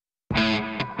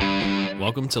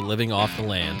Welcome to Living Off the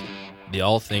Land, the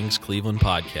All Things Cleveland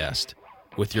podcast,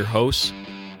 with your hosts,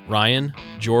 Ryan,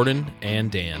 Jordan,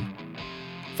 and Dan.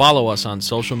 Follow us on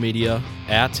social media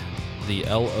at the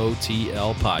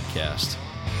LOTL Podcast.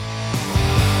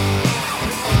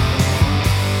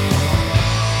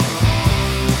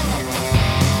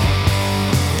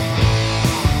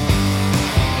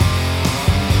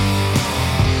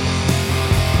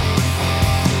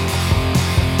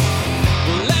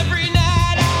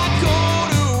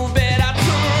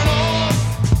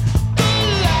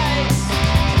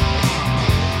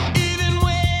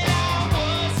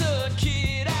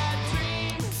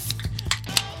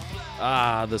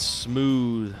 The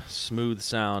smooth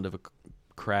sound of a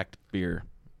cracked beer.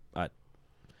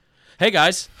 Hey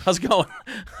guys, how's it going?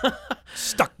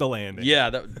 Stuck the landing. Yeah,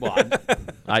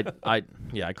 I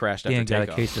crashed after Dan got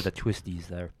takeoff. a case of the twisties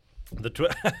there.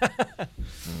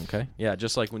 Okay, yeah,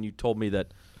 just like when you told me that.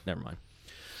 Never mind.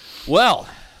 Well,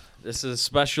 this is a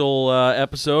special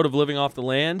episode of Living Off the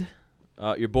Land.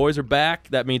 Your boys are back.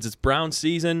 That means it's Brown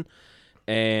season,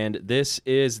 and this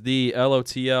is the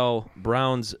LOTL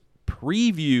Browns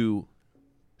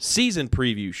season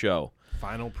preview show.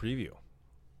 Final preview.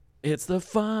 It's the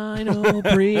final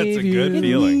preview. That's a good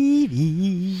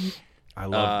feeling. I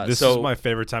love this. Is my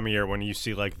favorite time of year when you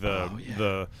see like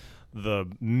the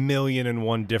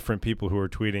 1,000,001 different people who are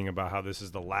tweeting about how this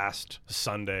is the last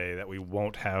Sunday that we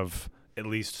won't have at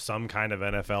least some kind of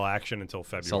NFL action until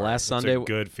February. So last Sunday, it's a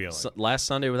good feeling. Last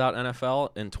Sunday without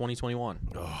NFL in 2021.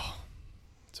 Oh.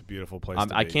 It's a beautiful place to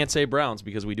be. I can't say Browns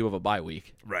because we do have a bye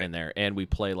week in there, and we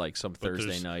play like some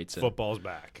Thursday nights. Football's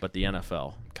back. But the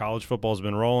NFL. College football's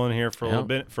been rolling here for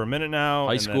a minute now.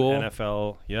 High school.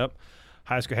 NFL, yep.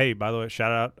 High school. Hey, by the way,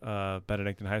 shout out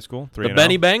Benedictine High School. 3-0. The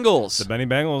Benny Bengals. The Benny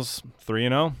Bengals,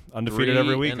 3-0. Undefeated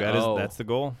every week. That's the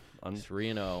goal.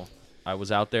 3-0. I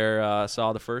was out there,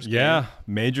 saw the first game. Yeah,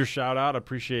 major shout out.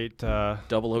 Appreciate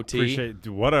double OT. Appreciate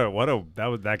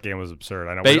that game was absurd.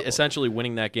 I know. Essentially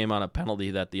winning that game on a penalty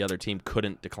that the other team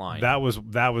couldn't decline. That was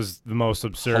the most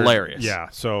absurd. Hilarious. Yeah.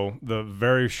 So the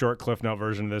very short Cliff Note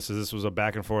version of this was a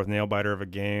back and forth nail biter of a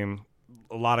game.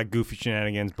 A lot of goofy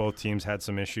shenanigans. Both teams had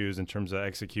some issues in terms of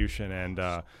execution,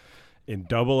 and in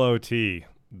double OT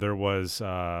there was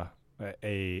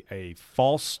a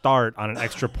false start on an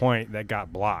extra point that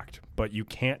got blocked, but you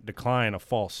can't decline a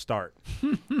false start.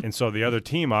 And so the other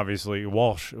team, obviously,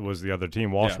 Walsh was the other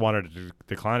team. Walsh wanted to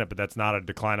decline it, but that's not a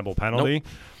declinable penalty.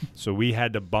 Nope. So we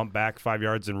had to bump back 5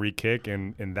 yards and re-kick,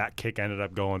 and that kick ended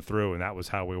up going through, and that was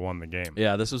how we won the game.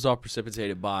 Yeah, this was all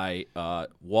precipitated by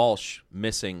Walsh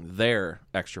missing their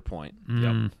extra point.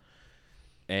 Yep.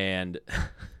 And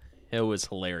it was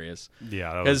hilarious.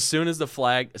 Yeah, because as soon as the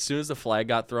flag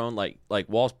got thrown, like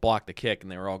Walsh blocked the kick,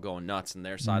 and they were all going nuts, and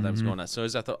their sideline was going nuts.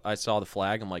 As soon as I saw the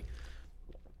flag, I'm like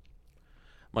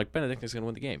Benedictine's going to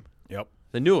win the game. Yep.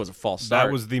 They knew it was a false start.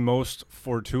 That was the most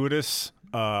fortuitous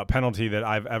penalty that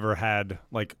I've ever had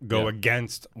go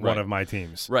against one of my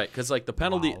teams. Right, because the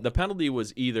penalty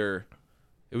was either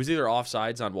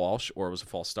offsides on Walsh or it was a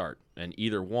false start, and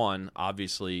either one,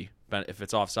 obviously. If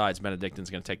it's offsides, Benedictine's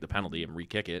going to take the penalty and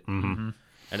re-kick it. Mm-hmm.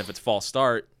 And if it's false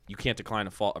start, you can't decline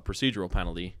a procedural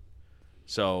penalty.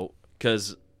 So,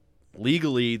 because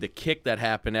legally, the kick that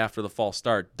happened after the false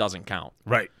start doesn't count.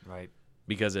 Right.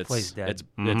 Because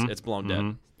it's blown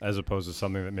dead. As opposed to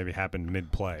something that maybe happened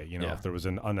mid-play. If there was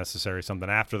an unnecessary something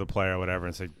after the play or whatever,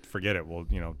 and say, forget it, we'll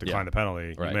decline the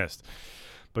penalty. You missed.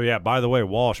 But yeah, by the way,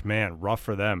 Walsh, man, rough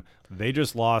for them. They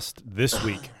just lost this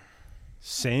week.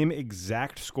 Same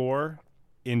exact score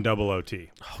in double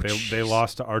OT. They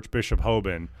lost to Archbishop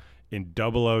Hoban in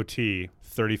double OT,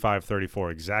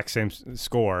 35-34. Exact same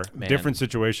score. Man. Different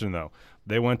situation, though.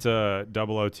 They went to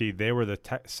double OT. They were the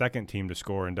second team to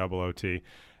score in double OT.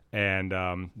 And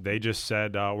they just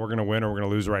said, we're going to win or we're going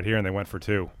to lose right here, and they went for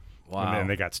two. Wow. And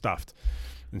they got stuffed.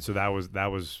 And so that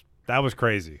was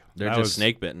crazy. They're just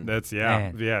snake bitten. That's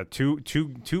yeah.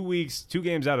 2 weeks, 2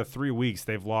 games out of 3 weeks,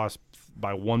 they've lost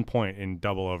by 1 point in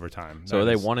double overtime. So are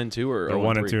they 1-2 or they're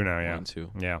 1-2 now? Yeah,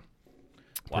 1-2. Yeah,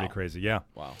 pretty crazy. Yeah.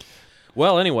 Wow.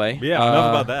 Well, anyway. Yeah.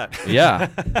 Enough about that. Yeah,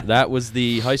 that was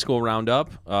the high school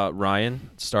roundup. Ryan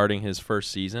starting his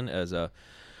first season as a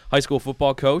high school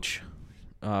football coach,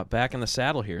 back in the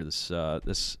saddle here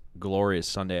this glorious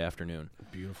Sunday afternoon.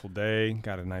 Beautiful day.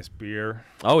 Got a nice beer.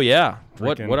 Oh yeah.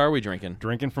 What are we drinking?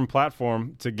 Drinking from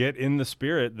Platform to get in the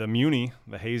spirit. The Muni,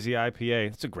 the hazy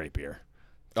IPA. It's a great beer.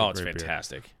 It's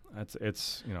fantastic. Beer.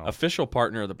 It's official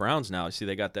partner of the Browns now. You see,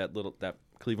 they got that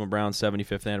Cleveland Browns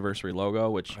 75th anniversary logo.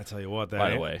 Which I tell you what,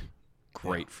 by the way,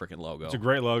 great freaking logo. It's a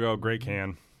great logo, great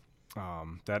can.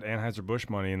 that Anheuser-Busch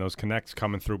money and those connects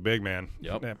coming through big, man.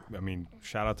 Yep. I mean,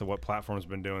 shout out to what Platform's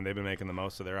been doing. They've been making the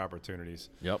most of their opportunities.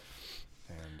 Yep.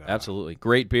 And, absolutely.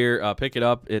 Great beer. Pick it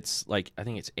up. It's like, I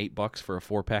think it's $8 for a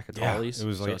 4-pack of Tallies. It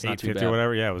was like so $8.50 or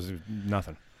whatever. Yeah, it was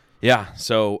nothing. Yeah.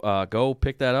 So go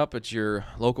pick that up at your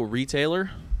local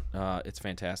retailer. It's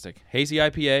fantastic. Hazy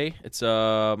IPA. It's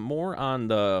more on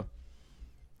the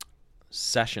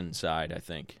session side, I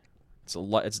think.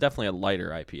 It's definitely a lighter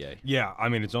IPA. Yeah, I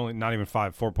mean it's only not even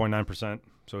 4.9%.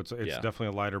 So it's definitely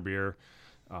a lighter beer.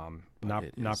 Not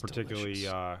particularly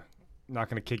not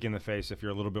going to kick you in the face if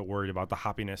you're a little bit worried about the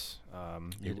hoppiness.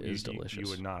 It is delicious. You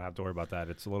would not have to worry about that.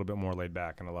 It's a little bit more laid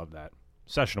back, and I love that.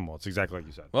 Sessionable. It's exactly like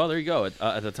you said. Well, there you go.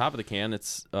 At the top of the can,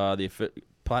 it's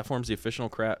Platform's the official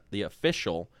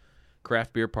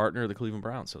craft beer partner of the Cleveland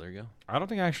Browns. So there you go. I don't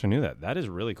think I actually knew that. That is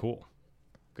really cool.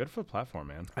 Good for the Platform,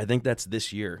 man. I think that's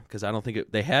this year because I don't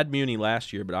think they had Muni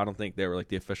last year, but I don't think they were like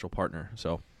the official partner.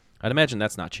 So I'd imagine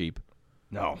that's not cheap.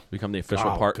 No, become the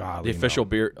official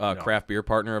craft beer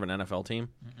partner of an NFL team.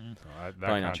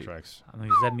 That contract's. I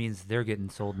mean, that means they're getting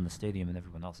sold in the stadium and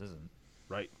everyone else isn't.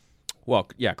 Right. Well,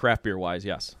 yeah, craft bear wise,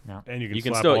 yes. Yeah. And you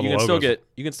can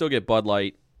still get Bud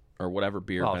Light or whatever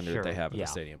beer vendor that they have in the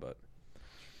stadium, but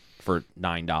for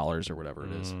 $9 or whatever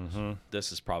it is.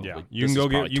 This is probably you can go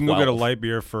get a light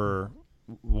beer for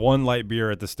one light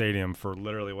beer at the stadium for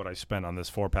literally what I spent on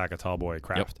this 4-pack of Tallboy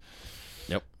Craft.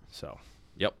 Yep. So.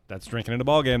 Yep. That's drinking in a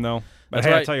ball game though. But that's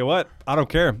hey, right. I tell you what, I don't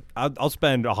care. I'll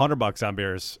spend $100 on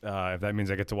beers if that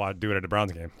means I get to do it at a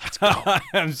Browns game. Let's go.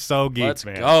 I'm so geeked, Let's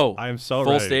man. go. I am so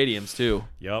full ready. stadiums too.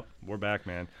 Yep, we're back,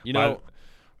 man.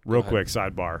 Real quick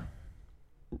sidebar.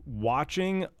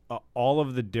 Watching all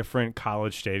of the different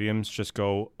college stadiums just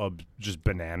go just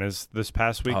bananas this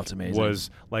past week it's amazing.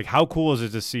 Was like, how cool is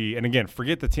it to see? And again,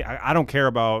 forget the team. I don't care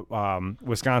about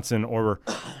Wisconsin or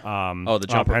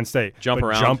Penn State. Jump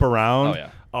around oh, yeah.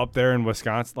 up there in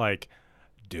Wisconsin. Like,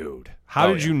 dude,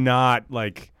 how do you not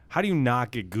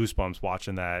get goosebumps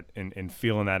watching that and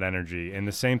feeling that energy? And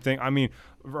the same thing, I mean,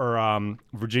 for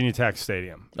Virginia Tech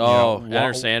Stadium.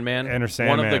 Enter Sandman.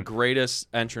 One of the greatest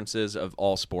entrances of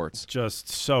all sports. Just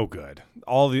so good.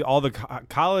 All the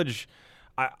college,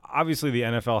 obviously the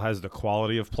NFL has the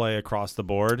quality of play across the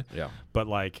board. Yeah. But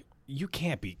like, you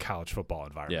can't beat college football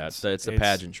environments. Yeah, it's the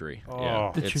pageantry.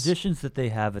 Yeah. The traditions that they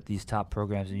have at these top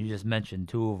programs, and you just mentioned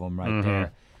two of them right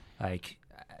there, like.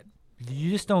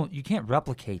 You can't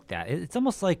replicate that. It's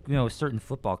almost like, certain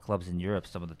football clubs in Europe,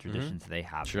 some of the traditions they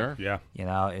have. Sure. Yeah.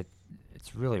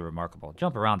 It's really remarkable.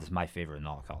 Jump around is my favorite in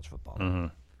all college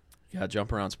football. Yeah,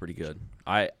 jump around's pretty good.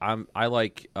 I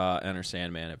like Enter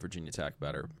Sandman at Virginia Tech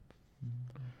better.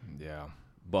 Yeah.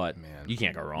 But man, you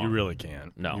can't go wrong. You really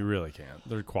can't. No. You really can't.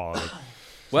 They're quality.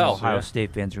 Well, Ohio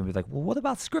State fans are going to be like, well, what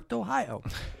about Script Ohio?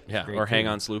 Yeah, or Hang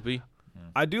On Sloopy.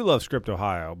 I do love Script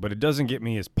Ohio, but it doesn't get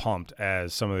me as pumped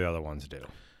as some of the other ones do.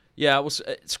 Yeah, well,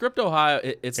 Script Ohio,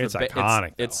 it's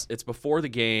iconic. It's before the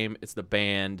game. It's the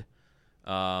band.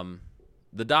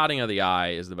 The dotting of the I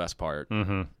is the best part.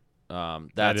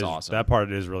 That's awesome. That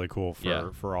part is really cool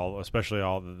for all, especially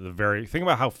all the very. Think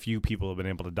about how few people have been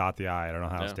able to dot the I at an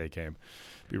Ohio State game.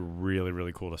 It'd be really,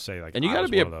 really cool to say. Like, and you got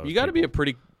to be a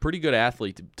pretty good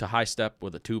athlete to high step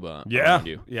with a tuba. Yeah,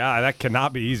 you. Yeah, that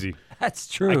cannot be easy. That's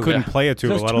true. I couldn't play a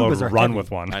tuba, let alone run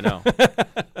with one. I know.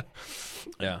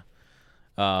 Yeah.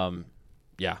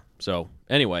 Yeah. So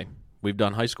anyway, we've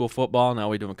done high school football. Now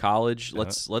we're doing college.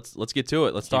 Let's get to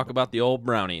it. Let's talk about the old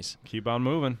Brownies. Keep on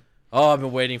moving. Oh, I've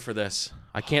been waiting for this.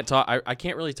 I can't talk. I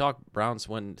can't really talk Browns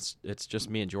when it's just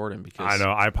me and Jordan because I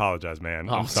know. I apologize, man.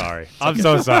 I'm sorry. I'm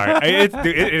so sorry.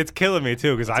 It's killing me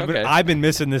too because I've been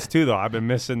missing this too though. I've been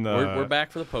missing the. We're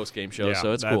back for the post game show,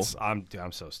 so it's cool.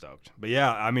 I'm so stoked. But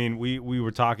yeah, I mean, we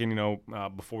were talking,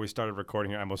 before we started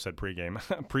recording here. I almost said pre-game,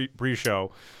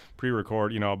 pre-show,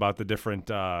 pre-record. About the different,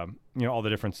 all the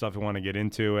different stuff we want to get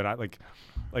into, and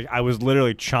I was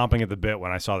literally chomping at the bit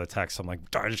when I saw the text. I'm like,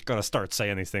 I just gotta start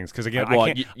saying these things because again,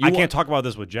 I can't talk about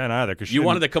this with Jen either because you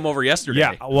wanted to come over yesterday.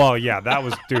 Yeah, well, yeah, that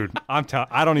was, dude. I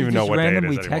don't even know what day it is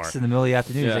anymore. Randomly text in the middle of the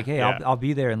afternoon. He's like, hey, I'll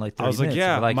be there in like 30 minutes.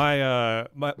 I was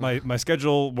like, my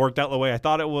schedule worked out the way I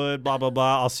thought it would. Blah blah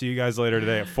blah. I'll see you guys later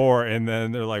today at 4. And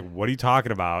then they're like, what are you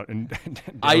talking about? And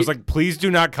I was like, please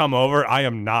do not come over. I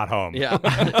am not home. Yeah,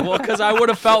 well, because I would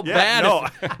have felt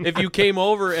bad if you came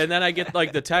over and then I get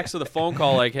like the text or the phone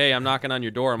call like, hey, I'm knocking on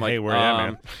your door. I'm like, hey, where are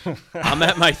you, man? I'm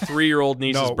at my 3-year-old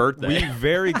niece's birthday. We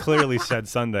very clearly said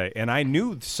Sunday, and I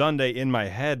knew Sunday in my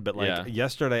head, but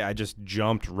yesterday I just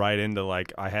jumped right into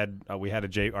we had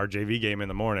our JV game in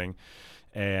the morning,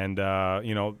 and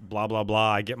blah blah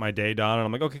blah. I get my day done, and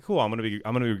I'm like, okay, cool. I'm gonna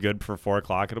be good for 4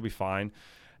 o'clock. It'll be fine.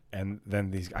 And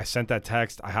then I sent that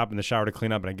text. I hop in the shower to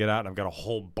clean up, and I get out, and I've got a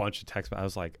whole bunch of texts. I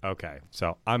was like, okay,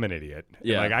 so I'm an idiot.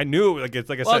 Yeah. And I knew, I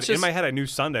said, in my head, I knew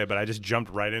Sunday, but I just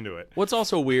jumped right into it. What's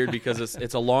also weird because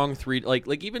it's a long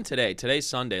like even today's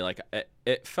Sunday. Like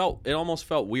it almost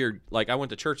felt weird. Like I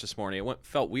went to church this morning.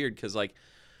 Felt weird because like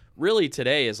really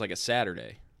today is like a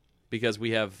Saturday because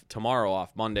we have tomorrow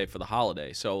off, Monday for the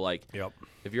holiday. So like,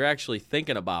 if you're actually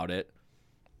thinking about it,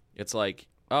 it's like,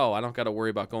 oh, I don't got to worry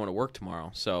about going to work tomorrow.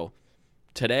 So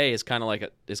today is kind of like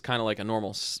a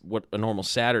normal what a normal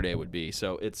Saturday would be.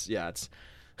 So it's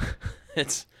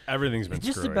everything's been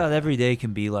just screwy. About every day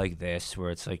can be like this,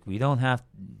 where it's like we don't have.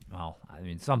 Well, I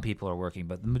mean, some people are working,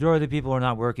 but the majority of the people are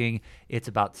not working. It's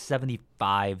about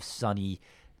 75, sunny,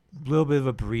 little bit of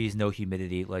a breeze, no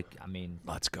humidity. Like, I mean,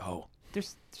 let's go.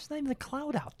 There's not even a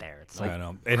cloud out there. It's like, I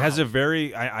know. It has a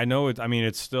very, I know it, I mean,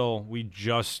 it's still, we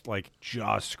just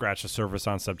scratched the surface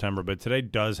on September, but today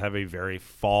does have a very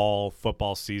fall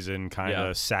football season kind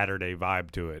of Saturday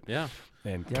vibe to it. Yeah.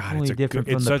 And definitely God, different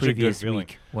from it's the such a good previous feeling.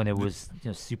 week when it was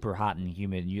super hot and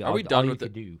humid. Are we done with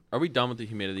the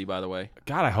humidity, by the way?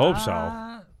 God, I hope so.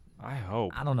 I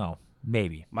hope. I don't know.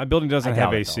 Maybe. My building doesn't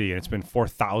have AC, and it's been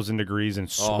 4,000 degrees and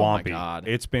swampy. Oh, my God.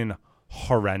 It's been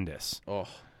horrendous. Oh.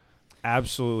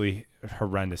 Absolutely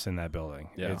horrendous in that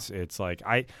building. Yeah. It's like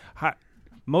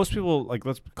most people, like,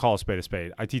 let's call a spade a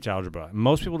spade. I teach algebra.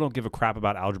 Most people don't give a crap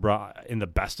about algebra in the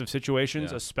best of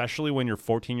situations, especially when you're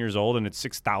 14 years old and it's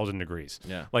 6,000 degrees.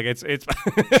 Yeah. Like it's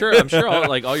sure. I'm sure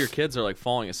all your kids are like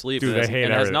falling asleep. Dude, and they hate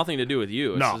it has nothing to do with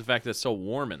you. It's No. just the fact that it's so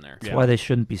warm in there. That's why they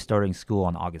shouldn't be starting school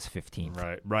on August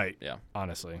 15th. Right. Yeah.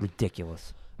 Honestly.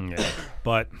 Ridiculous. Yeah.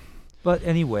 But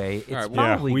anyway, it's right,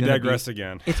 probably we gonna digress be,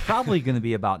 again. It's probably going to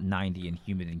be about 90 and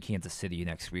humid in Kansas City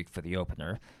next week for the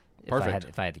opener. Perfect.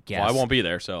 If I had to guess. Well, I won't be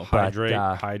there, so Hydrate.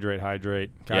 Guys are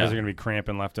going to be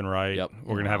cramping left and right. Yep.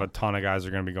 We're going to have a ton of guys that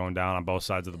are going to be going down on both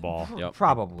sides of the ball. Yep.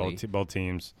 Probably. Both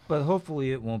teams. But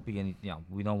hopefully it won't be any.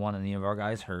 We don't want any of our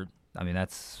guys hurt. I mean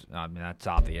that's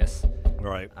obvious.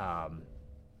 Right.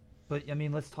 But I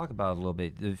mean, let's talk about it a little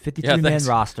bit. The 53-man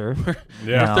roster.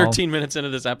 Yeah. 13 minutes into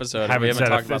this episode, we haven't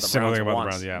talked about the Browns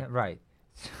once. Yeah. Right.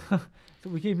 So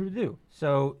we came here to do.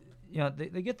 So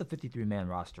they get the 53-man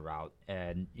roster out,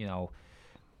 and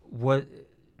what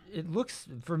it looks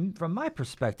from my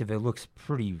perspective, it looks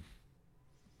pretty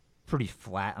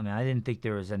flat. I mean, I didn't think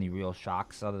there was any real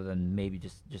shocks other than maybe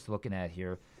just looking at it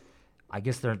here. I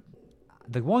guess the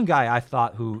one guy I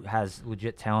thought who has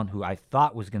legit talent, who I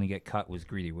thought was going to get cut, was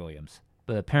Greedy Williams.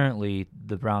 But apparently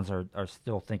the Browns are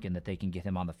still thinking that they can get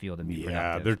him on the field and be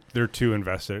productive. They're too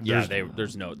invested. Yeah,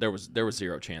 there was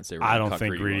zero chance they were. I don't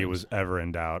think Greedy was ever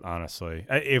in doubt, honestly.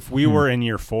 If we were in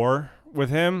year 4 with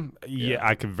him,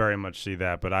 I could very much see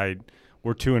that. But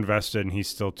we're too invested, and he's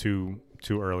still too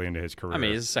early into his career. I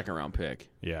mean, he's a second-round pick.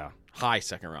 Yeah, high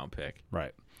second-round pick.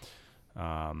 Right.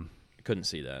 I couldn't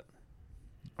see that.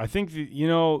 I think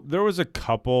there was a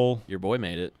couple. Your boy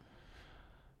made it.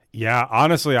 Yeah,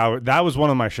 honestly, that was one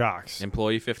of my shocks.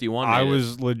 Employee 51. I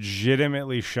was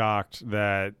legitimately shocked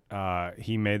that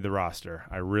he made the roster.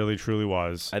 I really, truly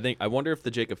was. I wonder if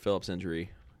the Jacob Phillips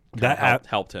injury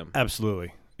helped him.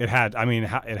 Absolutely, it had. I mean, it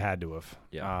had to have.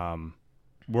 Yeah.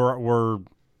 We're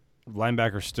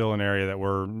linebacker still an area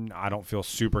that I don't feel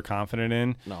super confident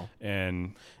in. No,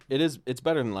 and it's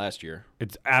better than last year.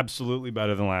 It's absolutely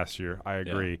better than last year. I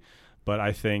agree. Yeah. But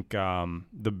I think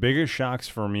the biggest shocks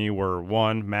for me were,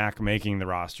 one, Mac making the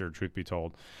roster, truth be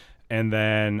told, and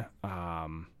then it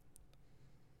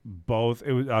was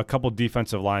a couple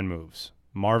defensive line moves,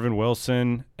 Marvin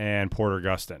Wilson and Porter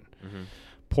Gustin. Mm-hmm.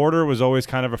 Porter was always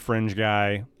kind of a fringe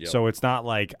guy, so it's not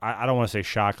like I don't want to say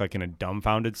shock like in a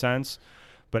dumbfounded sense,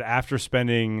 but after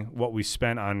spending what we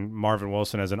spent on Marvin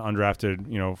Wilson as an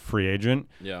undrafted, free agent,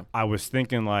 I was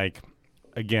thinking like,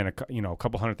 again, a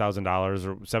couple $100,000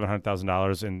 or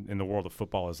 $700,000 in the world of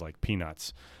football is like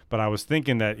peanuts. But I was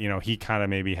thinking that he kind of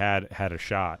maybe had a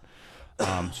shot.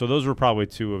 So those were probably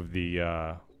two of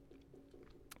the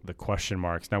question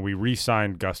marks. Now we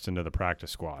re-signed Gustin to the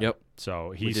practice squad. Yep.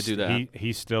 So we did do that.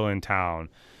 He's still in town.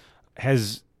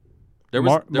 Has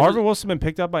Marvin Wilson been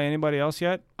picked up by anybody else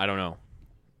yet? I don't know.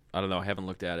 I haven't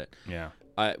looked at it. Yeah.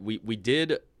 We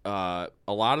did a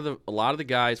lot of the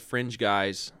guys, fringe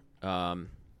guys.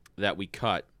 That we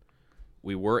cut,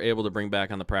 we were able to bring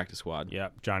back on the practice squad.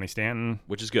 Yep, Johnny Stanton,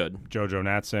 which is good. JoJo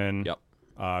Natson. Yep.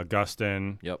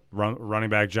 Gustin. Yep. Running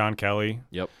back John Kelly.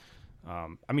 Yep.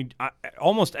 I mean,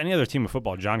 almost any other team of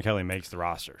football, John Kelly makes the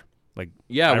roster. Like,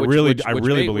 yeah, I really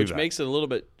believe which that. Makes it a little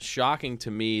bit shocking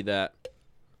to me that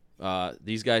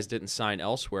these guys didn't sign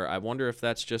elsewhere. I wonder if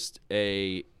that's just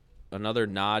a another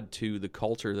nod to the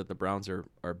culture that the Browns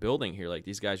are building here. Like,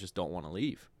 these guys just don't want to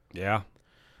leave. Yeah.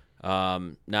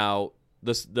 Now,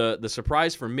 the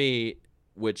surprise for me,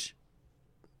 which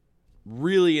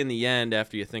really in the end,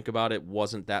 after you think about it,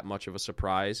 wasn't that much of a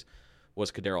surprise,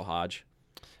 was KhaDarel Hodge.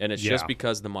 And it's just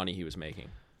because of the money he was making.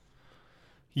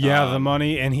 Yeah, the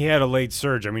money, and he had a late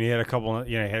surge. I mean, he had a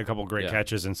couple great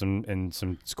catches and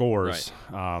some scores.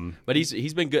 Right. But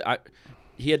he's been good.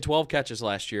 He had 12 catches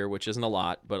last year, which isn't a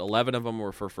lot, but 11 of them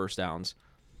were for first downs.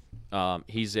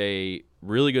 He's a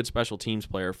really good special teams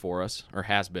player for us, or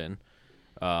has been.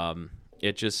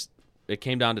 It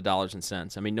came down to dollars and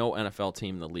cents. I mean, no NFL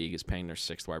team in the league is paying their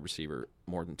sixth wide receiver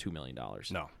more than $2 million.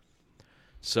 No.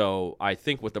 So I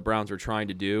think what the Browns were trying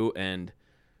to do, and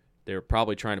they were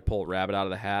probably trying to pull a rabbit out of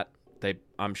the hat.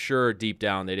 I'm sure deep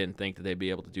down they didn't think that they'd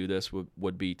be able to do this.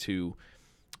 Would be to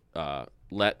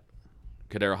let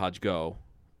KhaDarel Hodge go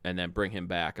and then bring him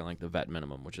back on like the vet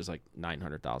minimum, which is like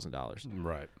 $900,000.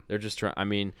 Right. They're just trying. I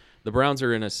mean, the Browns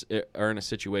are in a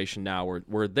situation now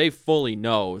where they fully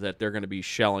know that they're going to be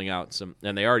shelling out some,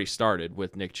 and they already started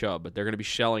with Nick Chubb, but they're going to be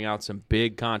shelling out some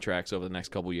big contracts over the next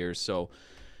couple of years. So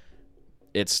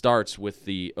it starts with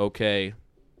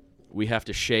we have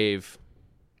to shave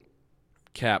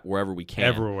cap wherever we can.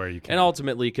 Everywhere you can. And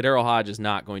ultimately, KhaDarel Hodge is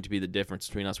not going to be the difference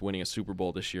between us winning a Super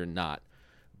Bowl this year and not.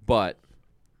 But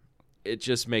it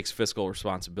just makes fiscal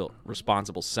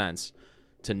responsible sense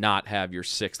to not have your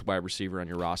sixth wide receiver on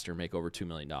your roster make over $2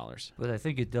 million. But I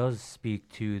think it does speak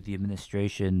to the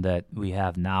administration that we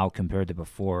have now compared to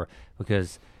before,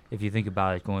 because if you think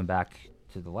about it, going back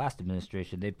to the last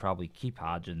administration, they'd probably keep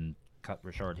Hodge and cut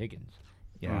Rashard Higgins.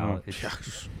 You know,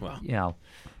 you know,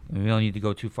 we don't need to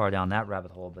go too far down that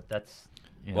rabbit hole, but that's.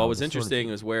 What was interesting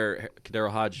is where KhaDarel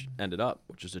Hodge ended up,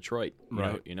 which is Detroit.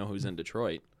 You know who's in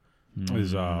Detroit?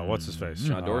 Is what's his face?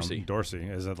 John Dorsey. Dorsey,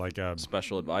 is it like a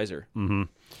special advisor? Mm-hmm.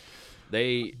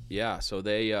 They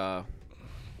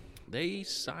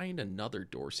signed another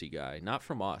Dorsey guy, not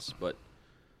from us, but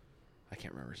I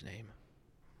can't remember his name.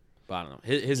 But I don't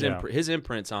know. His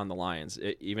imprint's on the Lions,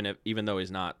 even though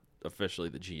he's not officially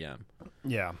the GM.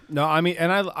 Yeah. No, I mean,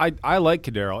 and I like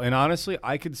KhaDarel, and honestly,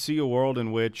 I could see a world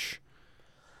in which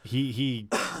he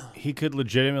could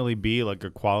legitimately be like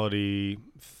a quality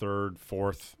third,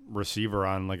 fourth receiver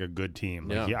on like a good team.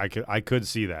 Like I could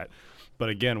see that. But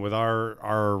again, with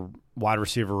our wide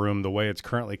receiver room, the way it's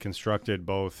currently constructed,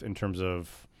 both in terms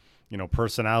of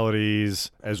personalities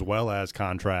as well as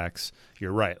contracts,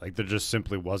 you're right. Like there just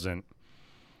simply wasn't.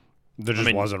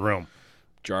 Wasn't room.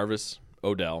 Jarvis,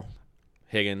 Odell,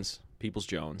 Higgins,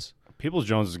 Peoples-Jones.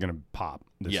 Peoples-Jones is going to pop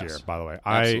this year, by the way.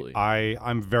 Absolutely.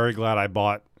 I'm very glad I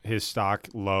bought his stock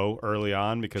low early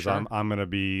on because I'm going to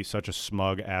be such a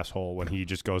smug asshole when he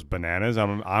just goes bananas.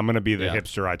 I'm going to be the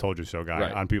hipster I told you so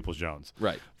guy on Peoples-Jones.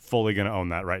 Right. Fully going to own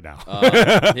that right now.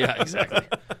 Yeah, exactly.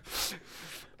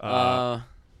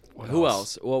 Who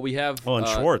else? Well, we have and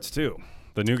Schwartz too,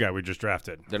 the new guy we just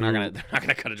drafted. They're not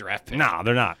gonna cut a draft pick. No,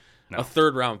 they're not. No. A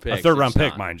third round pick. A third round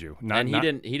pick, mind you.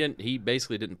 He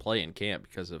basically didn't play in camp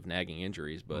because of nagging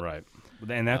injuries. But right,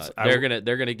 and that's they're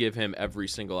gonna give him every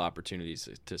single opportunity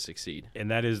to succeed. And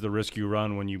that is the risk you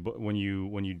run when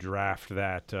you draft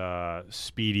that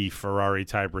speedy Ferrari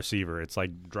type receiver. It's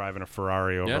like driving a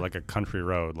Ferrari over like a country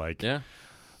road. Like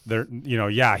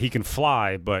he can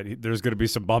fly, but there's going to be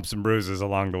some bumps and bruises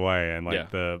along the way, and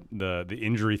the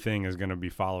injury thing is going to be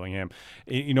following him.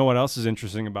 You know what else is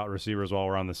interesting about receivers while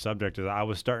we're on the subject is I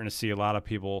was starting to see a lot of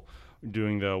people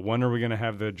doing when are we going to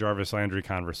have the Jarvis Landry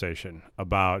conversation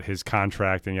about his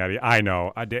contract and yada. I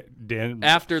know.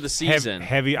 After the season.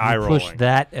 Heavy eye rolling. Push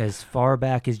that as far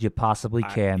back as you possibly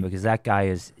can because that guy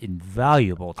is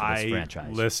invaluable to this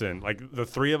franchise. Listen, like the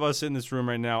three of us in this room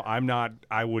right now,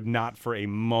 I would not for a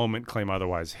moment claim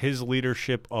otherwise. His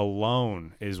leadership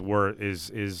alone is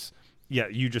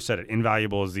you just said it.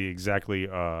 Invaluable is the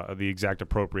exact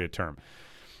appropriate term.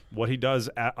 What he does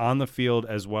on the field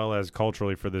as well as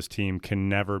culturally for this team can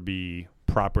never be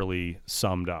properly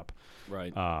summed up.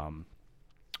 Right.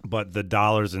 But the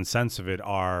dollars and cents of it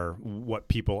are what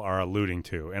people are alluding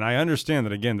to. And I understand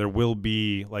that, again, there will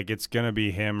be, it's going to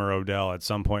be him or Odell at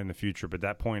some point in the future, but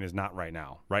that point is not right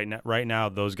now. Right now,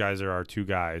 those guys are our two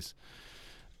guys.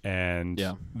 And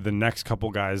the next couple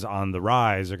guys on the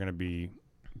rise are going to be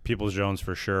Peoples-Jones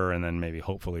for sure, and then maybe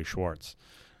hopefully Schwartz.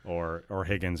 Or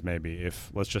Higgins maybe. If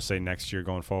let's just say next year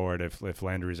going forward, if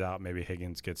Landry's out, maybe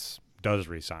Higgins does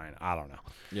re-sign. I don't know.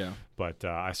 Yeah. But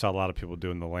I saw a lot of people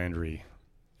doing the Landry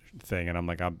thing, and I'm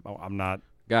like, I'm not.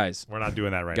 Guys, we're not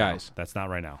doing that right now. That's not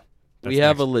right now. We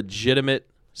have a legitimate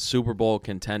Super Bowl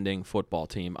contending football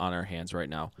team on our hands right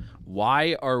now.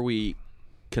 Why are we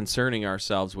concerning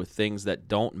ourselves with things that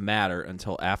don't matter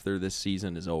until after this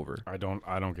season is over. I don't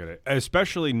get it.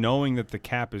 Especially knowing that the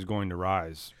cap is going to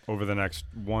rise over the next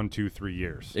 1, 2, 3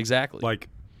 years. Exactly. Like,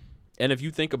 and if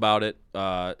you think about it,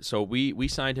 so we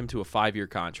signed him to a 5-year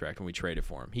contract when we traded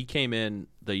for him. He came in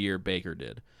the year Baker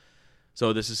did.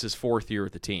 So this is his 4th year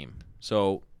with the team.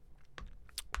 So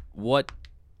what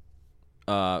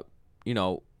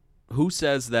who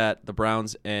says that the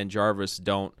Browns and Jarvis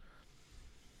don't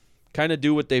kind of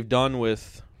do what they've done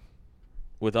with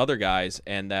other guys,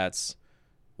 and that's,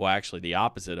 well, actually the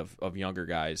opposite of younger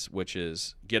guys, which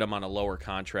is get them on a lower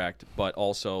contract but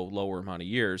also lower amount of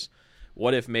years.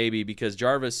 What if maybe because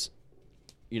Jarvis,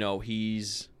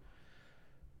 he's,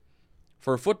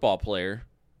 for a football player,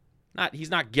 he's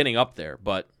not getting up there,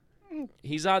 but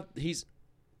he's on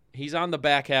the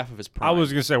back half of his prime. I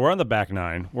was gonna say we're on the back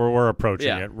 9. We're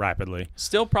approaching it rapidly.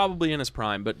 Still probably in his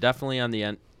prime, but definitely on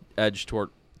the edge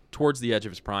towards the edge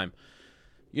of his prime.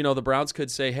 The Browns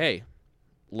could say, "Hey,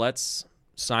 let's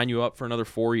sign you up for another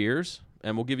 4 years,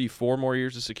 and we'll give you 4 more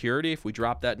years of security if we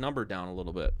drop that number down a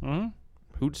little bit." Mm-hmm.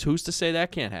 Who's to say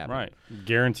that can't happen? Right.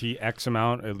 Guarantee X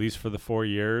amount at least for the 4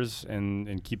 years,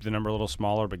 and keep the number a little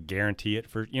smaller, but guarantee it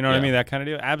for what I mean, that kind of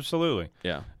deal. Absolutely.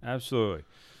 Yeah. Absolutely.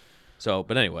 So,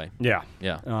 but anyway. Yeah.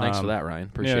 Yeah. Thanks for that, Ryan.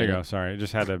 Appreciate it. There you go. Sorry, it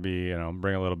just had to be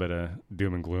bring a little bit of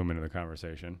doom and gloom into the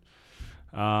conversation.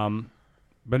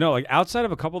 But no, like outside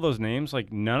of a couple of those names,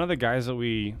 like none of the guys that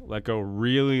we let go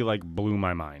really like blew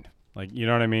my mind. Like, you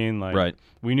know what I mean? Like, right.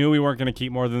 We knew we weren't going to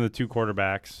keep more than the 2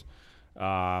 quarterbacks.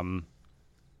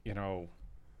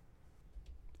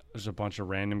 There's a bunch of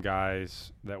random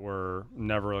guys that were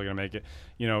never really going to make it.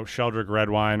 Sheldrick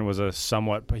Redwine was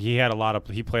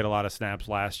he played a lot of snaps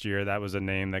last year. That was a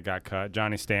name that got cut.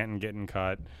 Johnny Stanton getting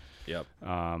cut. Yep.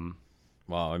 Well,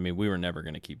 I mean, we were never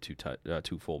going to keep 2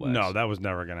 fullbacks. No, that was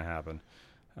never going to happen.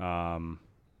 I'm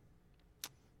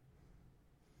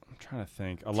trying to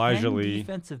think. Elijah 10 Lee.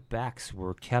 defensive backs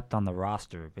were kept on the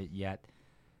roster, but yet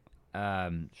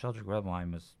Sheldrick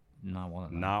Redwine was not one of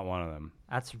them. Not one of them.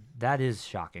 That is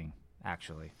shocking,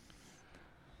 actually.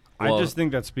 Well, I just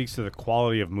think that speaks to the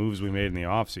quality of moves we made in the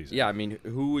offseason. Yeah, I mean,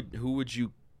 who would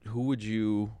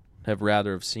you have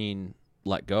rather have seen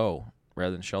let go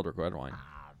rather than Sheldrick Redwine?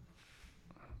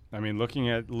 I mean, looking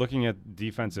at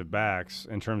defensive backs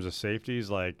in terms of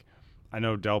safeties, like I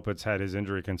know Delpit's had his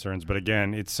injury concerns, but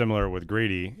again, it's similar with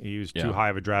Greedy. He was too high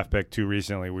of a draft pick too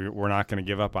recently. We're not going to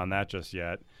give up on that just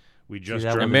yet.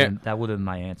 That would have been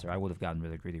my answer. I would have gotten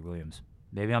rid of Greedy Williams.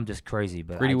 Maybe I'm just crazy,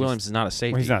 but Greedy Williams is not a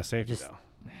safety. Well, he's not a safety, though.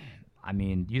 I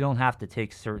mean, you don't have to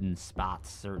take certain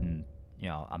spots, amount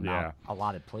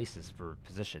allotted places for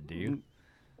position, do you?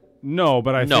 No,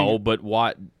 but but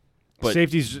what? But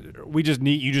safeties,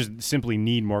 you just simply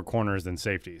need more corners than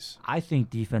safeties. I think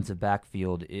defensive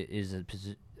backfield is a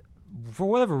position. For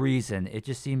whatever reason, it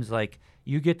just seems like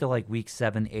you get to like week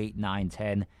 7, 8, 9,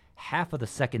 10. Half of the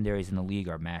secondaries in the league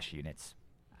are MASH units.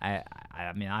 I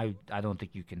mean, I don't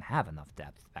think you can have enough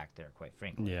depth back there, quite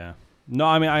frankly. Yeah. No,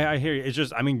 I mean, I hear you. It's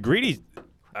just, I mean, Greedy,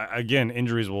 again,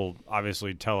 injuries will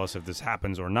obviously tell us if this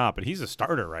happens or not, but he's a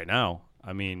starter right now.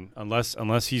 I mean, unless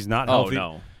he's not healthy.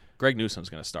 Oh, no. Greg Newsome's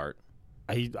going to start.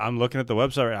 I'm looking at the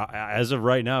website. As of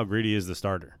right now, Greedy is the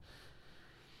starter.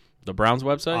 The Browns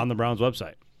website? On the Browns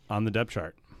website, on the depth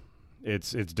chart.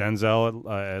 It's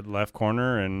Denzel at left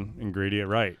corner and Greedy at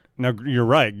right. Now, you're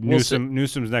right.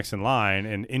 Newsome's next in line,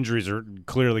 and injuries are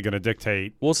clearly going to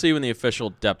dictate. We'll see when the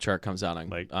official depth chart comes out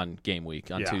on game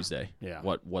week on Tuesday. Yeah.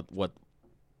 What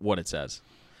it says.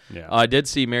 Yeah. I did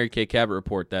see Mary Kay Cabot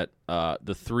report that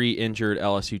the 3 injured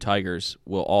LSU Tigers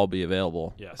will all be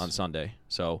available on Sunday.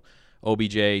 So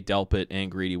OBJ, Delpit, and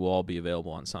Greedy will all be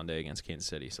available on Sunday against Kansas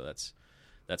City. So that's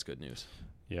good news.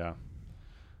 Yeah.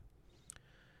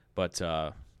 But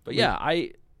yeah,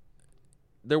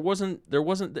 there wasn't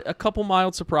a couple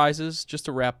mild surprises just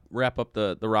to wrap up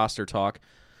the roster talk.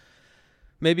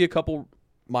 Maybe a couple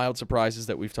mild surprises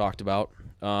that we've talked about.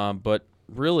 But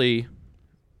really,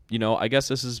 I guess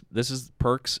this is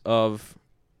perks of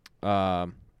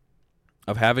having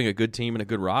a good team and a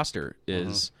good roster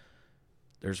is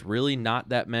there's really not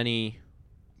that many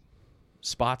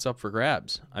spots up for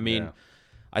grabs. I mean,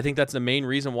 I think that's the main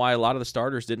reason why a lot of the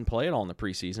starters didn't play at all in the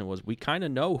preseason was we kind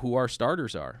of know who our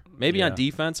starters are. Maybe on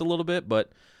defense a little bit,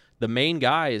 but the main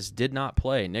guys did not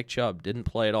play. Nick Chubb didn't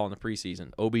play at all in the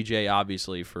preseason. OBJ,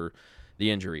 obviously, for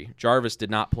the injury. Jarvis did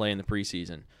not play in the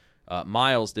preseason.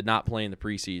 Miles did not play in the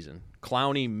preseason.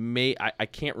 Clowney I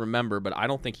can't remember, but I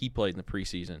don't think he played in the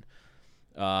preseason.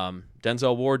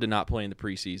 Denzel Ward did not play in the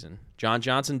preseason. John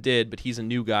Johnson did, but he's a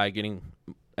new guy getting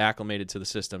acclimated to the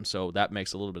system, so that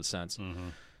makes a little bit of sense.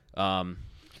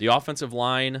 The offensive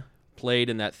line played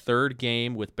in that third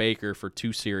game with Baker for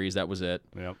 2 series. That was it.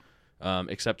 Yep.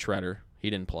 Except Treader.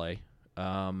 He didn't play.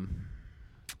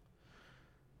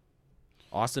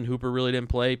 Austin Hooper really didn't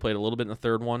play. He played a little bit in the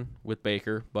third one with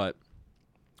Baker. But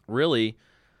really,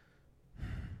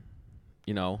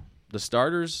 the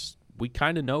starters, we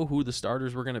kind of know who the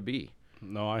starters were going to be.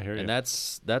 No, I hear you. And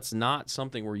that's not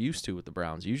something we're used to with the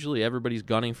Browns. Usually everybody's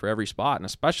gunning for every spot, and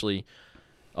especially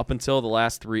up until the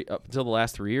last 3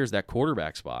 years, that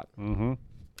quarterback spot. Mm-hmm.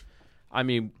 I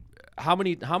mean, how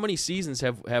many seasons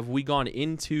have we gone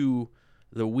into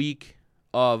the week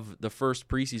of the first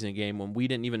preseason game when we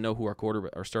didn't even know who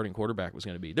our starting quarterback was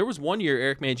going to be? There was one year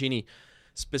Eric Mangini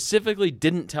specifically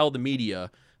didn't tell the media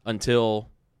until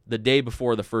the day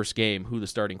before the first game who the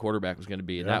starting quarterback was going to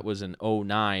be, and that was in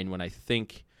 2009 when I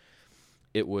think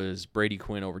it was Brady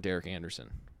Quinn over Derek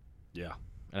Anderson. Yeah.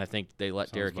 And I think they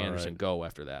let Derek Anderson go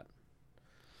after that.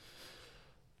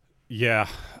 Yeah.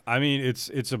 I mean,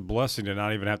 it's a blessing to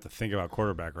not even have to think about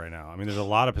quarterback right now. I mean, there's a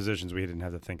lot of positions we didn't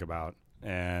have to think about,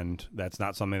 and that's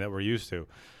not something that we're used to.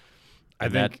 I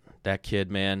think that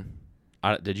kid, man.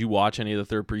 Did you watch any of the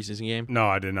third preseason game? No,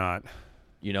 I did not.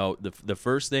 The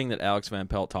first thing that Alex Van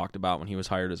Pelt talked about when he was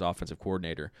hired as offensive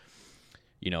coordinator,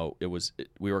 we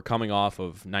were coming off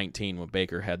of 2019 when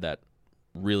Baker had that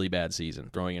really bad season,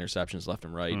 throwing interceptions left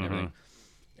and right and everything.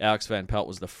 Alex Van Pelt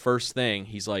was the first thing.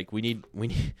 He's like, we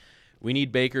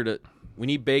need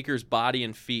Baker's body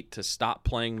and feet to stop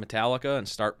playing Metallica and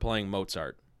start playing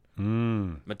Mozart.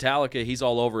 Metallica, he's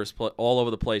all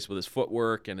over the place with his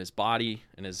footwork and his body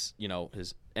and his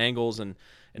angles and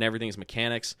everything, his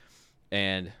mechanics.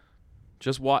 And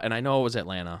and I know it was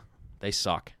Atlanta. They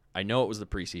suck. I know it was the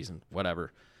preseason,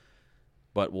 whatever.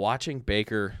 But watching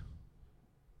Baker,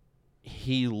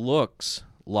 he looks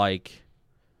like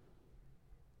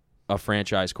a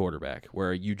franchise quarterback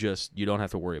where you don't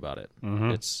have to worry about it.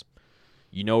 It's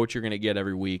what you're going to get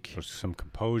every week. There's some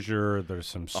composure, there's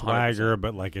some swagger, 100%.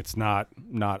 But it's not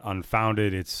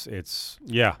unfounded. It's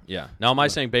yeah. Now, am I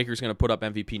saying Baker's going to put up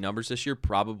MVP numbers this year?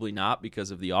 Probably not, because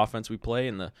of the offense we play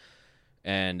and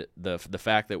the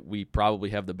fact that we probably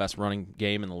have the best running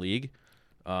game in the league.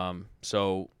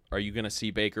 So are you going to see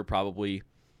Baker probably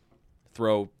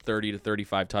throw 30 to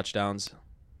 35 touchdowns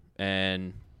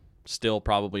and still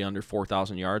probably under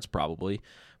 4,000 yards? Probably.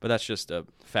 But that's just a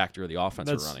factor of the offense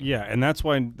we're running. Yeah, and that's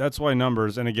why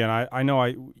numbers. And again, I know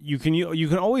you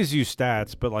can always use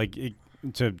stats, but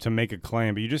to make a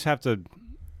claim, but you just have to.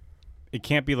 It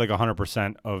can't be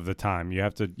 100% of the time. You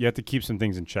have to keep some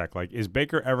things in check. Is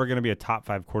Baker ever going to be a top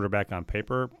 5 quarterback on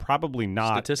paper? Probably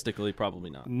not. Statistically, probably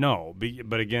not. No,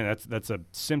 but again, that's a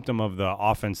symptom of the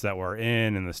offense that we're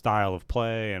in and the style of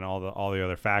play and all the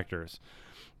other factors.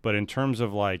 But in terms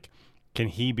of can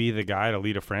he be the guy to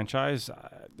lead a franchise?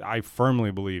 I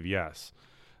firmly believe yes.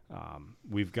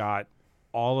 We've got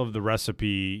all of the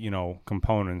recipe,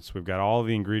 components. We've got all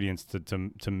the ingredients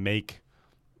to make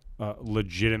a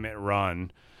legitimate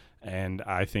run, and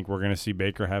I think we're going to see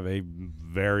Baker have a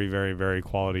very, very, very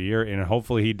quality year, and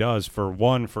hopefully he does for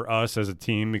us as a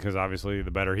team, because obviously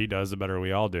the better he does, the better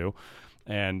we all do.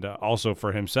 And also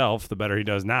for himself, the better he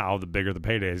does now, the bigger the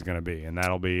payday is going to be, and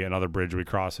that'll be another bridge we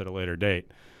cross at a later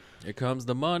date. Here comes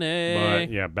the money.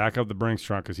 But yeah, back up the Brinks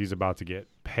trunk, because he's about to get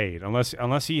paid.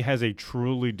 Unless he has a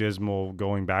truly dismal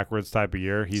going backwards type of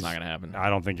year, it's not going to happen. I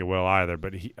don't think it will either.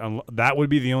 But that would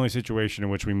be the only situation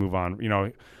in which we move on.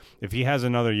 If he has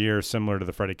another year similar to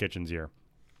the Freddie Kitchens year,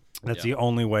 that's the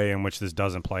only way in which this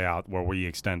doesn't play out, where we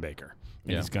extend Baker,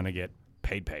 and he's going to get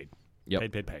paid.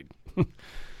 Yep. Paid.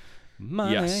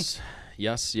 Money.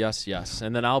 Yes.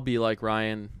 And then I'll be like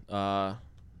Ryan,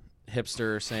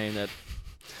 hipster, saying that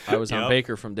I was on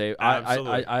Baker from day.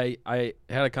 I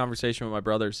had a conversation with my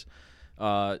brothers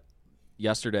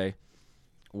yesterday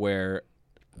where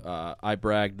I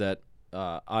bragged that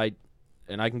I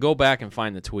can go back and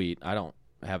find the tweet. I don't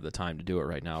have the time to do it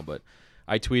right now, but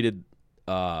I tweeted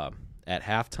at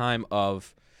halftime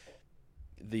of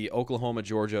the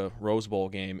Oklahoma-Georgia Rose Bowl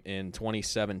game in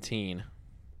 2017.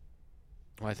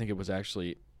 Well, I think it was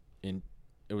actually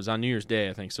it was on New Year's Day,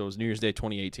 I think. So it was New Year's Day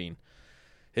 2018.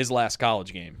 His last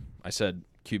college game, I said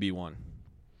QB1.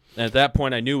 And at that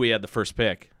point, I knew we had the first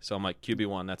pick. So I'm like,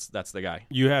 QB1, that's the guy.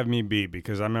 You have me beat,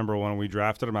 because I remember when we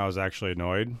drafted him, I was actually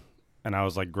annoyed. And I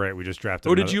was like, great, we just drafted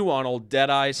him. Who did you want, old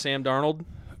Deadeye Sam Darnold?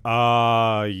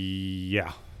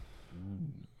 Yeah.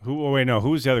 Who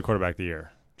was the other quarterback of the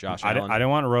year? Josh Allen. I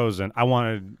didn't want Rosen. I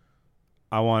wanted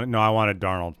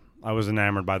Darnold. I was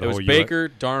enamored by the whole year. It was Baker,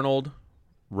 Darnold,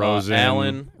 Rosen,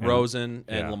 Allen, Rosen,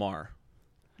 and Lamar.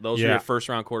 Those are your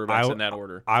first-round quarterbacks in that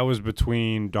order. I was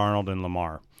between Darnold and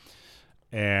Lamar.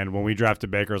 And when we drafted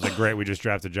Baker, I was like, great, we just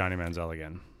drafted Johnny Manziel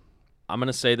again. I'm going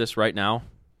to say this right now.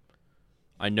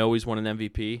 I know he's won an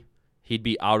MVP. He'd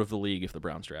be out of the league if the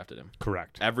Browns drafted him.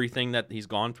 Correct. Everything that he's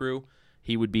gone through,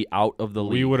 he would be out of the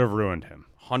league. We would have ruined him.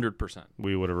 100%.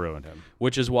 We would have ruined him.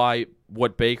 Which is why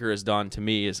what Baker has done to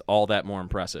me is all that more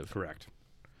impressive. Correct.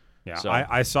 Yeah, so,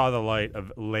 I saw the light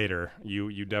of later.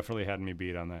 You definitely had me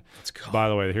beat on that. Let's go. By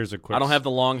the way, here's a quick. I don't have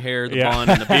the long hair, the bun,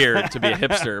 and the beard to be a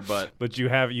hipster, but you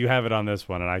have it on this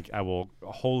one, and I will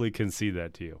wholly concede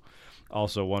that to you.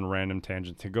 Also, one random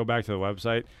tangent to go back to the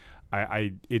website.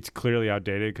 It's clearly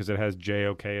outdated because it has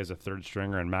JOK as a third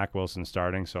stringer and Mack Wilson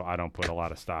starting, so I don't put a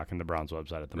lot of stock in the Browns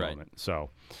website at the moment. So,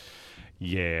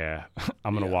 yeah,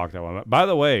 I'm gonna walk that one. By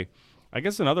the way, I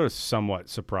guess another somewhat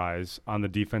surprise on the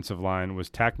defensive line was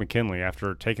Takk McKinley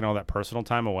after taking all that personal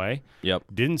time away. Yep.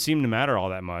 Didn't seem to matter all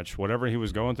that much. Whatever he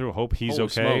was going through, hope he's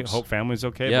okay. Smokes. Hope family's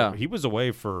okay. Yeah. But he was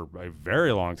away for a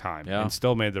very long time and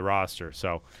still made the roster.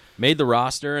 So made the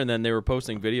roster, and then they were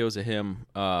posting videos of him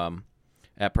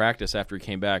at practice after he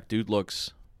came back. Dude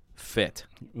looks fit.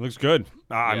 Looks good.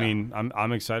 I mean,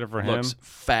 I'm excited for him. Looks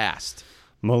fast.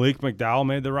 Malik McDowell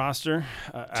made the roster.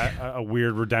 A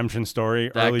weird redemption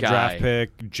story. That early guy, draft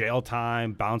pick, jail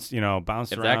time, bounced around.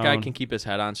 If that guy can keep his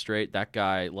head on straight, that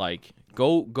guy,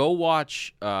 go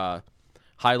watch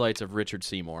highlights of Richard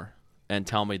Seymour and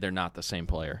tell me they're not the same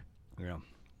player. Yeah.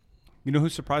 You know who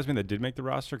surprised me that did make the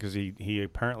roster because he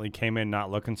apparently came in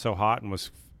not looking so hot and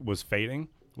was fading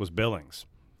was Billings.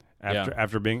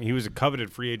 After being he was a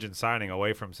coveted free agent signing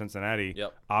away from Cincinnati.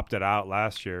 Yep. Opted out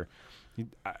last year.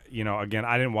 Again,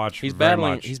 I didn't watch He's very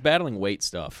battling. much. He's battling weight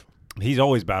stuff. He's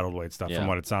always battled weight stuff from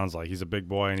what it sounds like. He's a big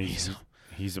boy and he's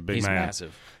a big man. He's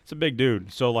massive. It's a big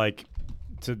dude. So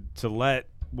to let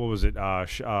what was it?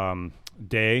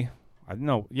 Day.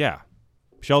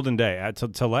 Sheldon Day.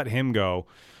 To let him go,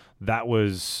 that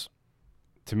was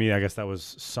to me. I guess that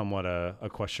was somewhat a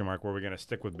question mark. Were we going to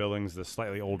stick with Billings, the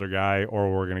slightly older guy, or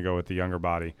were we going to go with the younger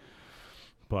body?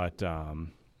 But.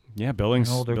 Yeah, Billings.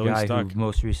 An older Billings guy stuck. who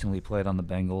most recently played on the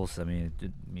Bengals. I mean,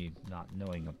 me not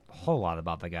knowing a whole lot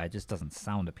about the guy just doesn't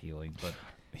sound appealing. But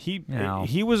he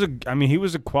was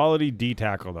a quality D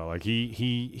tackle though. Like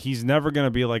he's never going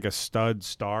to be like a stud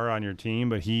star on your team,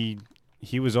 but he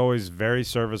was always very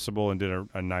serviceable and did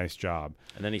a nice job.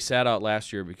 And then he sat out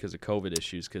last year because of COVID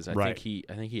issues. Because I think he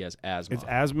has asthma. It's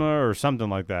asthma or something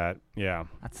like that. Yeah.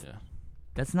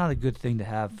 That's not a good thing to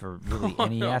have for really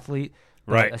any athlete.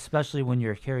 Right. Especially when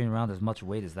you're carrying around as much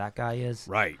weight as that guy is.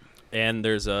 Right. And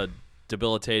there's a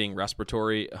debilitating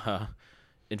respiratory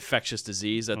infectious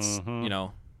disease that's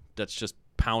that's just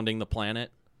pounding the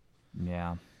planet.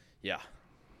 Yeah. Yeah.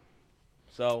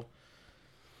 So,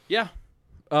 yeah.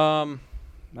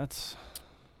 That's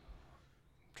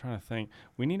I'm trying to think.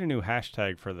 We need a new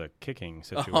hashtag for the kicking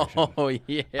situation. Oh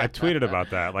yeah. I tweeted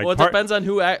about that. Well, it depends on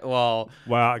who. Well,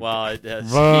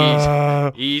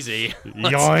 easy.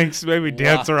 Yoinks. Maybe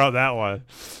dance around that one.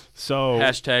 So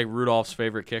hashtag Rudolph's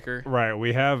favorite kicker. Right.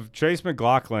 We have Chase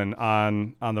McLaughlin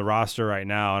on the roster right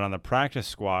now, and on the practice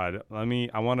squad. I'm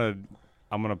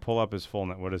gonna pull up his full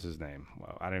name. What is his name?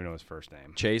 Well, I don't even know his first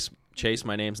name. Chase.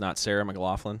 My name's not Sarah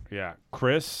McLaughlin. Yeah.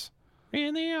 Chris.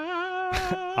 In the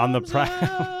on the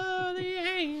of the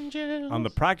angels. On the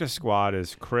practice squad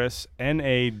is Chris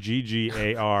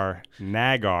Naggar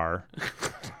Nagar.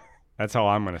 That's how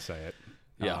I'm going to say it.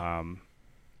 Yeah.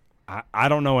 I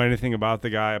don't know anything about the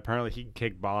guy. Apparently he can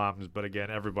kick bombs, but again,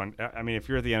 everyone. I mean, if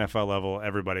you're at the NFL level,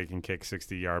 everybody can kick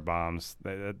 60-yard bombs.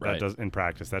 That does in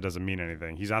practice. That doesn't mean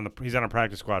anything. He's on a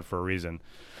practice squad for a reason.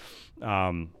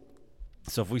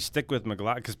 So if we stick with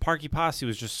McLaughlin, because Parky Posse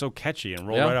was just so catchy and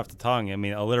rolled right off the tongue. I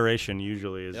mean, alliteration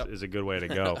usually is a good way to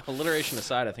go. Alliteration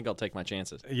aside, I think I'll take my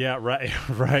chances. Yeah,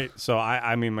 right. So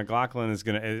I mean, McLaughlin is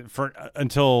gonna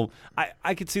until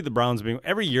I could see the Browns being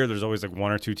every year. There's always like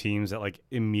one or two teams that like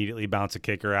immediately bounce a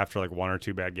kicker after like one or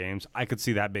two bad games. I could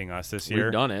see that being us this year.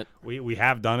 We've done it. We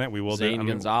have done it. We will. Zane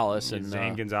Gonzalez and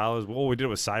Zane Gonzalez. Well, we did it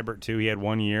with Seibert too. He had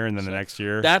 1 year, and then the next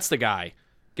year. That's the guy.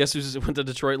 Guess who's went to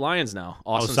Detroit Lions now?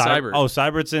 Austin Seibert. Oh,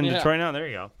 Seibert's in Detroit now? There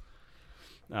you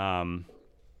go.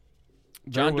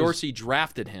 John Dorsey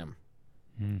drafted him.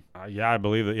 Yeah, I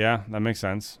believe it. Yeah, that makes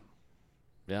sense.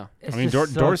 Yeah. I mean,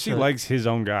 Dorsey likes his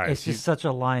own guys. It's just such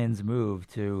a Lions move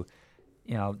to,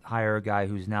 hire a guy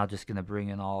who's now just going to bring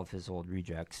in all of his old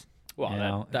rejects.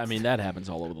 Well, that happens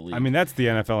all over the league. I mean, that's the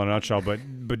NFL in a nutshell, but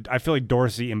I feel like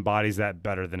Dorsey embodies that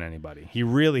better than anybody.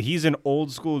 He's an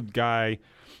old school guy.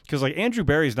 Because like Andrew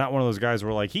Berry's not one of those guys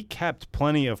where like he kept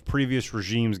plenty of previous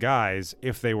regimes guys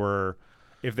if they were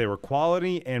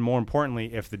quality and more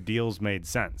importantly if the deals made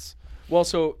sense. Well,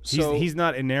 so he's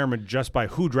not enamored just by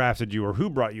who drafted you or who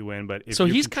brought you in, but if you're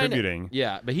he's contributing.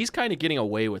 But he's kind of getting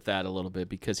away with that a little bit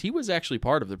because he was actually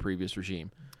part of the previous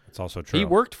regime. It's also true. He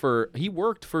worked for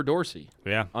Dorsey.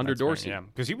 Yeah, under Dorsey. Yeah,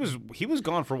 because he was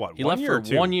gone for what? He left for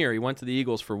 1 year. He went to the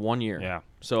Eagles for 1 year. Yeah.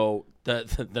 So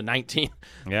the 19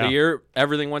 the year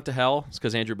everything went to hell is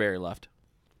because Andrew Berry left.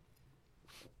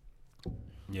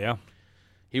 Yeah.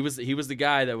 He was the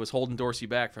guy that was holding Dorsey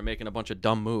back from making a bunch of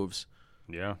dumb moves.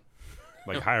 Yeah.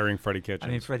 Like hiring Freddie Kitchens.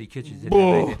 I mean, Freddie Kitchens didn't have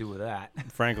anything to do with that.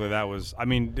 Frankly, that was. I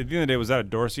mean, at the end of the day, was that a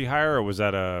Dorsey hire or was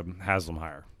that a Haslam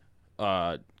hire?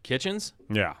 Kitchens?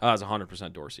 Yeah. It was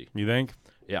 100% Dorsey. You think?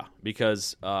 Yeah,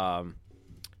 because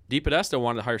DePodesta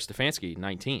wanted to hire Stefanski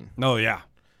 19. No, yeah.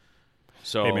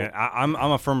 So, hey man, I'm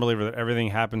a firm believer that everything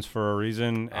happens for a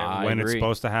reason and when it's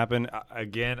supposed to happen.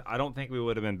 Again, I don't think we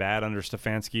would have been bad under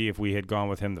Stefanski if we had gone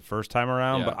with him the first time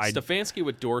around. Yeah. But Stefanski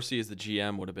with Dorsey as the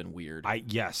GM would have been weird.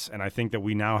 Yes, and I think that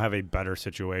we now have a better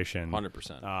situation.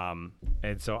 100%.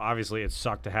 And so obviously it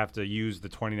sucked to have to use the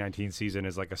 2019 season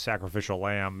as like a sacrificial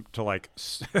lamb to like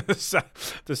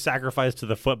to sacrifice to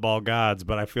the football gods.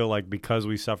 But I feel like because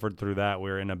we suffered through that,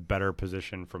 we're in a better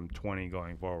position from 20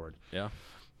 going forward. Yeah.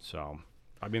 So.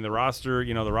 I mean, the roster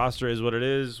is what it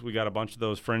is. We got a bunch of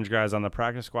those fringe guys on the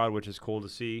practice squad, which is cool to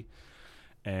see.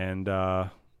 And now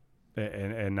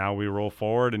we roll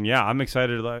forward. And, yeah, I'm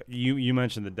excited. You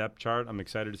mentioned the depth chart. I'm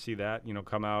excited to see that,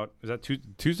 come out. Is that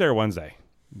Tuesday or Wednesday?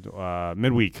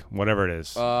 Midweek, whatever it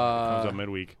is. It comes out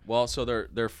midweek. Well, so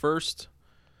their first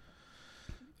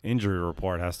injury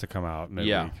report has to come out midweek.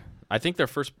 Yeah. I think their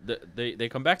first they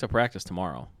come back to practice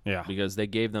tomorrow. Yeah. Because they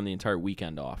gave them the entire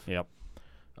weekend off. Yep.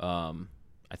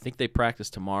 I think they practice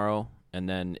tomorrow, and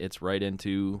then it's right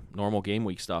into normal game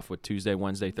week stuff with Tuesday,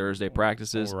 Wednesday, Thursday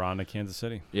practices. We're on to Kansas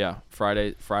City. Yeah,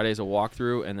 Friday's a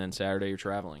walkthrough, and then Saturday you're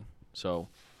traveling. So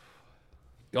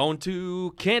going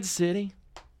to Kansas City.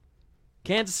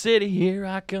 Kansas City, here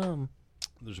I come.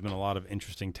 There's been a lot of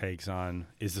interesting takes on,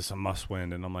 is this a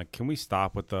must-win? And I'm like, can we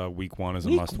stop with the week one as a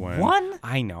must-win? Week one?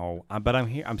 I know, but I'm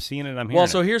here. I'm seeing it. I'm hearing Well, it.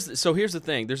 so here's the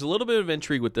thing. There's a little bit of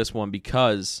intrigue with this one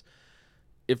because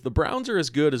if the Browns are as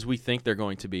good as we think they're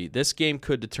going to be, this game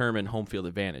could determine home field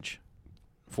advantage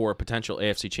for a potential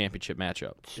AFC Championship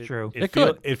matchup. It's true. It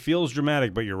could. It feels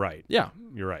dramatic, but you're right. Yeah.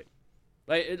 You're right.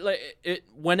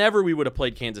 Whenever we would have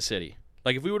played Kansas City,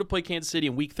 like if we would have played Kansas City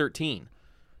in Week 13,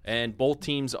 and both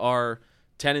teams are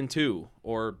 10-2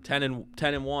 or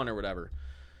 10-1 or whatever,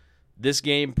 this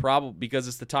game probably, because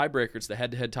it's the tiebreaker, it's the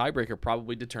head-to-head tiebreaker,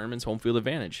 probably determines home field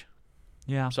advantage.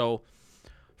 Yeah. So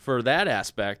for that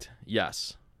aspect,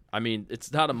 yes. I mean,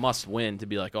 it's not a must-win to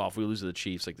be like, oh, if we lose to the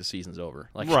Chiefs, like the season's over.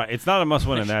 Like, right. It's not a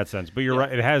must-win in that sense, but you're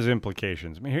right. It has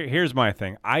implications. I mean, here's my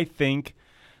thing. I think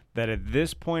that at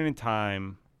this point in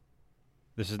time,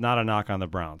 this is not a knock on the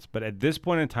Browns, but at this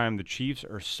point in time, the Chiefs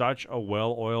are such a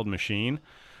well-oiled machine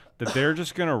that they're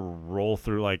just going to roll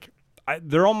through. Like,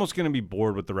 they're almost going to be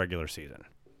bored with the regular season.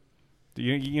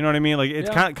 You know what I mean? Like it's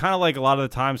kind of like a lot of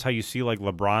the times how you see like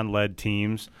LeBron-led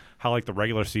teams, how like the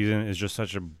regular season is just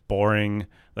such a boring.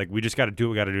 Like we just got to do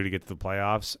what we got to do to get to the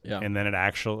playoffs, and then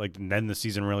then the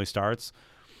season really starts.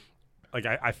 Like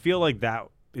I feel like that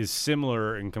is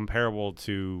similar and comparable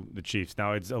to the Chiefs.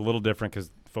 Now it's a little different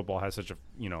because football has such a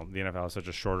the NFL has such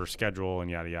a shorter schedule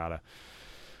and yada yada.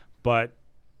 But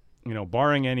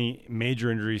barring any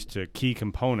major injuries to key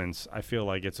components, I feel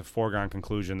like it's a foregone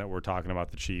conclusion that we're talking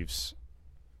about the Chiefs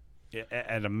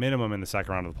at a minimum in the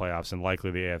second round of the playoffs and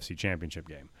likely the AFC Championship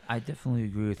game. I definitely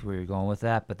agree with where you're going with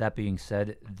that, but that being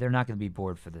said, they're not going to be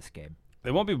bored for this game.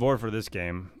 They won't be bored for this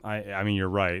game. I mean, you're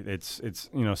right. It's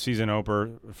season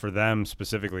opener for them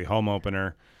specifically, home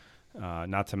opener.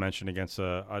 Not to mention against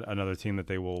another team that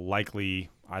they will likely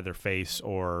either face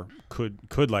or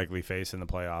could likely face in the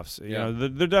playoffs.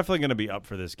 They're definitely going to be up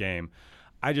for this game.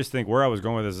 I just think where I was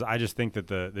going with this is I just think that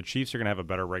the Chiefs are going to have a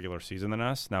better regular season than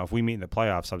us. Now, if we meet in the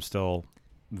playoffs, I'm still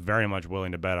very much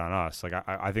willing to bet on us. Like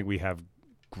I think we have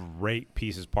great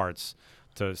parts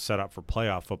to set up for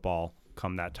playoff football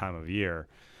come that time of year.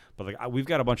 But we've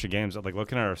got a bunch of games. Like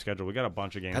looking at our schedule, we got a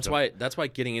bunch of games. That's why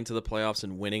getting into the playoffs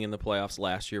and winning in the playoffs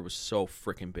last year was so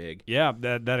freaking big. Yeah,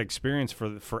 that experience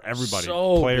for everybody,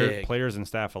 big. Players and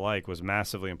staff alike, was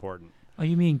massively important. Oh,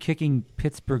 you mean kicking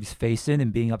Pittsburgh's face in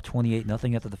and being up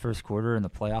 28-0 after the first quarter in the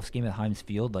playoffs game at Heinz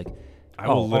Field? Like, that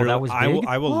was big?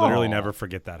 I will literally Oh. never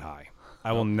forget that high.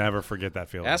 I will never forget that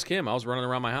feeling. Ask him. I was running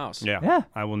around my house. Yeah.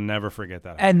 I will never forget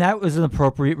that. And that was an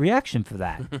appropriate reaction for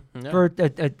that. Yeah. For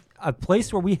a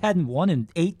place where we hadn't won in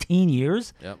 18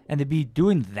 years, Yep. and to be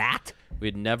doing that. We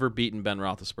had never beaten Ben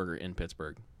Roethlisberger in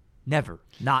Pittsburgh. Never.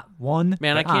 Not one.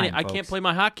 Man, I time, can't folks. play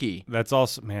my hotkey. That's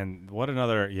also, man, what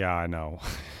another, yeah, I know.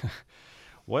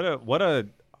 What a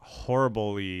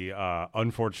horribly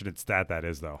unfortunate stat that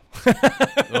is, though.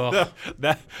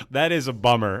 that is a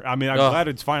bummer. I mean, I'm glad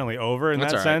it's finally over in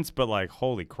That's that sense, but like,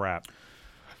 holy crap.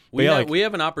 We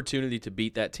have an opportunity to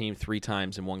beat that team 3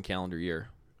 times in one calendar year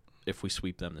if we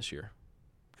sweep them this year,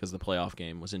 because the playoff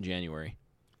game was in January.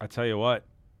 I tell you what,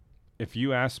 if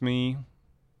you asked me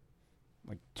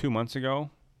like 2 months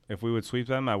ago if we would sweep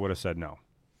them, I would have said no.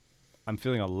 I'm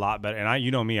feeling a lot better. And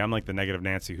you know me, I'm like the negative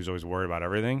Nancy who's always worried about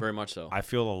everything. Very much so. I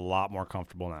feel a lot more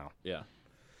comfortable now. Yeah.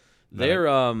 They're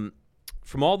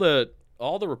from all the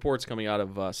reports coming out of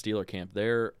Steeler camp,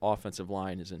 their offensive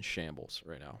line is in shambles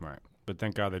right now. Right. But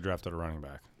thank God they drafted a running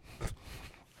back.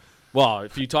 Well,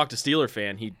 if you talk to Steeler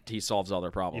fan, he solves all their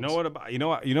problems. You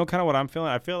know kind of what I'm feeling?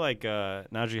 I feel like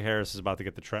Najee Harris is about to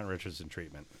get the Trent Richardson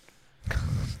treatment.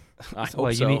 I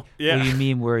hope so. You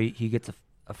mean where he gets a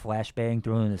flashbang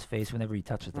thrown in his face whenever he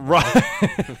touches the ball?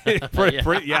 Right.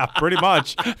 Pretty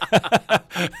much.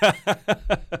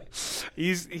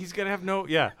 He's gonna have no.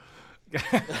 Yeah.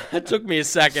 That took me a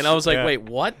second. I was like, wait,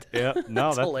 what? Yeah, no,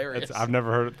 that's hilarious. I've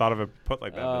never thought of it put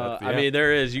like that. I mean,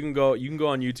 there is. You can go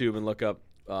on YouTube and look up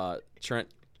Trent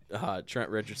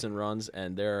Richardson runs,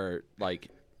 and there are like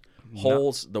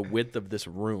holes the width of this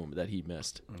room that he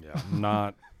missed. Yeah,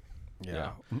 not.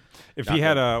 Yeah.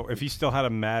 If he still had a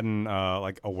Madden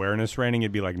like awareness rating,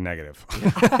 it'd be like negative.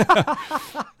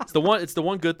 It's the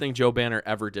one good thing Joe Banner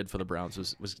ever did for the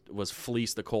Browns was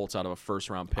fleece the Colts out of a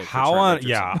first-round pick.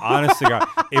 Honestly, God,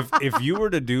 if you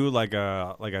were to do like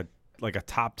a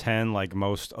top 10 like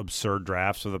most absurd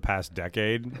drafts of the past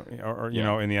decade, or you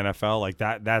know, in the NFL, like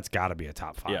that's got to be a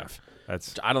top 5. Yeah.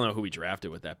 I don't know who we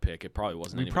drafted with that pick. It probably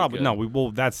wasn't.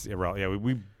 That's irrelevant. Yeah,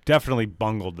 we definitely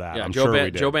bungled that. Yeah,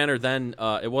 Joe Banner then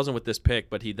it wasn't with this pick,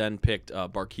 but he then picked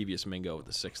Barkevious Mingo with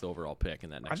the 6th overall pick in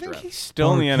that next draft. I think he's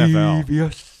still in the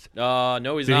NFL.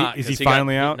 No, he's not. Is he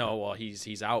finally out? No, well,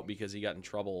 he's out because he got in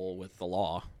trouble with the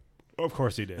law. Of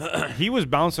course he did. He was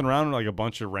bouncing around like a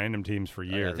bunch of random teams for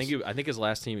years. I think his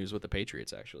last team he was with the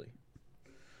Patriots actually.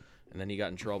 And then he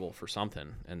got in trouble for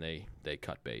something, and they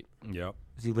cut bait. Yep.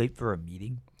 Was he late for a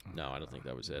meeting? No, I don't think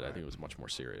that was it. I think it was much more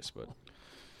serious. But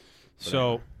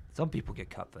so some people get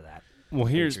cut for that. Well,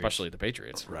 especially the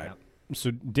Patriots, right? Yep.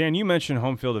 So Dan, you mentioned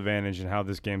home field advantage and how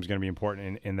this game is going to be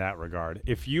important in that regard.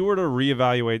 If you were to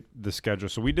reevaluate the schedule,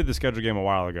 so we did the schedule game a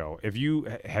while ago. Have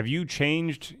you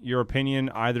changed your opinion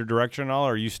either direction at all,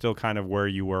 or are you still kind of where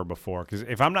you were before? Because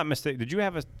if I'm not mistaken, did you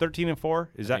have a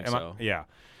 13-4? Yeah.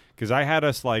 Because I had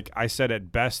us I said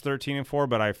at best 13-4,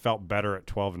 but I felt better at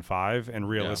 12-5, and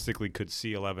realistically could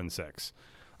see 11-6.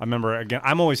 I remember again.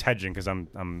 I'm always hedging because I'm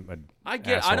I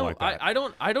don't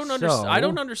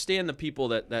understand the people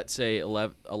that say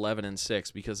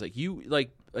 11-6 because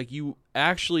you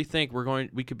actually think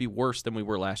we could be worse than we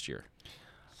were last year.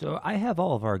 So I have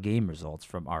all of our game results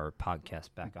from our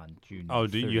podcast back on June. Oh,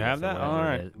 do you have that? All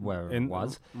right, where it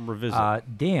was.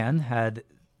 Revisit. Dan had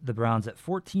the Browns at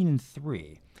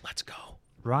 14-3. Let's go.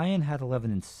 Ryan had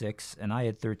 11-6, and I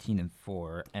had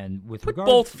 13-4. And with put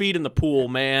both feet in the pool,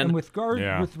 man. And with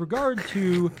regard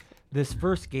to this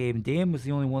first game, Dan was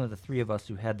the only one of the three of us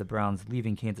who had the Browns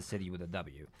leaving Kansas City with a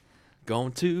W.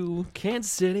 Going to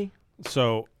Kansas City.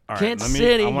 So, all right, Kansas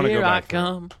City, here I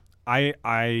come.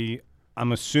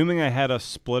 I'm assuming I had us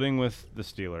splitting with the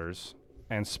Steelers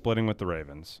and splitting with the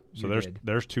Ravens. So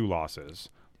there's 2 losses.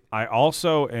 I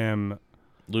also am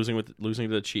losing to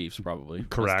the Chiefs, probably.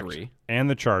 Correct. 3. And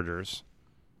the Chargers.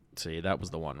 See, that was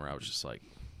the one where I was just like,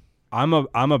 I'm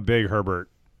a big Herbert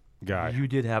guy. You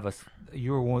did have us.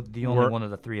 You were the only one of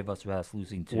the three of us who had us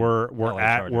losing to. We're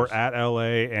at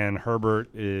LA, and Herbert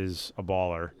is a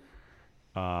baller.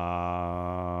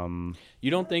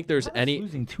 You don't think there's any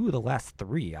losing 2 of the last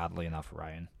 3? Oddly enough,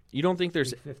 Ryan. You don't think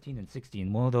there's 15 and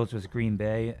 16. One of those was Green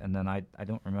Bay, and then I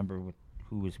don't remember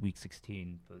who was week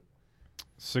 16, but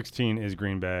 16 is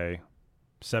Green Bay.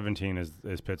 17 is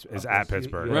at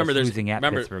Pittsburgh. Remember,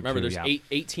 Pittsburgh there's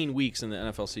 18 weeks in the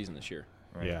NFL season this year.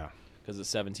 Right. Yeah. Because it's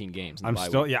 17 games.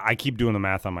 I keep doing the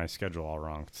math on my schedule all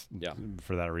wrong. Yeah.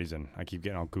 For that reason, I keep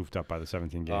getting all goofed up by the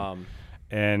 17 game.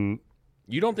 And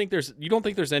you don't think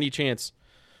there's any chance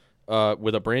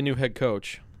with a brand new head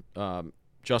coach,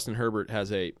 Justin Herbert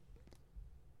has a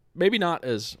maybe not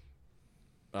as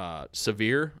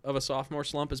severe of a sophomore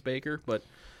slump as Baker, but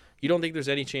you don't think there's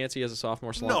any chance he has a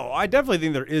sophomore slump? No, I definitely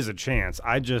think there is a chance.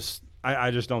 I just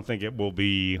don't think it will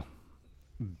be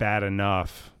bad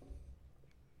enough.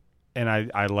 And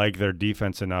I like their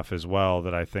defense enough as well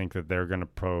that I think that they're going to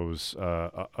pose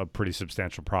a pretty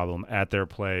substantial problem at their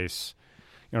place.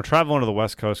 traveling to the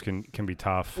West Coast can be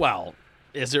tough. Well,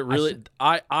 is it really?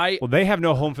 Well, they have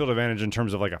no home field advantage in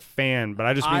terms of like a fan, but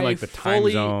I just mean like the time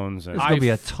zones. There's going to be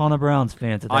a ton of Browns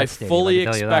fans at that stadium. I fully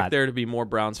expect there to be more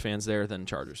Browns fans there than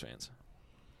Chargers fans.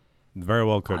 Very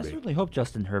well could be. I certainly hope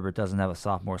Justin Herbert doesn't have a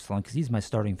sophomore slump because he's my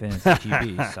starting fantasy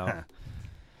QB. So,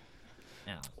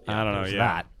 I don't know.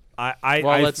 Yeah,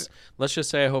 that. Let's just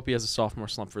say I hope he has a sophomore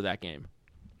slump for that game.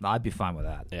 I'd be fine with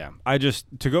that. Yeah.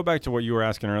 To go back to what you were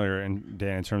asking earlier, and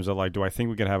Dan, in terms of like, do I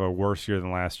think we could have a worse year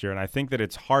than last year? And I think that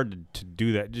it's hard to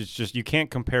do that. Just you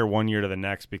can't compare one year to the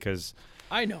next because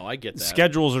I know, I get that.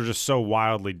 Schedules are just so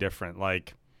wildly different.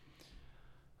 Like,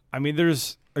 I mean,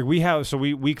 there's like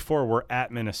week 4 we're at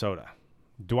Minnesota.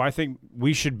 Do I think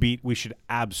we should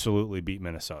absolutely beat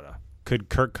Minnesota? Could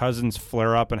Kirk Cousins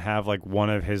flare up and have like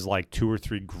one of his like 2 or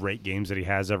 3 great games that he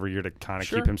has every year to kind of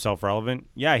keep himself relevant?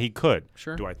 Yeah, he could.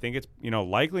 Sure. Do I think it's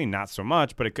likely? Not so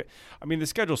much, but it could. I mean, the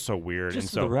schedule's so weird.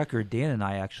 Just for the record, Dan and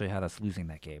I actually had us losing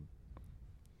that game.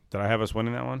 Did I have us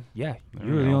winning that one? Yeah,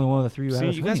 you were the only one of the 3 who had us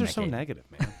winning. See, you guys are so negative,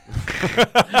 man.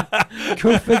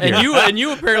 Go figure. And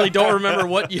you apparently don't remember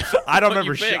what you. I don't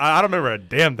remember. I don't remember a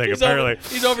damn thing. Apparently,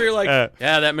 he's over here like,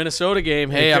 that Minnesota game.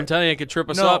 Hey, I'm telling you, it could trip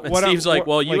us up. And Steve's like,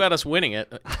 well, you had us winning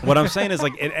it. What I'm saying is,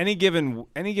 like, at any given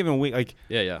week, like,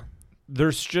 yeah.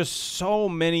 There's just so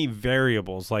many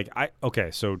variables. Like,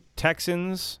 so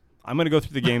Texans. I'm going to go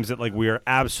through the games that like we are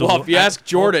absolutely. Well, if you ask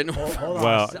Jordan, hold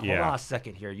on a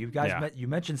second here. You guys, you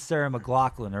mentioned Sarah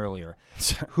McLachlan earlier.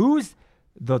 Who's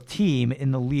the team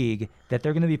in the league that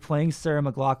they're going to be playing Sarah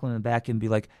McLachlan in the back and be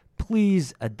like,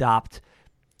 please adopt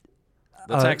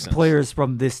players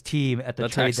from this team at the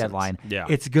trade Texans. Deadline? Yeah,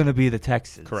 it's going to be the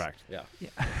Texans. Correct. Yeah.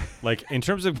 Like in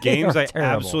terms of games, I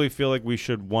absolutely feel like we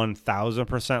should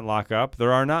 1,000% lock up.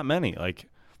 There are not many. Like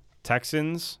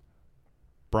Texans,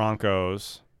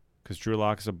 Broncos. Because Drew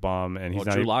Lock is a bum, and he's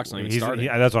not. Drew Lock's not even starting.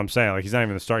 That's what I'm saying. Like he's not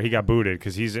even the start. He got booted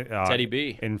because he's Teddy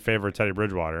B in favor of Teddy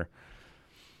Bridgewater.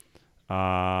 You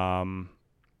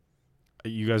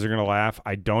guys are gonna laugh.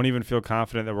 I don't even feel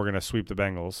confident that we're gonna sweep the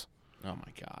Bengals. Oh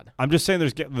my God! I'm just saying,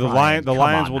 the Lions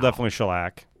will definitely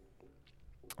shellac.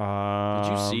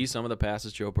 Did you see some of the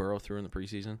passes Joe Burrow threw in the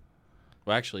preseason?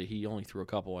 Well, actually, he only threw a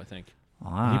couple, I think. He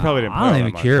probably didn't. I don't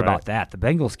even care about that. The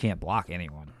Bengals can't block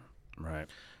anyone. Right.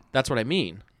 That's what I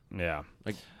mean. Yeah,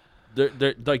 like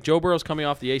they're like Joe Burrow's coming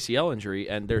off the ACL injury,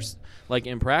 and there's like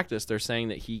in practice they're saying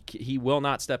that he will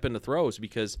not step into throws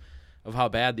because of how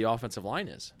bad the offensive line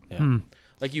is. Yeah,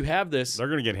 like you have this. They're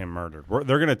gonna get him murdered.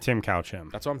 They're gonna Tim Couch him.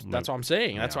 That's what I'm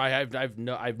saying. Yeah. That's why I've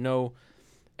no.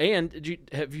 And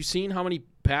have you seen how many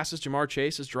passes Jamar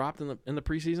Chase has dropped in the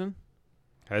preseason?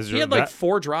 He had like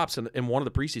 4 drops in one of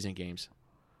the preseason games.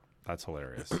 That's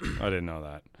hilarious. I didn't know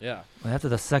that. Yeah. Well, after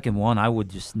the second one, I would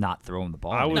just not throw him the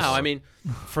ball.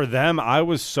 For them, I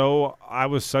was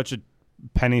such a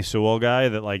Penny Sewell guy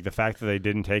that like the fact that they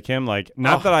didn't take him, like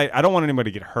not that I don't want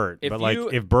anybody to get hurt, but like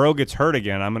if Burrow gets hurt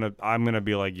again, I'm gonna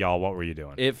be like, y'all, what were you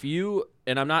doing?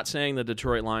 And I'm not saying the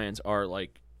Detroit Lions are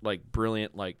like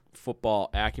brilliant like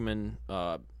football acumen,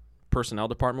 personnel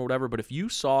department, or whatever, but if you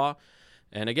saw,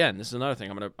 and again, this is another thing,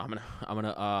 I'm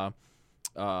gonna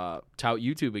tout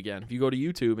YouTube again. If you go to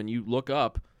YouTube and you look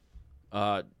up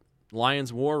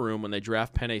Lions War Room when they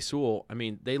draft Penei Sewell, I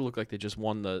mean, they look like they just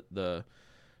won the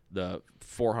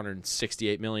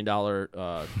 $468 million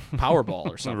Powerball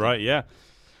or something. Right, yeah.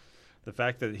 The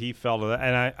fact that he fell to that,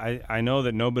 and I know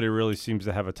that nobody really seems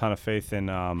to have a ton of faith in.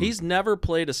 He's never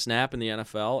played a snap in the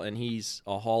NFL, and he's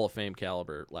a Hall of Fame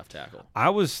caliber left tackle.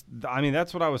 I mean,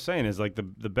 that's what I was saying is like the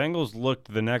Bengals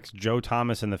looked the next Joe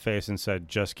Thomas in the face and said,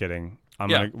 "Just kidding,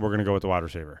 we're gonna go with the wide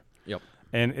receiver." Yep.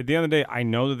 And at the end of the day, I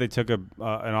know that they took an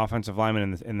offensive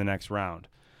lineman in the next round,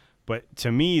 but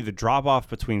to me, the drop off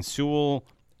between Sewell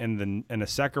and a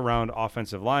second round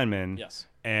offensive lineman. Yes.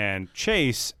 And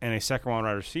Chase and a second-round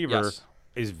wide receiver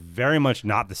is very much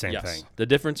not the same thing. The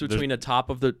difference between the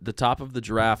top of the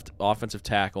draft offensive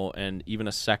tackle and even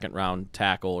a second-round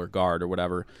tackle or guard or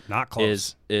whatever, not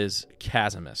close, is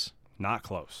chasmous. Not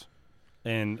close.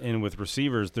 And with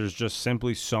receivers, there's just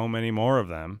simply so many more of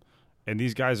them, and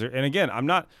these guys are. And again, I'm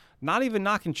not even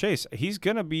knocking Chase. He's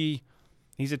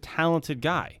a talented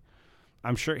guy.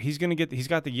 I'm sure he's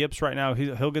got the yips right now.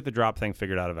 He'll get the drop thing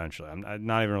figured out eventually. I'm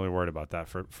not even really worried about that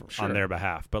for on their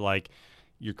behalf. But like,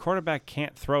 your quarterback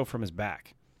can't throw from his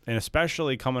back, and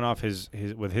especially coming off his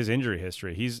injury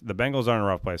history. The Bengals are in a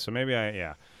rough place. So maybe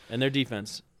And their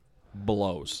defense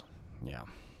blows. Yeah.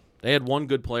 They had one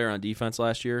good player on defense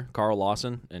last year, Carl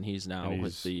Lawson, and he's now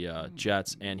with the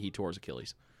Jets, and he tore his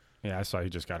Achilles. Yeah, I saw he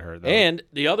just got hurt. And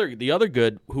the other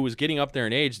good, who was getting up there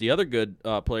in age, the other good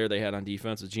player they had on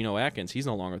defense is Geno Atkins. He's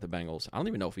no longer with the Bengals. I don't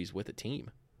even know if he's with a team.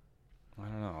 I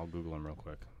don't know. I'll Google him real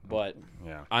quick. But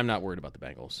yeah, I'm not worried about the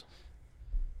Bengals.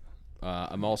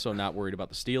 I'm also not worried about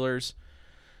the Steelers.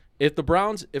 If the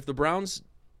Browns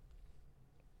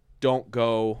don't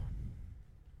go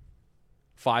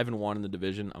 5-1 in the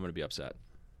division, I'm going to be upset.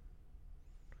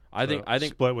 I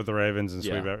think split with the Ravens and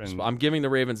sweep. I'm giving the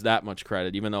Ravens that much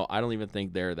credit, even though I don't even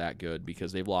think they're that good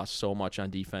because they've lost so much on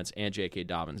defense, and J.K.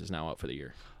 Dobbins is now out for the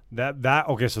year.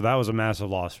 Okay, so that was a massive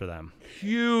loss for them.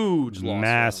 Huge loss.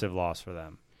 Massive loss for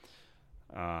them.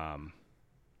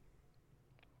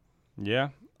 Yeah,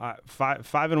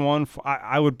 5-1.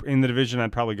 I would in the division.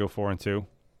 I'd probably go 4-2.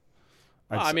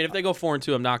 I mean, if they go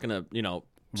 4-2, I'm not going to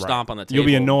stomp on the table. You'll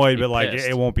be annoyed, but like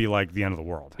it won't be like the end of the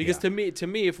world. Because to me,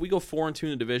 if we go 4-2 in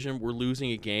the division, we're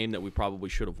losing a game that we probably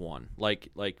should have won. Like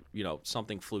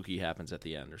something fluky happens at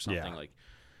the end or something like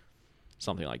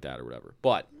that or whatever.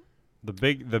 But the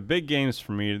big games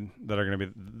for me that are going to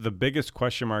be the biggest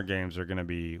question mark games are going to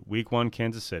be Week 1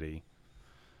 Kansas City.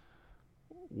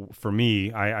 For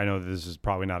me, I know this is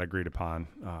probably not agreed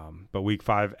upon, but Week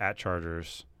 5 at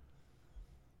Chargers.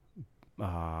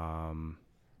 And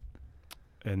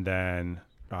then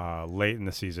late in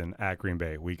the season at Green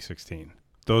Bay, Week 16.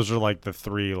 Those are like the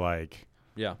three,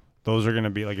 those are going to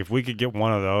be, like, if we could get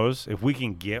one of those, if we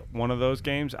can get one of those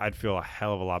games, I'd feel a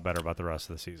hell of a lot better about the rest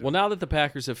of the season. Well, now that the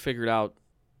Packers have figured out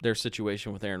their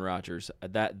situation with Aaron Rodgers,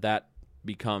 that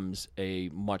becomes a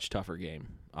much tougher game,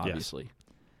 obviously.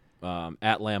 Yes.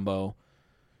 At Lambeau,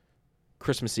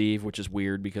 Christmas Eve, which is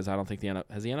weird because I don't think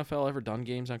has the NFL ever done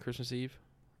games on Christmas Eve?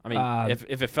 I mean,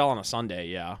 if it fell on a Sunday,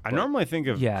 yeah. I normally think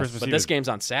of Christmas Eve. But this game's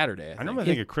on Saturday. I normally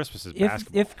think of Christmas as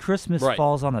basketball. If Christmas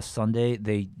falls on a Sunday,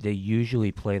 they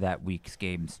usually play that week's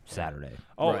games Saturday.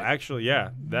 Oh, actually, yeah.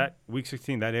 That Week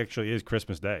 16, that actually is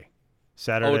Christmas Day.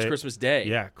 Saturday. Oh, it's Christmas Day.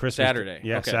 Yeah, Christmas Saturday.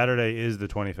 Yeah, okay. Saturday is the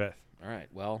 25th. All right,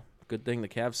 well, good thing the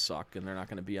Cavs suck and they're not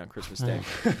going to be on Christmas Day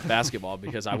basketball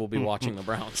because I will be watching the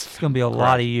Browns. It's going to be a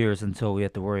lot of years until we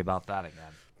have to worry about that again.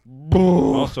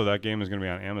 Also, that game is going to be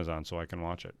on Amazon, so I can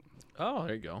watch it. Oh,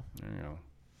 there you go. There you go.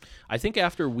 I think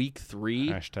after Week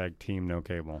 3... # Team No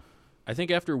Cable. I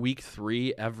think after Week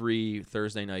 3, every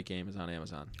Thursday night game is on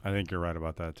Amazon. I think you're right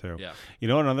about that, too. Yeah. You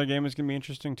know what another game is going to be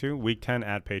interesting, too? Week 10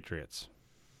 at Patriots.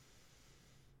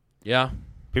 Yeah.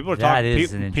 People are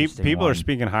talking. People are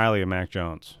speaking highly of Mac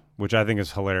Jones, which I think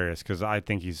is hilarious because I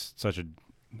think he's such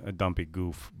a dumpy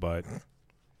goof, but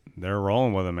they're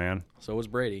rolling with him, man. So was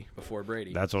Brady before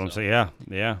Brady. That's what I'm saying.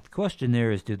 Yeah. The question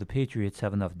there is, do the Patriots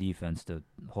have enough defense to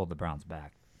hold the Browns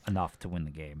back enough to win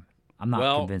the game? I'm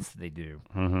not convinced that they do.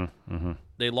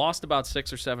 They lost about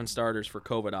 6 or 7 starters for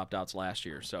COVID opt-outs last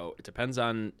year, so it depends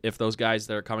on if those guys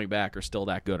that are coming back are still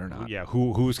that good or not. Yeah,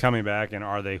 who's coming back and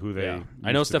are they who they? Yeah.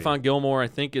 I know Stephon Gilmore, I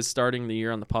think, is starting the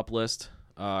year on the PUP list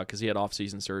because he had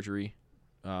off-season surgery,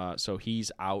 so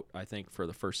he's out, I think, for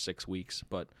the first 6 weeks,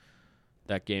 but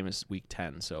that game is Week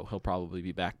 10, so he'll probably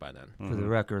be back by then. For the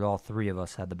record, all 3 of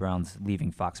us had the Browns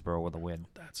leaving Foxborough with a win.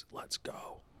 Let's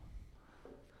go.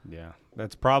 Yeah,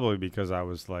 that's probably because I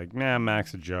was like, nah,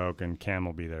 Mac's a joke, and Cam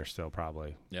will be there still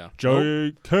probably. Yeah.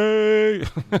 J.K.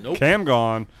 Nope. Cam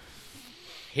gone.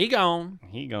 He gone.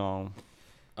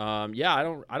 Yeah,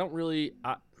 I don't really,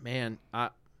 I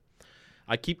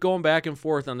keep going back and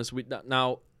forth on this week.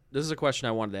 Now, this is a question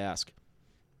I wanted to ask.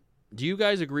 Do you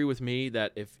guys agree with me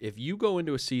that if you go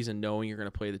into a season knowing you're going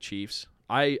to play the Chiefs,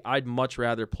 I'd much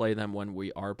rather play them when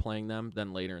we are playing them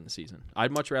than later in the season?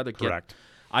 I'd much rather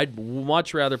I'd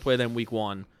much rather play them Week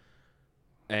 1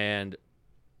 and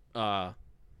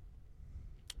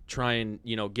try and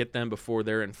get them before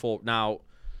they're in full. Now,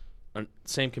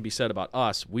 same can be said about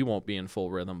us. We won't be in full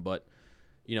rhythm, but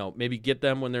maybe get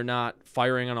them when they're not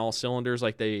firing on all cylinders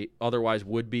like they otherwise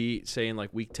would be, say in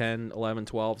like Week 10, 11,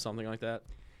 12, something like that.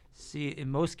 See, in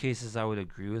most cases I would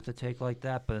agree with a take like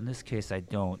that, but in this case I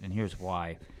don't, and here's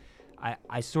why.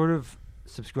 I sort of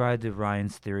subscribe to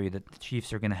Ryan's theory that the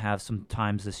Chiefs are going to have some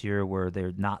times this year where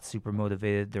they're not super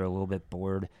motivated, they're a little bit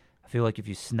bored. I feel like if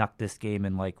you snuck this game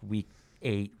in like Week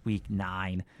 8, Week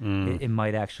 9, it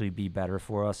might actually be better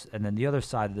for us. And then the other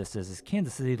side of this is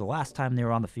Kansas City, the last time they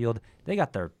were on the field, they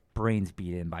got their brains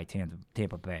beat in by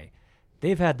Tampa Bay.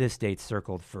 They've had this date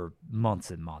circled for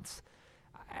months and months.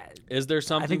 Is there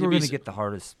something? I think we're going to get the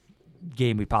hardest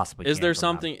game we possibly can. Is there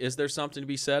something to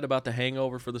be said about the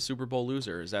hangover for the Super Bowl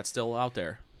loser? Is that still out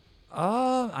there?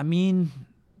 I mean,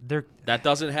 that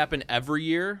doesn't happen every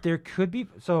year. There could be.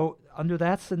 So under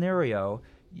that scenario,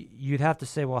 you'd have to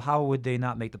say, well, how would they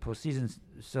not make the postseason?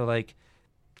 So like,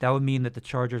 that would mean that the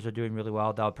Chargers are doing really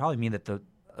well. That would probably mean that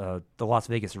the Las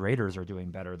Vegas Raiders are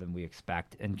doing better than we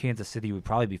expect, and Kansas City would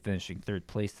probably be finishing third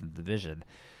place in the division.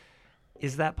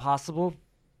 Is that possible?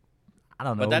 I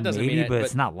don't know. But that doesn't maybe, mean but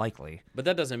it's not likely. But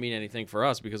that doesn't mean anything for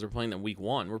us because we're playing them week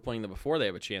 1. We're playing them before they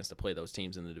have a chance to play those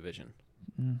teams in the division.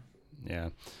 Yeah.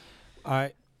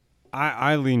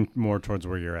 I lean more towards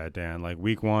where you're at, Dan. Like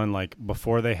week 1, like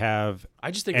before they have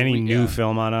any new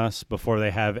film on us, before they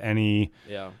have any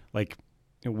like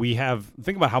we have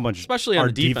think about how much especially our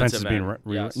on the defense is being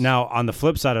yes. Now on the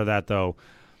flip side of that though,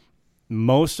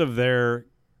 most of their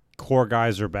core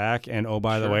guys are back, and oh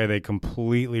by the way, they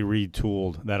completely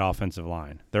retooled that offensive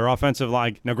line. Their offensive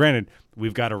line, now granted,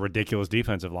 we've got a ridiculous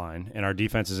defensive line and our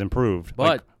defense has improved, but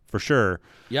like, for sure.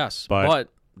 Yes, but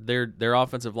their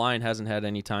offensive line hasn't had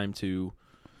any time to.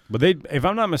 But they, if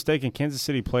I'm not mistaken, Kansas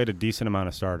City played a decent amount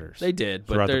of starters. They did,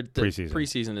 but the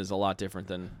preseason is a lot different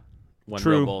than when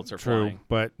real bullets are flying.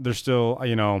 But they're still,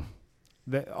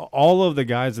 all of the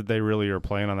guys that they really are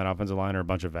playing on that offensive line are a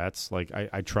bunch of vets. Like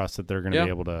I trust that they're going to be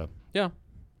able to,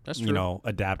 that's true.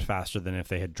 Adapt faster than if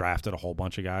they had drafted a whole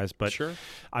bunch of guys. But sure,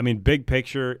 I mean, big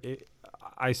picture,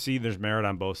 I see there's merit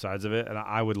on both sides of it, and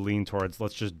I would lean towards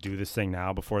let's just do this thing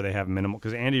now before they have minimal.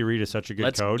 Because Andy Reid is such a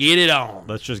good coach. Let's get it on.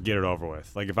 Let's just get it over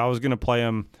with. Like if I was going to play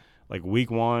him like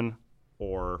week 1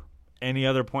 or any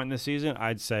other point in the season,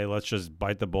 I'd say let's just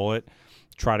bite the bullet,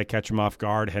 try to catch them off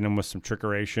guard, hit them with some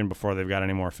trickeration before they've got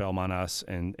any more film on us,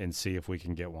 and see if we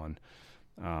can get one.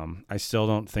 I still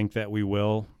don't think that we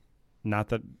will. Not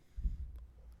that,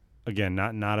 again,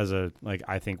 not as a like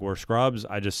I think we're scrubs.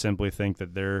 I just simply think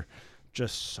that they're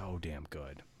just so damn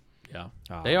good. Yeah,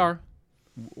 they are.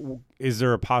 Is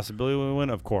there a possibility we win?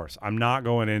 Of course. I'm not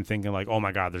going in thinking like, oh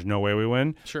my God, there's no way we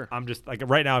win. Sure. I'm just like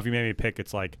right now, if you made me pick,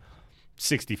 it's like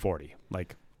 60-40.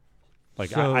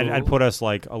 So, I'd put us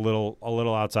like a little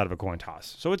outside of a coin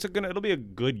toss. So it'll be a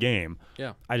good game.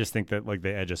 Yeah. I just think that like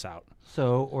they edge us out.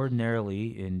 So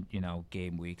ordinarily in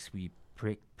game weeks we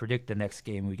predict the next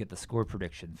game. We get the score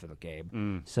prediction for the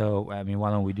game. So I mean,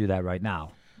 why don't we do that right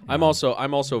now? I'm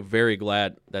also very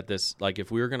glad that this, like,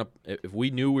 if we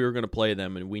knew we were gonna play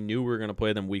them and we knew we were gonna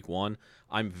play them week 1,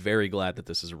 I'm very glad that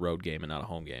this is a road game and not a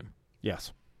home game.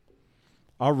 Yes.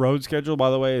 Our road schedule, by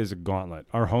the way, is a gauntlet.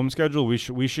 Our home schedule, we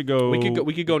should go. We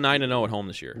could go 9-0 at home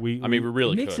this year. We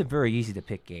really makes it very easy to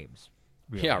pick games.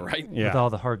 Really, yeah, right. With all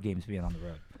the hard games being on the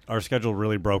road. Our schedule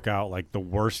really broke out like the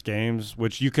worst games,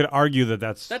 which you could argue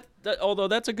that's although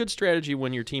that's a good strategy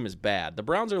when your team is bad. The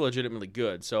Browns are legitimately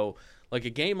good, so like a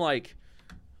game like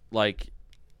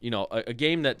a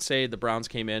game that say the Browns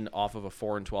came in off of a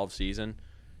 4-12 season,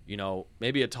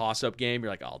 maybe a toss-up game.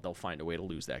 You're like, oh, they'll find a way to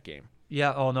lose that game.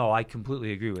 Yeah. Oh no, I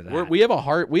completely agree with that. We have a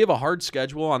hard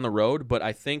schedule on the road, but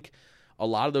I think a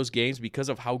lot of those games, because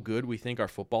of how good we think our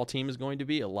football team is going to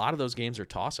be, a lot of those games are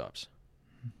toss-ups.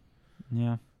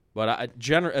 Yeah. But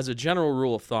as a general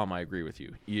rule of thumb, I agree with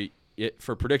you.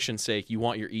 For prediction's sake, you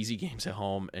want your easy games at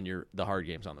home and the hard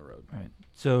games on the road. All right.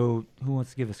 So who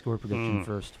wants to give a score prediction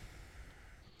first?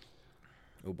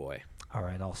 Oh boy. All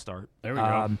right, I'll start. There we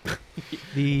go.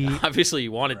 Obviously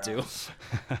you wanted to.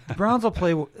 The Browns will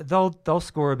play. They'll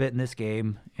score a bit in this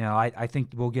game. I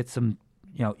think we'll get some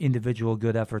individual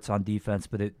good efforts on defense,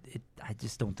 but I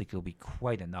just don't think it'll be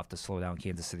quite enough to slow down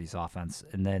Kansas City's offense.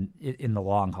 And then in the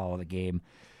long haul of the game,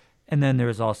 and then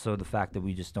there's also the fact that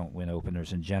we just don't win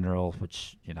openers in general,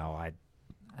 which I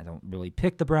don't really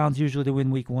pick the Browns usually to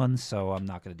win week 1, so I'm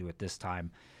not going to do it this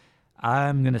time.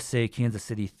 I'm going to say Kansas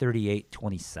City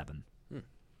 38-27.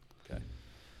 Okay.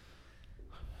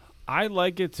 I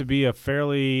like it to be a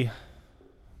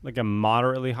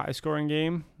moderately high scoring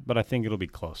game, but I think it'll be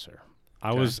closer.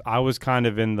 I was kind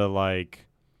of in the like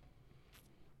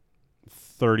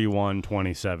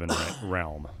 31-27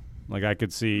 realm. Like I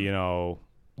could see,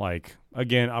 like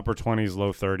again upper 20s,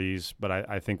 low 30s, but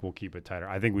I think we'll keep it tighter.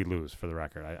 I think we lose, for the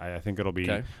record. I think it'll be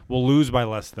we'll lose by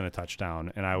less than a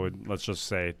touchdown, and let's just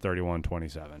say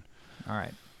 31-27. All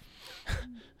right.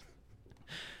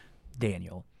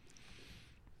 Daniel.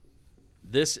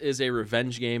 This is a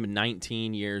revenge game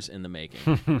 19 years in the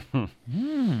making.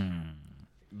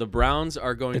 The Browns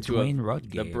are going to Dwayne Rudd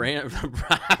game. How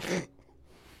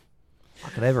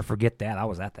could I ever forget that? I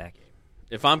was at that game.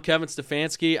 If I'm Kevin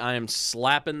Stefanski, I am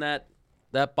slapping that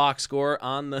box score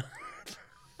on the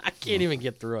I can't even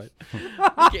get through it.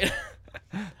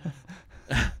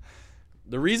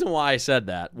 The reason why I said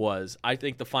that was I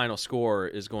think the final score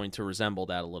is going to resemble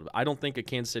that a little bit. I don't think a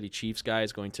Kansas City Chiefs guy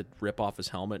is going to rip off his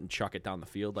helmet and chuck it down the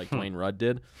field like Dwayne Rudd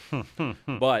did.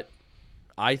 But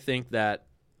I think that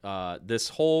this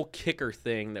whole kicker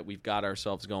thing that we've got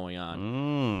ourselves going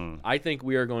on, I think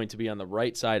we are going to be on the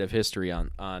right side of history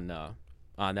on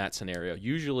that scenario.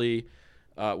 Usually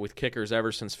with kickers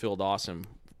ever since Phil Dawson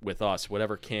with us.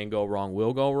 Whatever can go wrong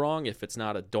will go wrong. If it's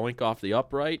not a doink off the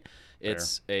upright,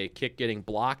 it's a kick getting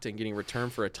blocked and getting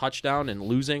returned for a touchdown and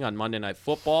losing on Monday Night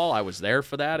Football. I was there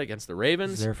for that against the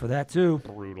Ravens. There for that too.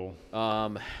 Brutal. I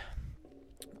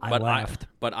laughed.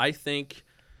 But I think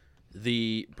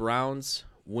the Browns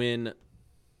win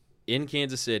in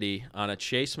Kansas City on a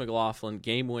Chase McLaughlin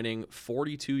game-winning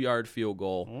 42-yard field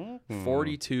goal,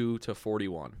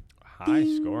 42-41. High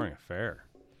scoring affair.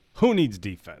 Who needs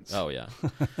defense? Oh, yeah.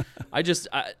 I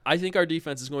think our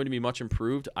defense is going to be much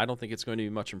improved. I don't think it's going to be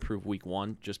much improved week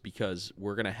 1 just because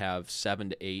we're going to have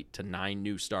 7 to 8 to 9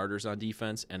 new starters on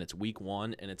defense, and it's week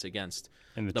 1, and it's against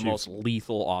the most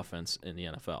lethal offense in the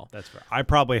NFL. That's fair. I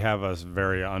probably have us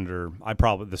very under.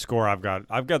 The score I've got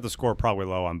the score probably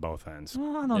low on both ends.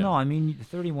 Well, I don't know. I mean,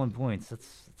 31 points.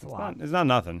 That's a lot. It's not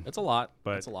nothing. It's a lot.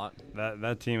 But it's a lot.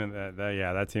 That team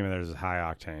that team of theirs is high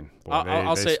octane. Boy,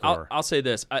 I'll say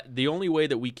this. The only way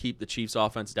that we keep the Chiefs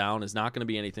offense down is not going to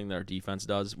be anything that our defense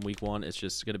does in week 1. It's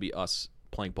just going to be us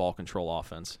playing ball control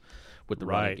offense with the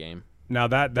running game. Now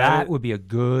that would be a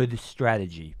good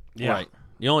strategy. Yeah. Right.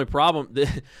 The only problem,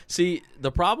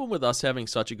 the problem with us having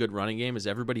such a good running game is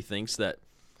everybody thinks that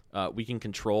we can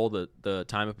control the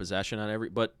time of possession on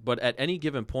but at any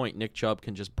given point, Nick Chubb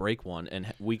can just break one,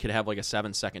 and we could have like a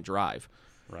 7-second drive.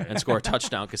 Right. And score a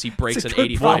touchdown because he breaks an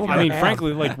 85. I mean,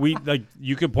 frankly,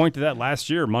 you could point to that last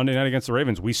year, Monday night against the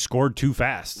Ravens. We scored too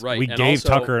fast. Right. We gave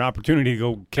Tucker an opportunity to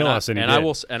go kill us, and he did.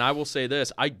 I will say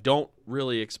this: I don't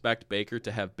really expect Baker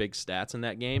to have big stats in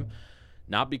that game,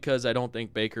 not because I don't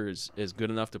think Baker is good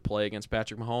enough to play against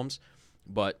Patrick Mahomes,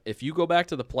 but if you go back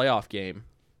to the playoff game,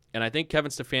 and I think Kevin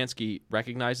Stefanski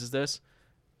recognizes this,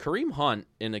 Kareem Hunt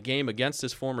in a game against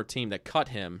his former team that cut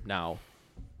him now.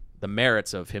 The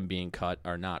merits of him being cut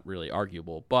are not really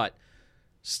arguable, but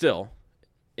still,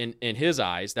 in his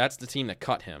eyes, that's the team that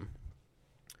cut him.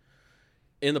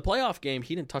 In the playoff game,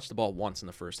 he didn't touch the ball once in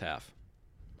the first half.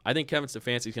 I think Kevin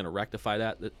Stefanski's going to rectify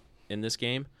that in this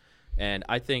game, and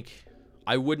I think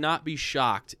I would not be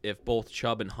shocked if both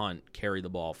Chubb and Hunt carry the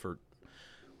ball for,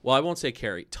 well, I won't say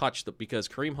carry, because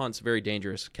Kareem Hunt's very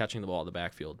dangerous catching the ball in the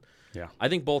backfield. Yeah, I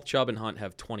think both Chubb and Hunt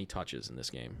have 20 touches in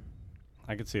this game.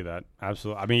 I could see that.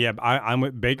 Absolutely. I mean, yeah, I'm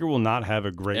with Baker will not have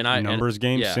a great numbers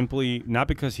game, simply not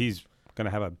because he's going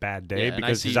to have a bad day,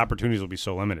 because his opportunities will be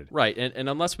so limited. Right, and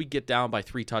unless we get down by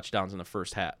 3 touchdowns in the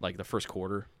first half, like the first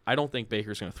quarter, I don't think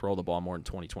Baker's going to throw the ball more than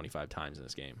 20, 25 times in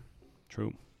this game.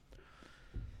 True.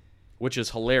 Which is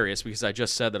hilarious because I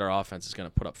just said that our offense is going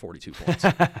to put up 42 points.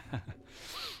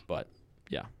 But,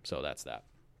 yeah, so that's that.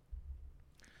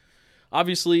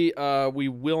 Obviously, we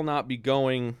will not be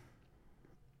going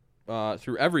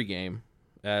through every game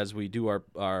as we do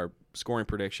our scoring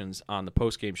predictions on the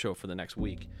post-game show for the next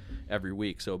week, every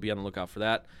week. So be on the lookout for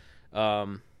that.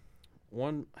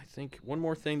 One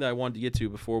more thing that I wanted to get to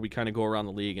before we kind of go around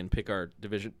the league and pick our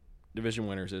division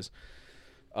winners is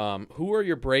who are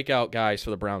your breakout guys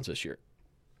for the Browns this year?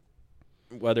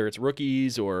 Whether it's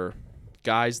rookies or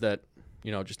guys that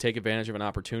just take advantage of an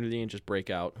opportunity and just break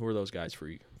out. Who are those guys for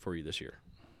you this year?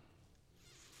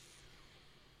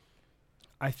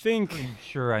 I'm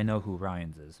sure I know who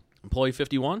Ryan's is. Employee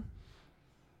 51?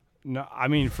 No,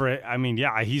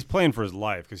 yeah, he's playing for his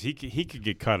life because he could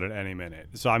get cut at any minute.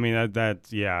 So I mean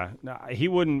he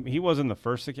wouldn't. He wasn't the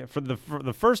first to for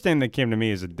the first name that came to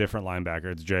me is a different linebacker.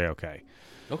 It's JOK.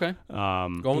 Okay.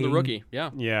 Going with the rookie.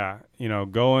 Yeah. Yeah.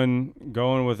 Going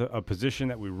with a position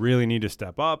that we really need to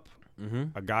step up.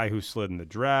 Mm-hmm. A guy who slid in the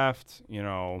draft.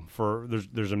 For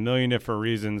there's a million different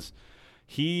reasons.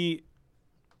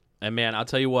 And man, I'll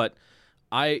tell you what,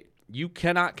 you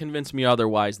cannot convince me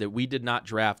otherwise that we did not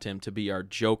draft him to be our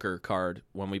Joker card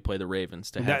when we play the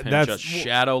Ravens, to have him just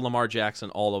shadow Lamar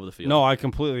Jackson all over the field. No, I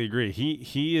completely agree.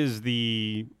 He is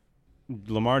the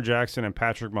Lamar Jackson and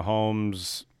Patrick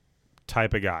Mahomes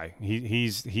type of guy.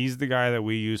 He's the guy that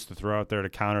we used to throw out there to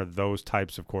counter those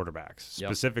types of quarterbacks,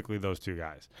 specifically those two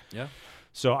guys. Yeah.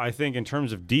 So I think in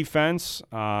terms of defense,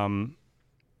 we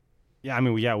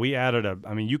added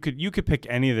you could pick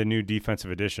any of the new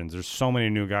defensive additions. There's so many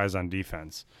new guys on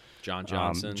defense. John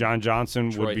Johnson. John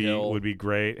Johnson Hill. would be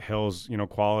great. Hill's,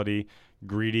 quality.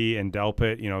 Greedy and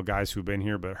Delpit, guys who've been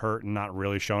here but hurt and not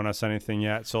really shown us anything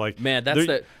yet. So man,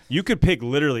 you could pick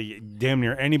literally damn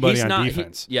near anybody on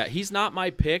defense. He's not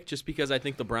my pick just because I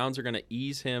think the Browns are going to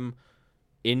ease him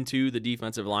into the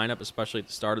defensive lineup, especially at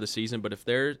the start of the season. But if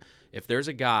there's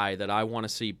a guy that I want to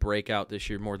see break out this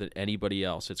year more than anybody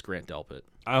else, it's Grant Delpit.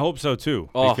 I hope so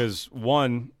too, because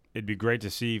one, it'd be great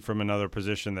to see from another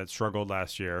position that struggled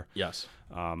last year. Yes,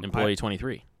 employee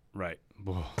 23. Right.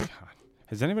 Oh, God.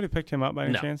 Has anybody picked him up by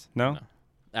any chance? No?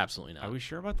 Absolutely not. Are we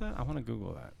sure about that? I want to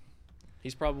Google that.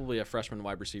 He's probably a freshman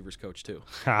wide receivers coach too.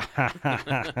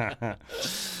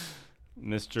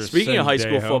 Mr. Speaking of high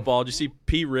school Sendejo. football, did you see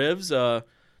P. Rivs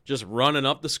just running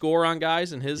up the score on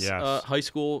guys in his Yes. high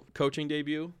school coaching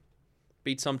debut?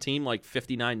 Beat some team like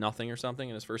 59-0 or something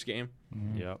in his first game.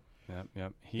 Yep.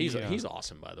 He's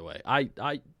awesome, by the way.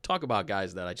 I talk about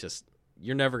guys that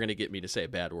you're never going to get me to say a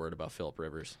bad word about Philip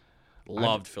Rivers.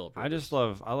 Loved Philip Rivers.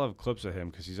 I love clips of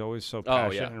him because he's always so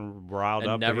passionate and riled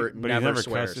and up. Never but he never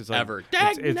swears, cusses. ever.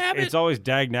 It's always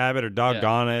dag nabbit or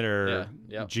doggone it or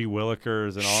G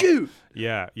Willikers and all. Shoot.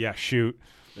 Yeah, shoot.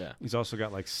 Yeah. He's also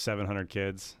got like 700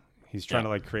 kids. He's trying to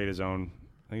like create his own.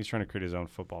 I think he's trying to create his own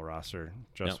football roster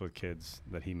just with kids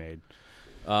that he made.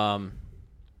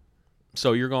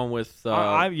 So you're going with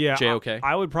JOK?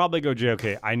 I would probably go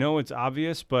JOK. I know it's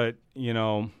obvious, but you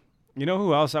know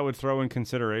who else I would throw in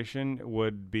consideration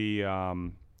would be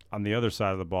on the other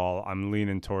side of the ball. I'm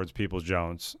leaning towards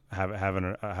Peoples-Jones having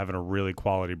a really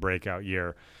quality breakout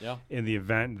year. Yeah. In the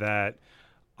event that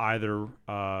either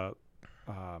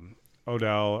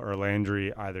Odell or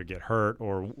Landry either get hurt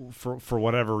or for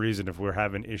whatever reason, if we're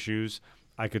having issues,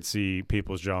 I could see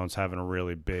Peoples-Jones having a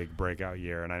really big breakout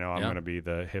year, and I know I'm going to be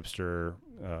the hipster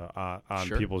on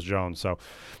Peoples-Jones. So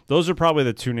those are probably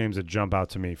the two names that jump out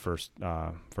to me first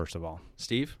of all.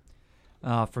 Steve?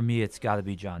 For me, it's got to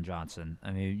be John Johnson.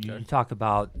 I mean, you talk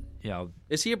about,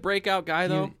 Is he a breakout guy,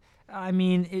 though? I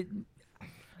mean,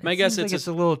 I guess it's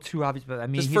a little too obvious, but I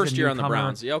mean, his he's first a year on the newcomer.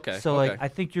 Browns. Yeah, okay. So, okay. I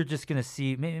think you're just going to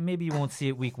see, maybe you won't see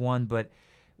it week one, but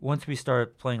once we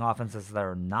start playing offenses that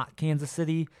are not Kansas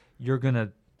City, you're going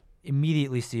to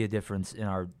immediately see a difference in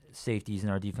our safeties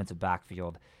and our defensive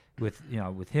backfield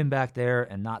with him back there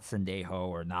and not Sendejo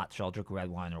or not Sheldrick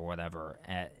Redwine or whatever.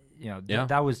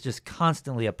 That was just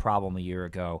constantly a problem a year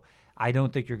ago. I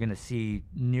don't think you're going to see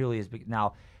nearly as big.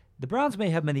 Now, the Browns may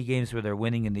have many games where they're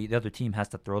winning and the other team has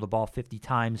to throw the ball 50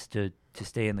 times to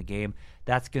stay in the game.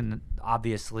 That's going to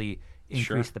obviously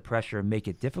increase the pressure and make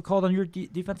it difficult on your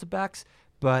defensive backs.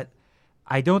 But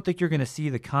I don't think you're going to see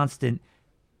the constant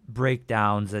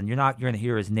breakdowns, and you're not going to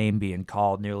hear his name being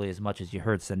called nearly as much as you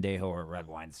heard Sendejo or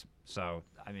Redwine's. So,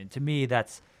 I mean, to me,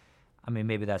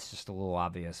 maybe that's just a little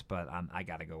obvious, but I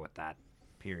got to go with that,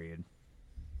 period.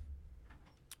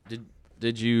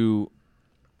 Did you...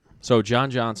 So, John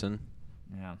Johnson.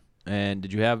 Yeah. And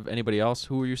did you have anybody else?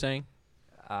 Who were you saying?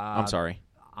 I'm sorry.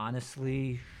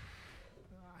 Honestly,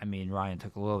 I mean, Ryan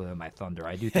took a little bit of my thunder.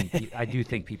 I do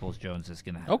think Peoples-Jones is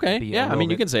going to okay. Yeah, I mean,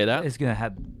 you can say that. Is going to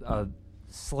have a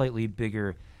slightly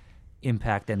bigger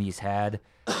impact than he's had.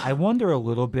 I wonder a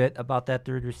little bit about that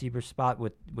third receiver spot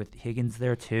with Higgins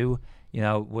there too.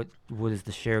 What is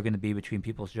the share going to be between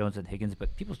Peoples-Jones and Higgins?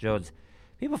 But Peoples-Jones,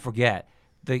 people forget,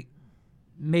 they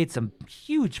made some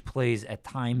huge plays at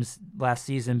times last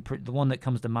season. The one that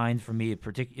comes to mind for me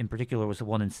in particular was the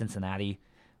one in Cincinnati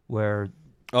where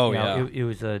it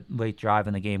was a late drive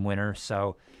in the game winner.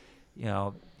 So,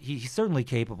 he's certainly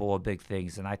capable of big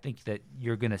things, and I think that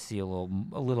you're going to see a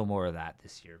little more of that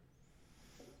this year.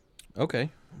 Okay,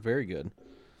 very good.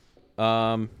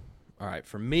 All right,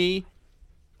 for me,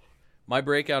 my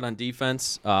breakout on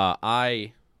defense,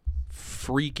 I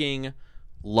freaking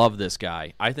love this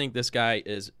guy. I think this guy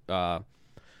is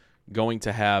going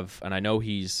to have, and I know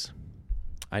he's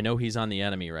on the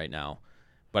enemy right now,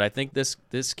 but I think this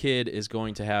kid is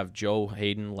going to have Joe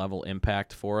Hayden level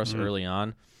impact for us early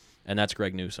on, and that's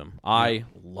Greg Newsome. I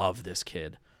love this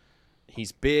kid.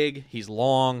 He's big. He's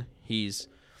long. He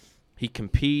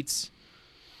competes.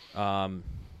 I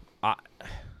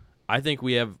think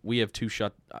we have two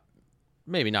shut.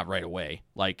 Maybe not right away.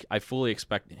 Like, I fully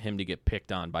expect him to get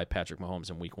picked on by Patrick Mahomes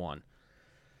in week 1.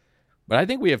 But I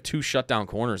think we have two shutdown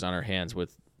corners on our hands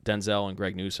with Denzel and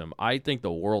Greg Newsome. I think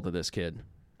the world of this kid.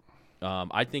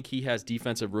 I think he has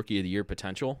defensive rookie of the year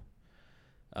potential.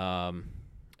 And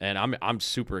I'm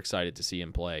super excited to see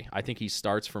him play. I think he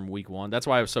starts from week 1. That's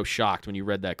why I was so shocked when you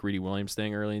read that Greedy Williams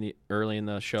thing early in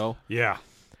the show. Yeah.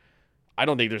 I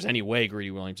don't think there's any way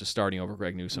Greedy Williams is starting over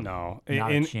Greg Newsome. No.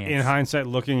 In hindsight,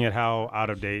 looking at how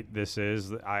out of date this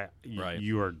is,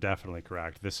 you are definitely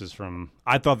correct.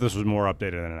 I thought this was more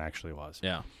updated than it actually was.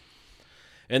 Yeah.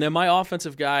 And then my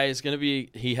offensive guy is going to be,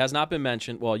 he has not been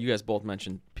mentioned. Well, you guys both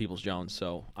mentioned Peoples-Jones,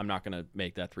 so I'm not going to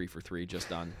make that 3 for 3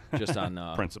 just on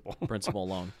principle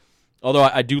alone. Although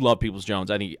I do love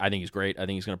Peoples-Jones. I think he's great. I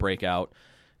think he's going to break out.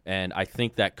 And I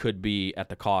think that could be at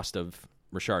the cost of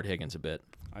Rashard Higgins a bit.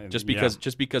 Just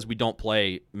because we don't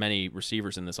play many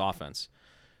receivers in this offense.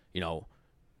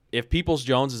 If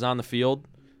Peoples-Jones is on the field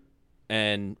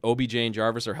and OBJ and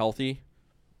Jarvis are healthy,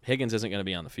 Higgins isn't going to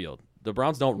be on the field. the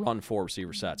Browns don't run 4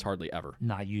 receiver sets hardly ever.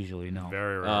 Not usually, no.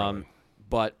 Very rarely.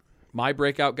 But my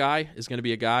breakout guy is going to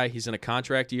be a guy. He's in a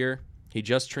contract year. He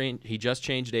just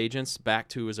changed agents back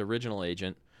to his original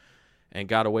agent and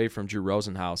got away from Drew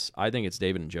Rosenhaus. I think it's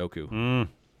David Njoku.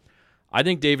 I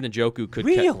think David Njoku could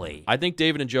really. I think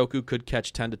David Njoku could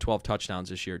catch 10 to 12 touchdowns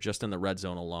this year just in the red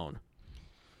zone alone.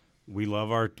 We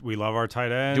love our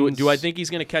tight ends. Do I think he's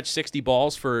going to catch 60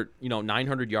 balls for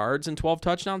 900 yards and 12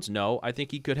 touchdowns? No, I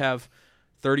think he could have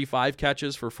 35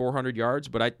 catches for 400 yards.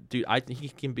 But I think he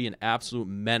can be an absolute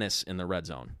menace in the red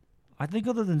zone. I think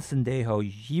other than Sendejo,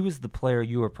 he was the player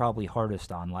you were probably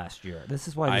hardest on last year. This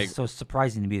is why it's so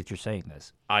surprising to me that you're saying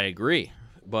this. I agree,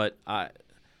 but I've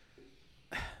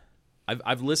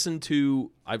listened to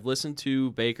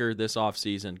Baker this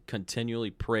offseason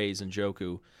continually praise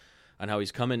Njoku and how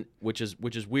he's coming, which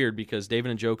is weird because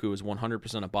David Njoku is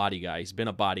 100% a body guy. He's been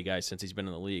a body guy since he's been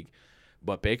in the league.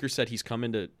 But Baker said he's come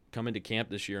into camp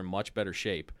this year in much better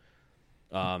shape.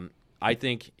 I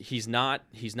think he's not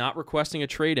requesting a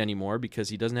trade anymore because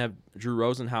he doesn't have Drew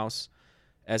Rosenhaus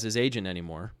as his agent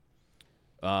anymore.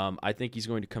 I think he's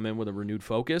going to come in with a renewed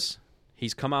focus.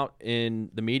 He's come out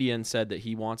in the media and said that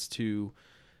he wants to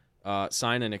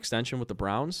sign an extension with the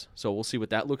Browns. So we'll see what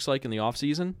that looks like in the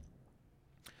offseason.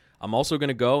 I'm also going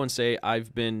to go and say I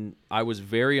was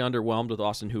very underwhelmed with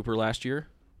Austin Hooper last year.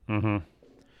 Mm-hmm.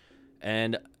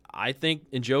 And I think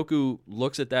Njoku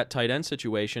looks at that tight end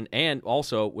situation, and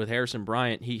also with Harrison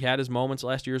Bryant, he had his moments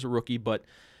last year as a rookie, but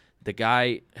the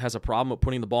guy has a problem with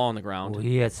putting the ball on the ground. Well,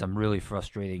 he had some really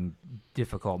frustrating,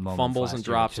 difficult moments. Fumbles and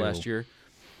drops last year.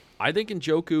 I think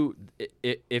Njoku,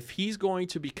 if he's going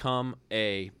to become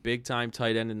a big-time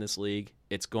tight end in this league,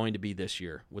 it's going to be this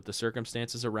year with the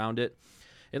circumstances around it.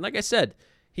 And like I said,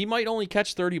 he might only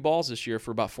catch 30 balls this year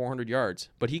for about 400 yards,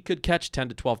 but he could catch 10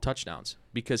 to 12 touchdowns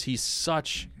because he's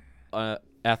such an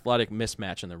athletic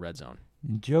mismatch in the red zone.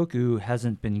 Njoku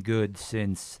hasn't been good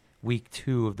since week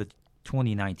 2 of the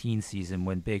 2019 season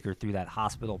when Baker threw that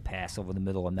hospital pass over the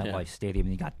middle of MetLife Stadium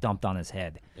and he got dumped on his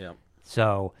head. Yeah.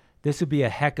 So this would be a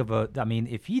heck of a – I mean,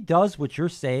 if he does what you're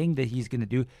saying that he's going to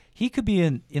do, he could be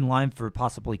in line for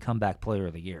possibly comeback player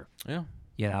of the year. Yeah.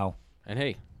 You know? And,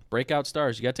 hey, breakout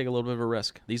stars, you got to take a little bit of a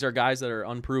risk. These are guys that are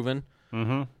unproven,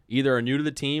 either are new to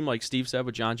the team, like Steve said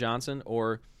with John Johnson,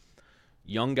 or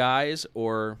young guys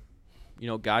or,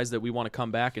 guys that we want to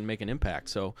come back and make an impact.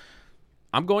 So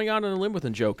I'm going out on a limb with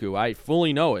Njoku. I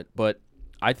fully know it, but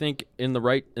I think in the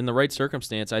right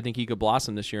circumstance, I think he could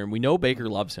blossom this year. And we know Baker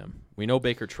loves him. We know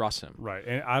Baker trusts him. Right.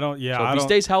 And So if he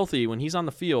stays healthy when he's on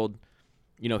the field,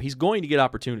 he's going to get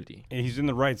opportunity. He's in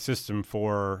the right system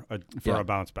for a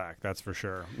bounce back. That's for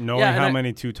sure. Knowing how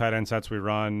many 2 tight end sets we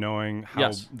run, knowing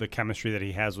how the chemistry that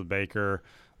he has with Baker,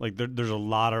 like there's a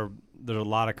lot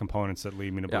of components that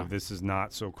lead me to believe this is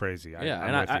not so crazy.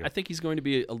 I think he's going to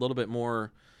be a little bit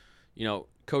more.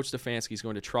 Coach Stefanski's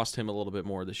going to trust him a little bit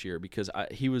more this year because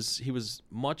he was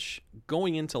much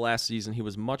going into last season. He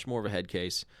was much more of a head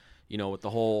case, with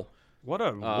the whole. What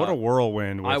a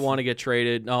whirlwind! I want to get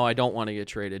traded. No, I don't want to get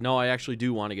traded. No, I actually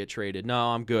do want to get traded. No,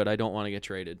 I'm good. I don't want to get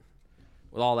traded.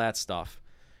 With all that stuff,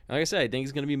 and like I said, I think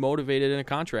he's going to be motivated in a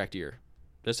contract year.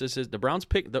 This is the Browns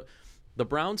the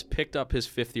Browns picked up his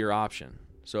 5th-year option,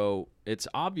 so it's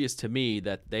obvious to me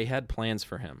that they had plans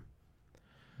for him.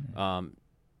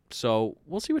 So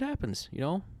we'll see what happens.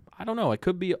 I don't know. I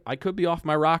could be off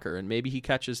my rocker, and maybe he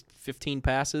catches 15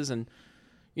 passes and.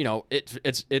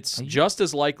 It's just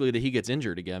as likely that he gets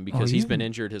injured again because he's been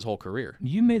injured his whole career.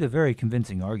 You made a very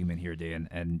convincing argument here, Dan,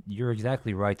 and you're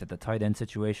exactly right that the tight end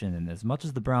situation, and as much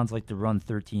as the Browns like to run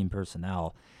 13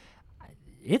 personnel,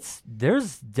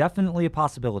 there's definitely a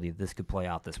possibility that this could play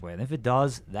out this way. And if it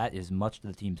does, that is much to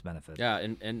the team's benefit. Yeah,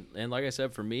 and like I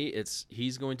said, for me,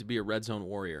 he's going to be a red zone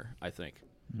warrior, I think.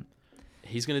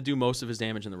 He's going to do most of his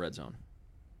damage in the red zone.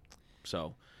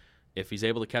 So if he's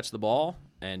able to catch the ball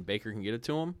and Baker can get it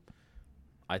to him,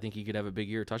 I think he could have a big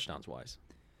year touchdowns-wise.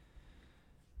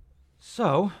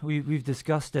 So we've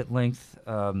discussed at length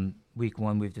week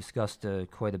 1. We've discussed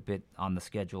quite a bit on the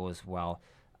schedule as well.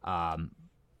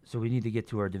 So we need to get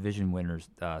to our division winners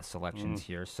selections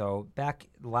here. So back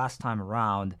last time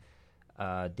around,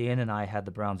 Dan and I had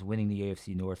the Browns winning the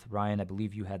AFC North. Ryan, I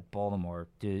believe you had Baltimore.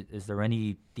 Is there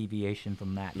any deviation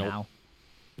from that now?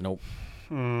 Nope.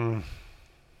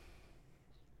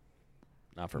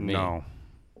 Not for me. No.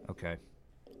 Okay.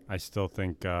 I still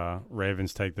think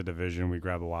Ravens take the division. We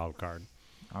grab a wild card.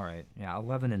 All right. Yeah,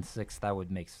 11-6. That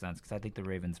would make sense because I think the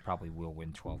Ravens probably will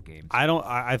win 12 games.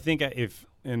 I think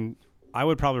I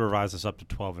would probably revise this up to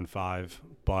 12-5,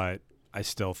 but I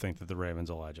still think that the Ravens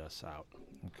will edge us out.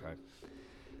 Okay.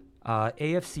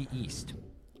 AFC East.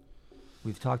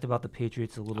 We've talked about the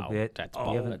Patriots a little bit.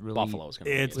 We haven't really, Buffalo's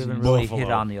going to be. We haven't really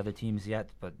hit on the other teams yet,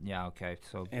 but yeah, okay.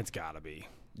 So it's got to be.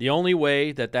 The only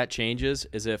way that changes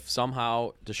is if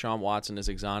somehow Deshaun Watson is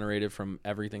exonerated from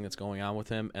everything that's going on with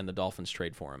him and the Dolphins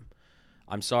trade for him.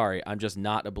 I'm sorry. I'm just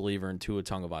not a believer in Tua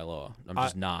Tagovailoa. I'm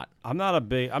just not.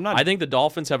 I think the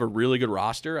Dolphins have a really good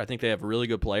roster. I think they have really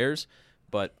good players,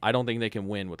 but I don't think they can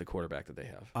win with the quarterback that they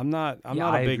have. I'm not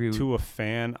a big Tua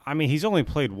fan. I mean, he's only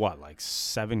played like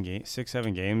 7 games,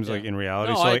 like in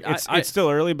reality. No, so it's still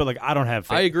early, but like I don't have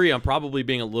faith. I agree. I'm probably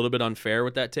being a little bit unfair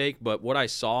with that take, but what I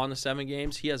saw in the 7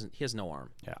 games, he has no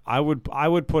arm. Yeah, I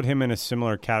would put him in a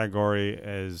similar category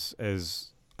as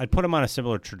I'd put him on a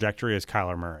similar trajectory as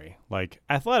Kyler Murray. Like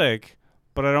athletic,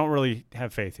 but I don't really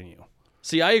have faith in you.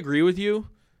 See, I agree with you.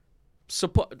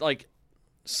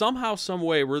 Somehow, some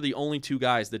way, we're the only 2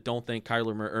 guys that don't think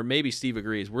Kyler Murray, or maybe Steve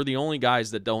agrees, we're the only guys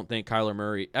that don't think Kyler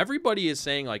Murray. Everybody is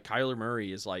saying like Kyler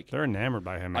Murray is like they're enamored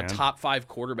by him, man. A top 5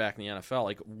 quarterback in the NFL.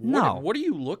 Like, what are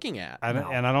you looking at?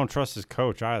 And I don't trust his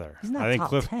coach either. He's not I think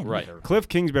top 10 either. Cliff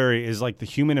Kingsbury is like the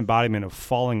human embodiment of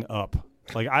falling up.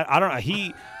 Like I don't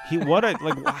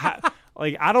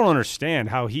I don't understand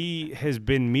how he has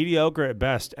been mediocre at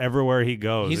best everywhere he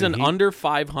goes. He's under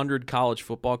 500 college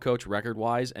football coach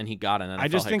record-wise, and he got an NFL I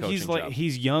just think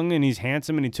he's young and he's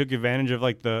handsome, and he took advantage of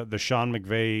like the Sean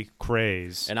McVay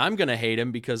craze. And I'm gonna hate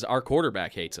him because our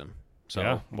quarterback hates him. So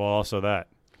yeah, well, also that.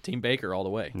 Team Baker all the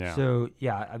way. Yeah. So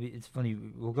yeah, I mean, it's funny.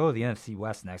 We'll go to the NFC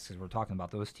West next because we're talking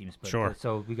about those teams. But, sure.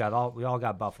 So we all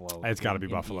got Buffalo. It's got to be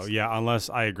Buffalo. Yeah,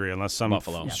 unless some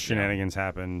shenanigans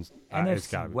happen.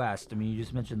 NFC West. I mean, you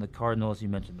just mentioned the Cardinals. You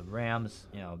mentioned the Rams.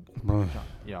 You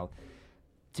know,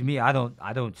 to me, I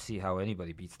don't see how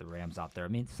anybody beats the Rams out there. I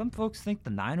mean, some folks think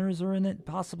the Niners are in it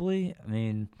possibly. I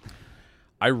mean,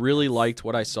 I really liked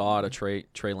what I saw out of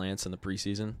Trey Lance in the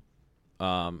preseason.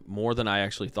 More than I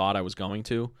actually thought I was going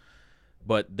to,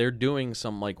 but they're doing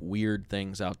some like weird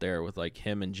things out there with like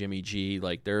him and Jimmy G.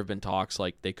 Like there have been talks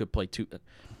like they could play 2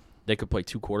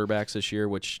 quarterbacks this year,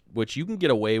 which you can get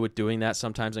away with doing that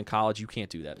sometimes in college. You can't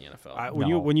do that in the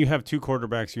NFL. When you have 2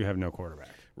 quarterbacks, you have no quarterback.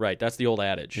 Right, that's the old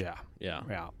adage. Yeah.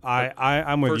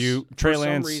 I'm with you. Trey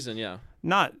Lance, for some reason, yeah,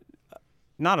 not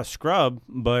a scrub,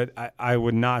 but I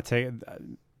would not take.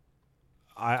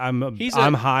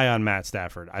 I'm high on Matt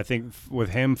Stafford. I think with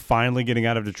him finally getting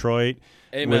out of Detroit,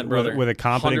 with a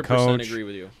competent coach, agree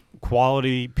with you.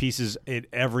 Quality pieces at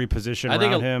every position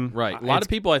around him. Right. A lot of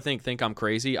people I think I'm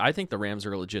crazy. I think the Rams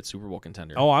are a legit Super Bowl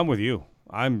contender. Oh, I'm with you.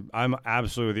 I'm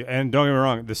absolutely with you. And don't get me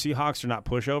wrong, the Seahawks are not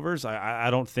pushovers. I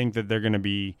don't think that they're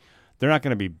not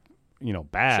going to be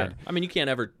bad. Sure. I mean, you can't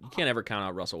ever count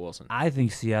out Russell Wilson. I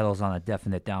think Seattle's on a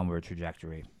definite downward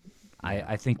trajectory.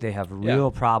 I think they have real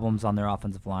problems on their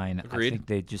offensive line. Agreed. I think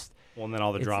they just and then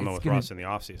all the drama with Russ in the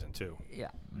offseason too.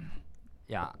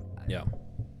 Yeah.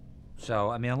 So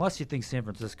I mean, unless you think San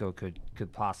Francisco could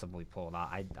possibly pull it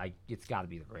out, it's got to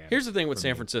be the Rams. Here's the thing with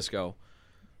San Francisco.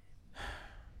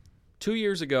 2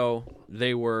 years ago,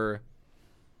 they were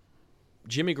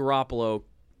Jimmy Garoppolo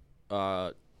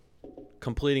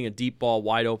completing a deep ball,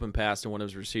 wide open pass to one of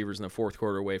his receivers in the 4th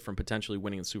quarter away from potentially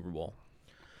winning the Super Bowl.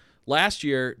 Last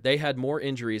year, they had more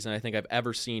injuries than I think I've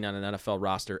ever seen on an NFL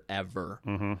roster ever.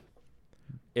 Mm-hmm.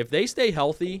 If they stay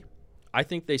healthy, I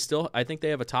think they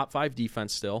have a top 5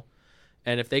 defense still.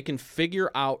 And if they can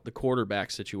figure out the quarterback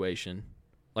situation,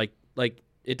 like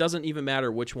it doesn't even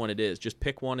matter which one it is, just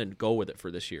pick one and go with it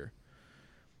for this year.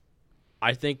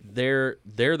 I think they're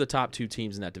the top 2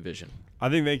 teams in that division. I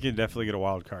think they could definitely get a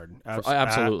wild card.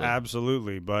 Absolutely.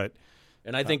 Absolutely, but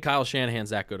and I think Kyle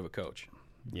Shanahan's that good of a coach.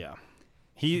 Yeah.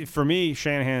 For me,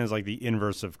 Shanahan is like the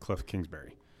inverse of Cliff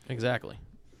Kingsbury. Exactly.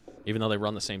 Even though they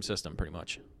run the same system pretty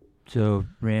much. So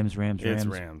Rams. It's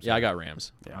Rams. Yeah, I got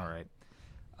Rams. Yeah. All right.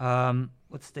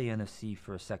 Let's stay NFC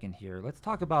for a second here. Let's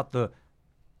talk about the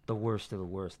worst of the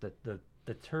worst,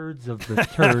 the turds of the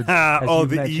turds, as you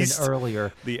mentioned East,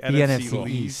 earlier. The NFC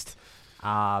East.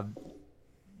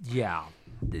 Yeah.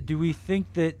 Do we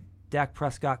think that Dak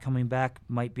Prescott coming back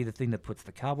might be the thing that puts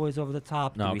the Cowboys over the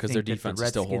top? No, because their defense is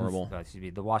still horrible.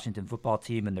 The Washington football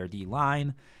team and their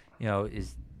D-line,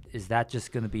 is that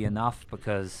just going to be enough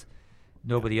because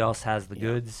nobody else has the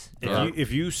goods?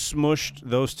 If you smushed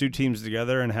those 2 teams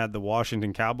together and had the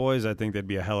Washington Cowboys, I think they'd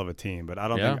be a hell of a team. But I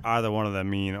don't think either one of them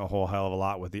mean a whole hell of a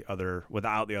lot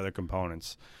without the other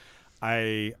components.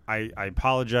 I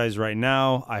apologize right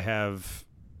now. I have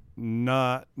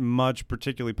not much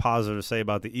particularly positive to say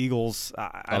about the Eagles.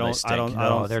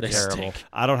 They're terrible.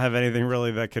 I don't have anything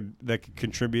really that could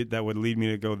contribute that would lead me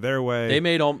to go their way. They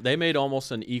made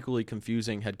almost an equally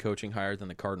confusing head coaching hire than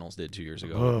the Cardinals did 2 years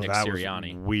ago. Nick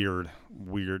Sirianni. Was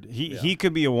weird. He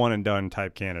could be a one and done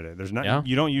type candidate. There's not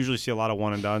you don't usually see a lot of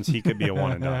one and dones. He could be a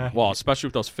one and done. Well, especially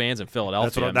with those fans in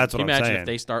Philadelphia. That's what I'm imagine saying. If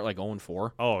they start like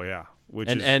 0-4. Oh yeah.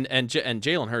 And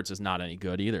Jalen Hurts is not any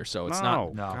good either, so it's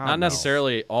not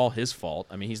necessarily all his fault.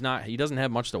 I mean, he doesn't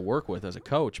have much to work with as a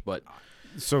coach, but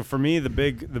so for me, the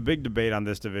big debate on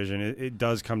this division, it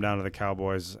does come down to the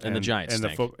Cowboys and the Giants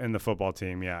and the football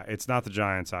team. Yeah, it's not the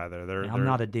Giants either. I'm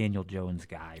not a Daniel Jones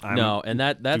guy. And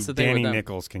that's the thing. Danny with them.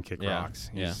 Nichols can kick rocks.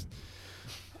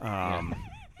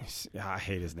 I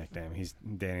hate his nickname. He's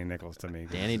Danny Nichols to me.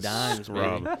 Danny Dimes,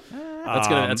 baby. That's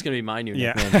gonna be my new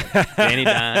nickname. Danny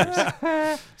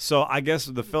Dimes. So I guess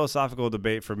the philosophical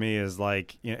debate for me is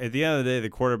like, at the end of the day, the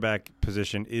quarterback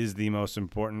position is the most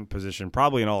important position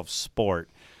probably in all of sport,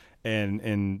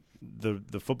 and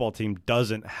the football team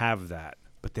doesn't have that.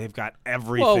 But they've got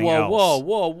everything else.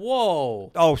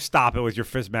 Whoa. Oh, stop it with your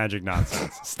fist magic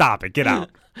nonsense. Stop it. Get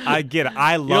out. I get it.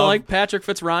 I love. You don't like Patrick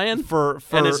Fitzryan for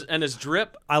and his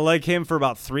drip? I like him for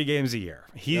about 3 games a year.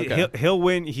 He'll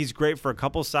win. He's great for a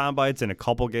couple sound bites and a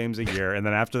couple games a year, and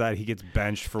then after that he gets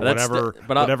benched for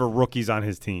whatever rookies on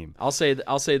his team. I'll say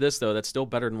this though, that's still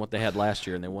better than what they had last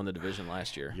year, and they won the division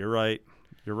last year. You're right.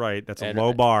 That's a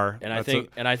low bar. I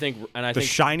think the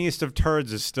shiniest of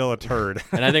turds is still a turd.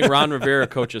 And I think Ron Rivera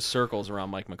coaches circles around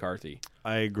Mike McCarthy.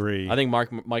 I agree. I think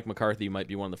Mike McCarthy might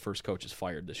be one of the first coaches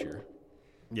fired this year.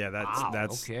 Yeah,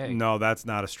 that's okay. No, that's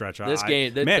not a stretch.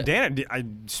 Dan,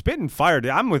 spit and fire.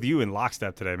 I'm with you in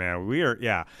lockstep today, man.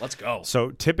 Let's go.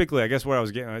 So typically, I guess what I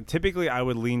was getting. Typically, I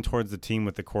would lean towards the team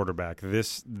with the quarterback.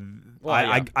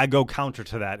 I go counter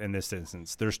to that in this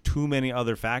instance. There's too many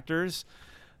other factors.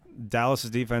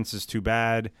 Dallas's defense is too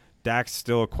bad. Dak's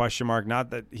still a question mark.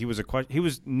 Not that he was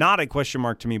not a question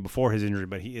mark to me before his injury,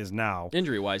 but he is now.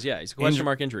 Injury-wise, yeah, he's a question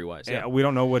mark injury-wise. Yeah, we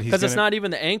don't know what he's because it's not even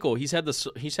the ankle. He's had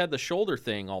the shoulder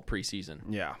thing all preseason.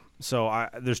 Yeah, so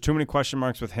there's too many question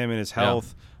marks with him and his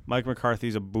health. Yeah. Mike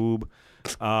McCarthy's a boob.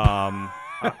 It's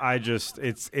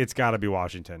got to be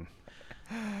Washington.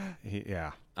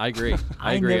 I agree.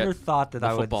 I never thought that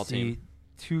I would see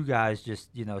 2 guys just,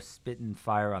 spitting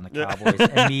fire on the Cowboys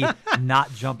and me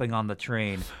not jumping on the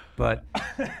train. But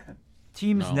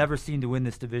teams never seem to win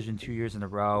this division 2 years in a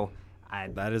row.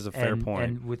 That is a fair point.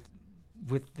 And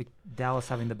with the Dallas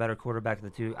having the better quarterback of the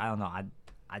two, I don't know.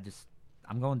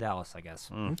 I'm going Dallas, I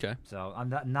guess. Okay. So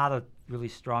I'm not a really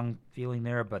strong feeling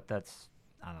there, but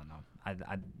I don't know.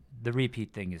 The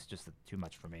repeat thing is just too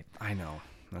much for me. I know.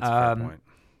 That's a fair point.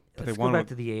 Let's go back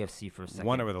to the AFC for a second.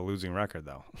 Won it with a losing record,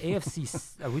 though.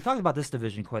 AFC, we talked about this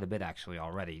division quite a bit, actually,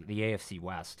 already, the AFC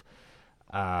West.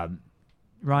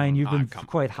 Ryan, you've been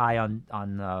quite high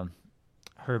on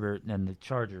Herbert and the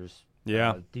Chargers.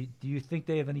 Yeah. Do you think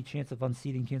they have any chance of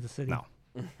unseating Kansas City? No.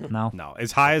 No? No.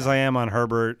 As high as I am on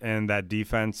Herbert and that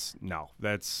defense, no.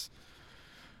 That's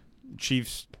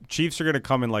Chiefs are going to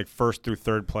come in like first through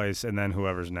third place, and then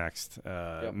whoever's next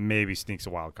maybe sneaks a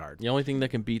wild card. The only thing that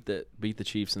can beat the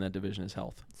Chiefs in that division is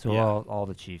health. So all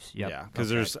the Chiefs. Yep. Yeah, because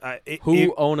there's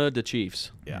who own the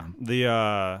Chiefs. Yeah,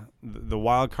 the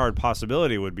wild card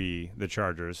possibility would be the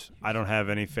Chargers. I don't have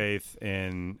any faith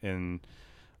in.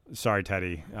 Sorry,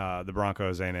 Teddy. The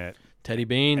Broncos ain't it. Teddy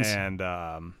Beans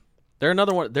and. They're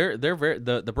another one. They're very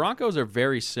the Broncos are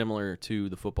very similar to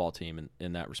the football team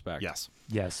in that respect.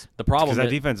 Yes. The problem because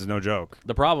that defense is no joke.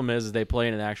 The problem is they play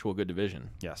in an actual good division.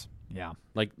 Yes. Yeah.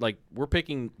 Like we're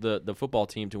picking the football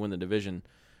team to win the division.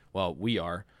 Well, we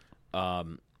are,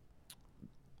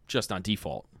 just on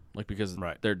default, because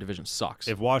their division sucks.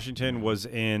 If Washington was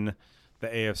in the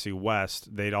AFC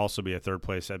West, they'd also be a third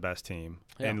place at best team.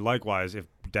 Yeah. And likewise, if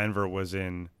Denver was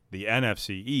in the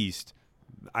NFC East,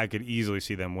 I could easily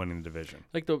see them winning the division.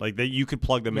 You could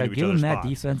plug them into each other's spots. Given that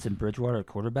defense and Bridgewater at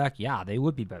quarterback, they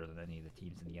would be better than any of the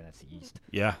teams in the NFC East.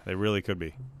 Yeah, they really could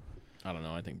be. I don't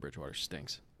know. I think Bridgewater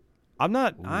stinks. I'm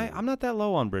not that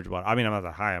low on Bridgewater. I mean, I'm not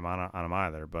that high on him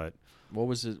either. But what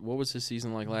was his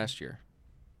season like last year?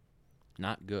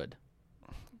 Not good.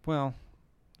 Well,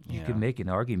 you could make an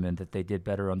argument that they did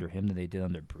better under him than they did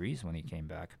under Breeze when he came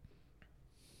back.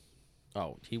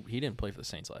 Oh, he didn't play for the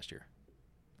Saints last year.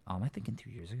 Am I thinking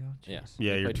 2 years ago? Jeez.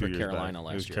 Yeah, you're 2 years Carolina back.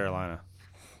 last year. It was year. Carolina.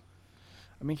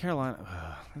 I mean,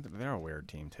 Carolina, they're a weird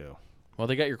team, too. Well,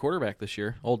 they got your quarterback this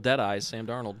year. Old Dead Eyes, Sam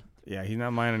Darnold. Yeah, he's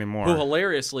not mine anymore. Who,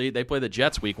 hilariously, they play the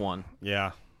Jets week 1.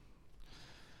 Yeah.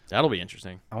 That'll be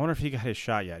interesting. I wonder if he got his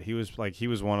shot yet. He was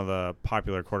one of the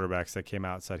popular quarterbacks that came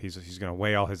out and said he's going to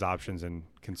weigh all his options and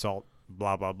consult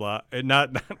blah blah blah. And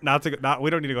not we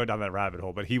don't need to go down that rabbit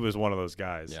hole, but he was one of those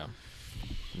guys. Yeah.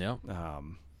 Yeah.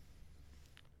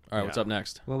 All right, what's up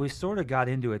next? Well, we sort of got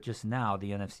into it just now,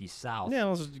 the NFC South. Yeah,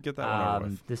 let's just get that one over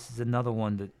with. This is another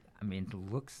one that, I mean,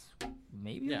 looks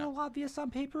maybe a little obvious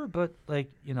on paper, but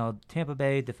Tampa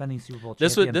Bay defending Super Bowl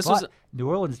champion. New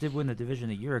Orleans did win the division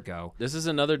a year ago. This is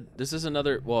another.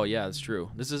 Well, yeah, it's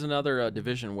true. This is another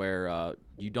division where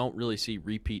you don't really see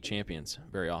repeat champions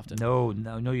very often. No,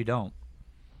 you don't.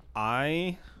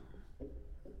 I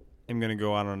am going to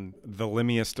go out on the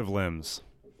limmiest of limbs.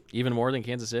 Even more than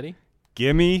Kansas City?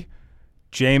 Gimme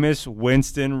Jameis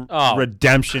Winston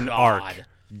redemption arc.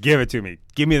 Give it to me.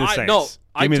 Give me the Saints.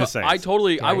 Give me the Saints.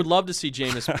 I would love to see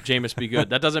Jameis be good.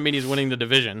 That doesn't mean he's winning the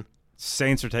division.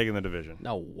 Saints are taking the division.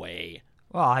 No way.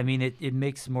 Well, I mean, it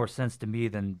makes more sense to me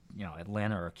than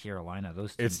Atlanta or Carolina.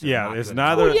 Those teams. It's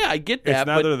neither. Oh yeah, I get that. It's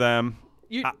neither of them.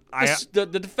 The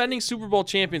defending Super Bowl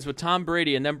champions with Tom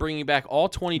Brady and then bringing back all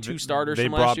 22 starters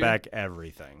from last year. They brought back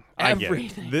everything.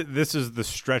 Everything. I get it. This is the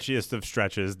stretchiest of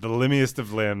stretches, the limmiest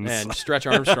of limbs. And Stretch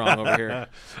Armstrong over here.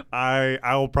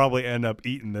 I will probably end up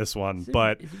eating this one. Is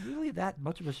but it really that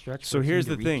much of a stretch? So here's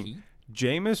the thing.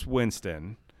 Jameis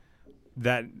Winston,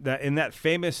 that in that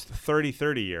famous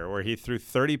 30-30 year where he threw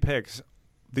 30 picks,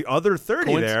 the other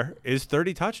 30 there is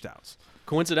 30 touchdowns.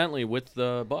 Coincidentally with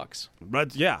the Bucs.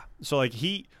 But yeah. So I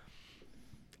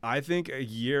think a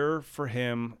year for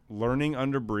him learning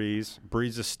under Breeze.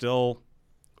 Breeze is still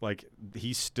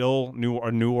he's still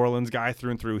a New Orleans guy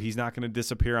through and through. He's not going to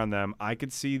disappear on them. I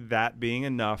could see that being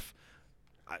enough.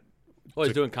 Well,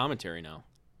 he's doing commentary now.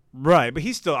 Right, but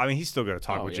he's still going to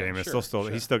talk with Jameis. Sure.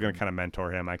 He's still going to kind of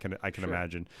mentor him. I can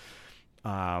imagine.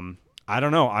 I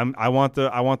don't know. I want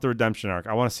the redemption arc.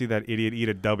 I want to see that idiot eat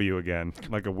a W again,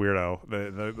 like a weirdo.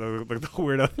 The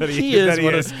weirdo that he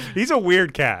is. He's a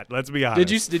weird cat. Let's be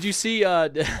honest. Did you see?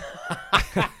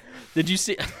 Did you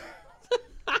see?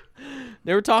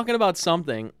 They were talking about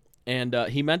something, and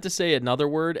he meant to say another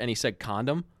word, and he said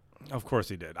condom. Of course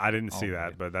he did. I didn't see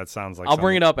that, but that sounds like I'll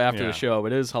bring it up after the show,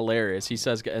 but it is hilarious. He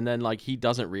says, and then he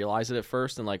doesn't realize it at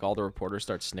first, and all the reporters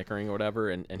start snickering or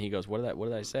whatever, and he goes, "What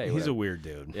did I say?" He's a weird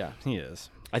dude. Yeah, he is.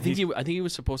 I think he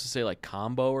was supposed to say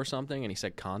combo or something, and he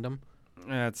said condom.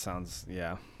 That sounds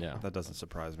yeah. That doesn't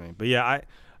surprise me. But yeah,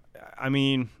 I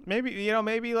mean, maybe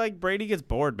Brady gets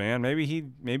bored, man.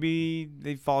 Maybe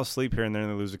they fall asleep here and there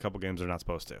and they lose a couple games they're not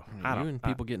supposed to.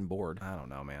 People getting bored. I don't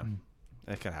know, man.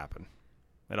 It could happen.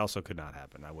 It also could not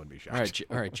happen. I wouldn't be shocked.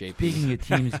 All right, JP. Speaking of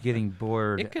teams getting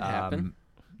bored, it could happen.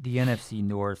 The NFC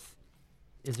North.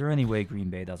 Is there any way Green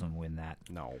Bay doesn't win that?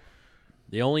 No.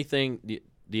 The only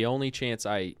chance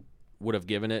I would have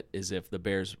given it is if the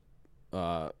Bears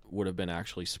would have been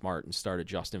actually smart and started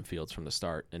Justin Fields from the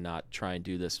start and not try and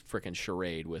do this freaking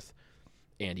charade with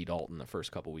Andy Dalton the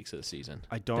first couple weeks of the season.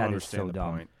 I don't understand the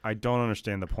point. I don't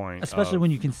understand the point. Especially when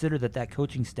you consider that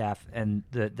coaching staff and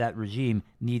that regime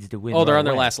needs to win. Oh, they're on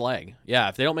their last leg. Yeah,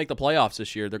 if they don't make the playoffs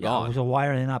this year, they're gone. So why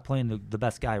are they not playing the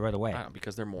best guy right away?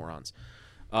 Because they're morons.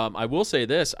 I will say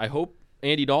this. I hope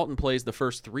Andy Dalton plays the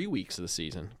first 3 weeks of the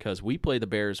season because we play the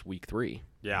Bears week 3.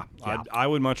 Yeah. I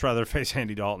would much rather face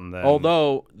Andy Dalton than.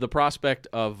 Although the prospect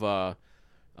of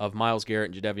Myles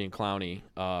Garrett and Jadeveon Clowney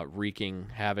wreaking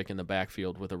havoc in the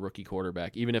backfield with a rookie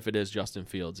quarterback, even if it is Justin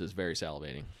Fields, is very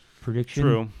salivating. Prediction: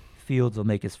 True. Fields will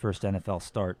make his first NFL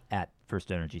start at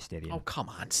First Energy Stadium. Oh, come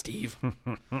on, Steve.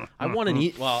 I want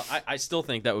I still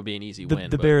think that would be an easy win.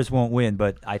 The Bears won't win,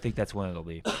 but I think that's when it'll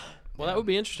be. Well, that would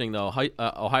be interesting, though.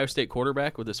 Ohio State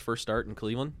quarterback with his first start in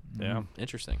Cleveland. Yeah.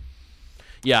 Interesting.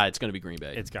 Yeah, it's going to be Green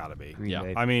Bay. It's got to be. Green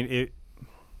Bay. I mean,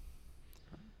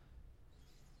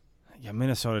 Yeah,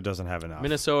 Minnesota doesn't have enough.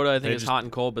 Minnesota, I think, is hot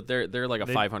and cold, but they're like a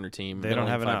 500 team. They don't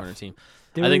have enough. 500 team.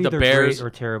 They're I think either the Bears great or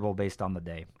terrible based on the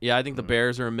day. Yeah, I think the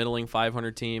Bears are a middling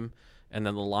 500 team, and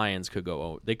then the Lions could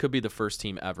go. They could be the first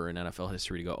team ever in NFL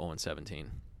history to go 0-17.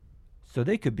 So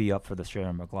they could be up for the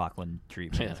Sharon McLaughlin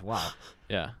treatment as well.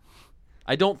 Yeah.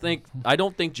 I don't think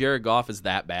Jared Goff is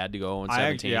that bad to go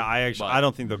 0-17. I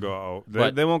don't think they'll go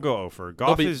 0. They won't go 0 for.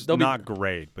 Goff is not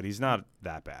great, but he's not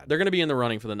that bad. They're going to be in the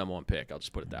running for the number 1 pick. I'll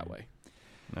just put it that way.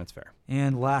 That's fair.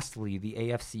 And lastly, the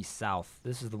AFC South.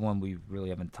 This is the one we really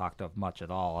haven't talked of much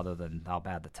at all, other than how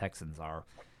bad the Texans are.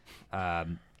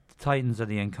 The Titans are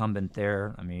the incumbent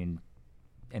there. I mean,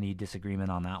 any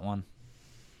disagreement on that one?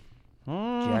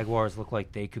 Jaguars look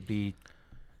like they could be.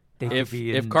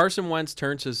 If Carson Wentz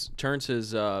turns his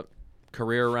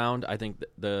career around, I think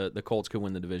the Colts could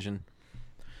win the division.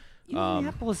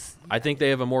 Indianapolis. I think they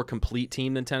have a more complete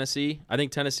team than Tennessee. I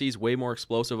think Tennessee's way more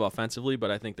explosive offensively,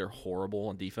 but I think they're horrible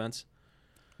on defense.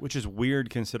 Which is weird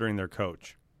considering their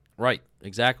coach. Right,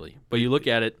 exactly. But you look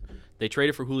at it, they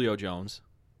traded for Julio Jones.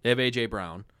 They have A.J.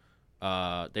 Brown.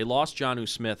 They lost Jonnu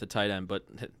Smith at tight end, but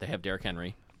they have Derrick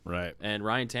Henry. Right. And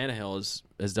Ryan Tannehill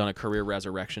has done a career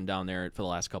resurrection down there for the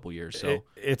last couple years. So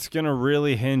it's going to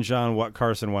really hinge on what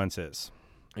Carson Wentz is.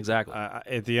 Exactly.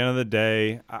 At the end of the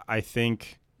day, I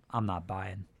think I'm not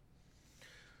buying.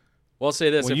 Well, I'll say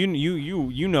this. Well,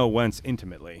 you know Wentz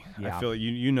intimately. Yeah. I feel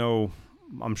you know,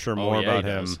 I'm sure more about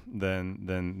him does.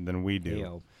 than we do.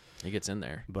 Hey-o. He gets in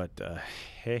there. But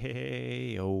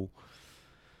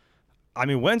I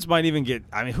mean, Wentz might even get.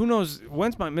 I mean, who knows?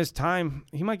 Wentz might miss time.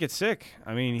 He might get sick.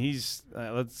 I mean, he's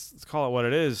let's call it what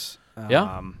it is.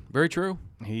 Yeah, very true.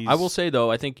 I will say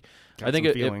though, I think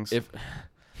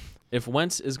if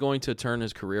Wentz is going to turn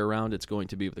his career around, it's going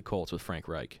to be with the Colts with Frank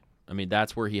Reich. I mean,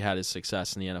 that's where he had his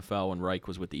success in the NFL when Reich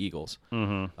was with the Eagles.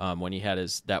 Mm-hmm. When he had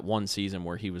that one season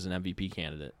where he was an MVP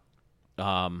candidate.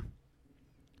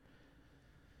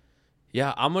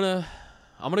 Yeah, I'm gonna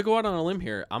go out on a limb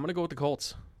here. I'm gonna go with the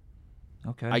Colts.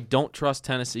 Okay. I don't trust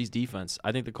Tennessee's defense.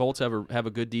 I think the Colts have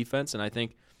a good defense, and I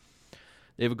think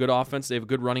they have a good offense. They have a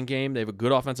good running game. They have a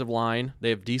good offensive line. They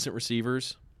have decent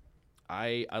receivers.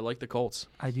 I like the Colts.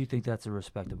 I do think that's a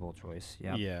respectable choice.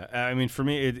 Yeah. Yeah. I mean, for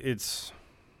me, it's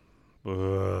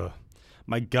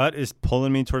my gut is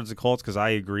pulling me towards the Colts because I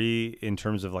agree in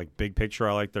terms of like big picture.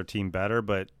 I like their team better,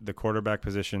 but the quarterback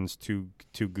position's too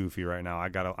goofy right now.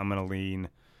 I'm gonna lean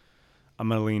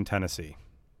Tennessee.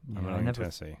 I'm going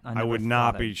Tennessee. I would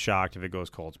not be shocked if it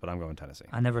goes Colts, but I'm going Tennessee.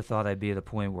 I never thought I'd be at a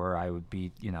point where I would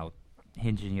be,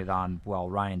 hinging it on,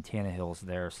 Ryan Tannehill's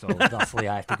there, so thusly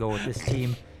I have to go with this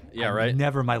team. Yeah, I right.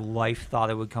 Never in my life thought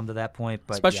it would come to that point,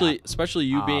 but especially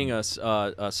you being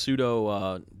a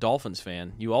pseudo Dolphins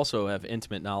fan, you also have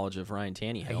intimate knowledge of Ryan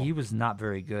Tannehill. He was not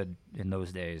very good in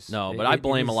those days. No, but I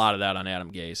blame a lot of that on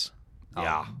Adam Gase.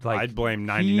 Yeah, I'd blame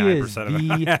 99% of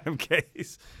it on Adam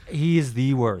Gase. He is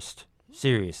the worst.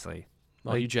 Seriously.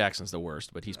 Well, Hugh Jackson's the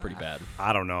worst, but he's pretty bad.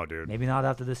 I don't know, dude. Maybe not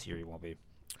after this year. He won't be.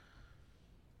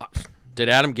 Did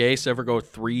Adam Gase ever go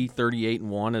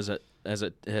 3-38-1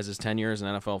 as his tenure as an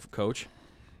NFL coach?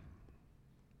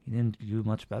 He didn't do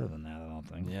much better than that, I don't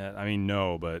think. Yeah, I mean,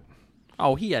 no, but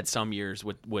he had some years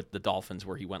with the Dolphins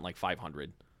where he went like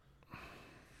 500.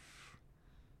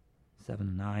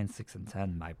 7-9,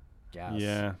 6-10, my guess.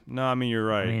 Yeah, no, I mean you're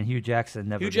right. I mean Hugh Jackson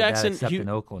never did that except in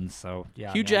Oakland, so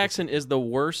yeah. Hugh Jackson is the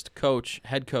worst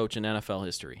head coach in NFL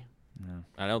history. No.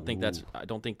 I don't think that's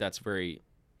very.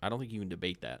 I don't think you can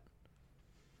debate that.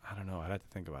 I don't know. I'd have to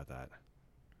think about that.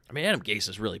 I mean, Adam Gase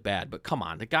is really bad, but come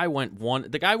on, the guy went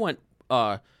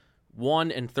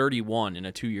 1-31 in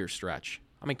a 2-year stretch.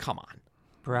 I mean, come on.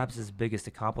 Perhaps his biggest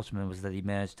accomplishment was that he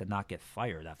managed to not get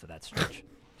fired after that stretch.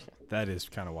 That is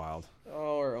kind of wild.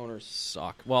 Oh, our owners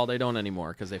suck. Well, they don't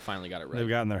anymore because they finally got it right. They've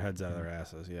gotten their heads out of their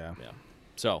asses, yeah. Yeah.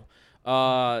 So,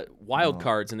 wild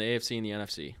cards in the AFC and the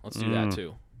NFC. Let's do that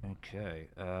too. Okay.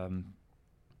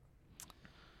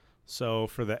 So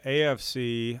for the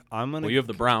AFC, I'm gonna. Well, you have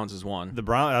the Browns as one. The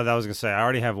Browns. I was gonna say I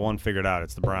already have one figured out.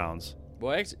 It's the Browns.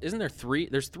 Well, isn't there 3?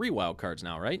 There's 3 wild cards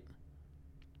now, right?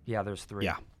 Yeah, there's 3.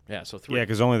 Yeah. Yeah. So 3. Yeah,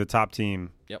 because only the top team.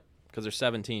 Yep. Because there's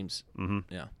 7 teams.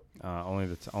 Mm-hmm. Yeah. Only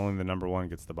the number one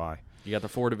gets the bye. You got the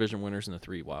 4 division winners and the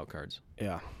 3 wild cards.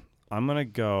 Yeah. I'm gonna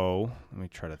go. Let me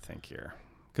try to think here,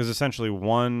 because essentially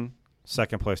one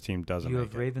second place team doesn't. You make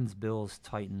have it. Ravens, Bills,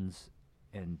 Titans,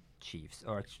 and Chiefs.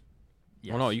 Or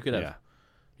yes. Well, no, you could have. Yeah.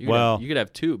 You could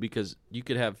have 2 because you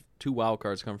could have 2 wild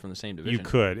cards come from the same division. You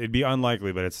could. It'd be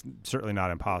unlikely, but it's certainly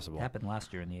not impossible. It happened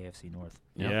last year in the AFC North.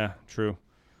 Yeah, true.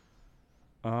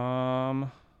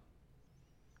 Well,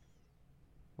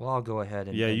 I'll go ahead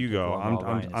and you go.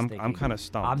 I'm I'm kind of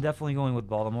stumped. I'm definitely going with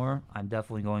Baltimore. I'm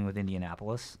definitely going with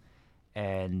Indianapolis,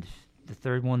 and the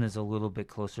third one is a little bit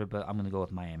closer, but I'm going to go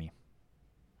with Miami.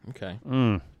 Okay.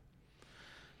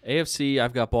 AFC,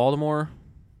 I've got Baltimore,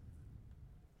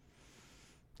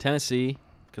 Tennessee,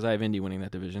 because I have Indy winning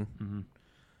that division. Mm-hmm.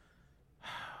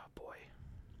 Boy,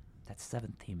 that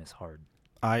 7th team is hard.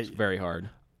 It's very hard.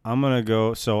 I'm gonna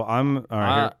go. So I'm all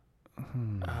right.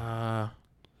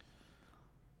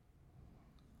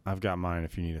 I've got mine.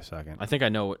 If you need a second, I think I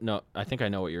know. I think I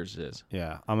know what yours is.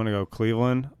 Yeah, I'm gonna go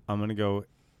Cleveland. I'm gonna go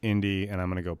Indy, and I'm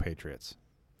gonna go Patriots.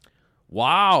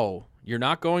 Wow, you're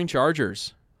not going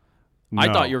Chargers. No.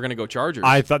 I thought you were gonna go Chargers.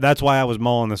 I thought that's why I was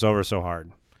mulling this over so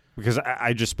hard, because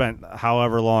I just spent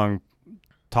however long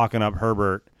talking up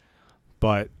Herbert,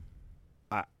 but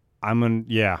I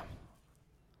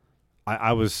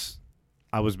was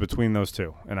I was between those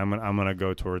two, and I'm gonna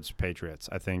go towards Patriots.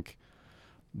 I think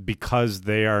because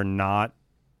they are not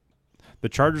 – the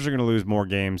Chargers are going to lose more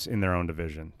games in their own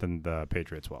division than the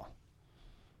Patriots will.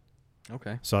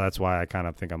 Okay. So that's why I kind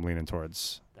of think I'm leaning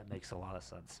towards – That makes a lot of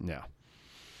sense. Yeah.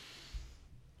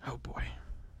 Oh, boy.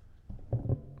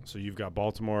 So you've got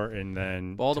Baltimore and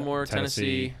then Baltimore,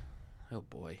 Tennessee. Oh,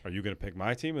 boy. Are you going to pick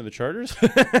my team in the Chargers?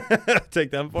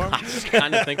 Take them for them? I'm just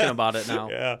kind of thinking about it now.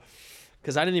 Yeah.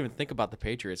 Because I didn't even think about the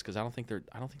Patriots because I don't think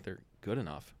they're good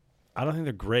enough. I don't think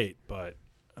they're great, but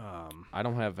I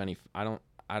don't have any. I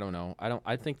don't know.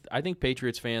 I think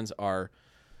Patriots fans are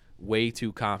way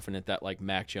too confident that like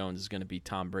Mac Jones is going to be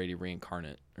Tom Brady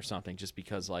reincarnate or something, just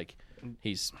because like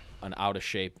he's an out of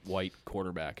shape white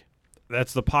quarterback.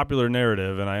 that's the popular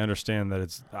narrative, and I understand that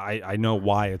it's. I know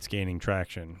why it's gaining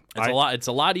traction. It's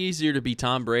a lot easier to be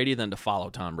Tom Brady than to follow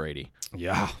Tom Brady.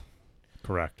 Yeah,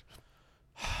 correct.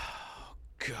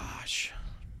 Gosh.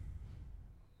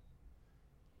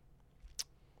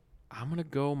 I'm going to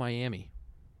go Miami.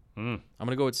 I'm going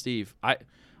to go with Steve. I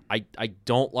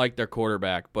don't like their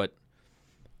quarterback, but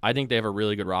I think they have a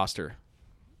really good roster.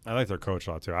 I like their coach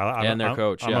a lot, too. Their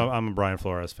coach, yeah. I'm a Brian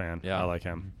Flores fan. Yeah. I like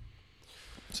him.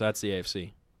 So that's the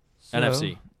AFC. So,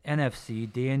 NFC.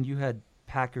 NFC. Dan, you had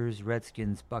Packers,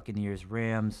 Redskins, Buccaneers,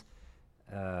 Rams.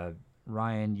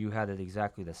 Ryan, you had it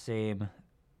exactly the same.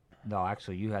 No,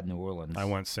 actually, you had New Orleans. I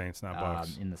went Saints, not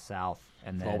Bucs. In the South.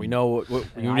 And then, Well, we know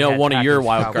I had one of your Packers,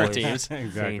 wild card Cowboys, teams.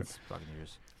 Exactly. Saints,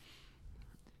 Buccaneers.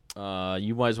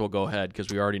 You might as well go ahead because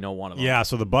we already know one of them. Yeah,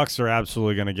 so the Bucs are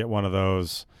absolutely going to get one of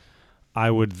those. I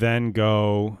would then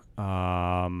go.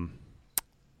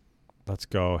 Let's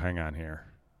go. Hang on here.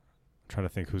 I'm trying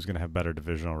to think who's going to have better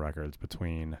divisional records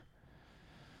between.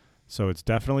 So it's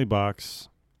definitely Bucs.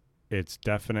 It's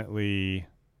definitely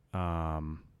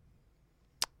Seahawks.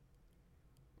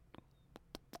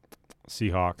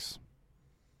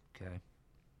 Okay.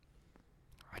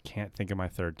 I can't think of my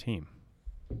third team.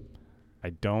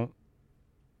 I don't.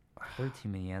 Third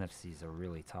team in the NFC is a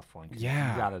really tough one.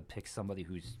 Yeah. You got to pick somebody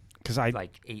who's Because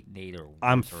like 8-8 or worse,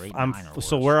 I'm or 8-9 or worse.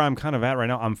 so where I'm kind of at right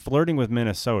now. I'm flirting with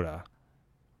Minnesota,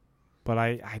 but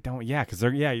I don't. Yeah, because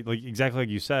they're like exactly like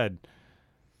you said.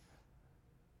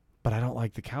 But I don't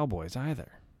like the Cowboys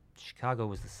either. Chicago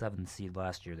was the 7th seed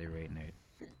last year. They were 8-8.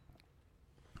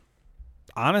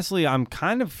 Honestly, I'm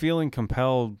kind of feeling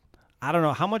compelled. I don't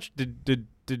know how much did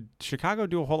Chicago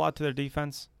do a whole lot to their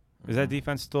defense. Is that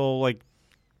defense still like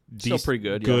still pretty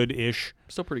good? Good-ish.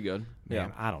 Yeah. Still pretty good.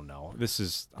 Man, I don't know. This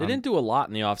is they didn't do a lot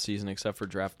in the offseason except for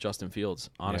draft Justin Fields,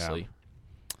 honestly.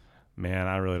 Yeah. Man,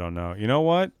 I really don't know. You know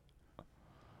what?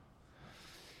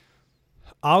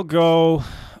 I'll go.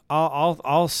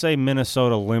 I'll say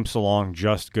Minnesota limps along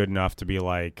just good enough to be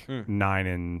like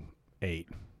 9-8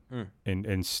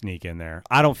 and sneak in there.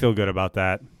 I don't feel good about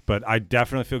that, but I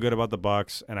definitely feel good about the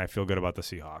Bucs and I feel good about the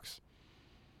Seahawks.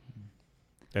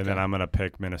 And then I'm gonna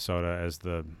pick Minnesota as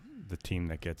the team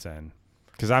that gets in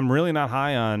because I'm really not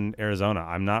high on Arizona.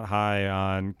 I'm not high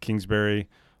on Kingsbury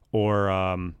or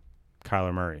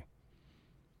Kyler Murray.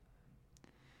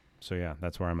 So yeah,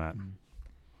 that's where I'm at.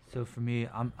 So for me,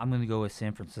 I'm going to go with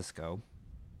San Francisco.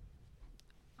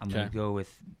 I'm going to go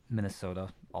with Minnesota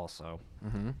also.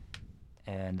 Mm-hmm.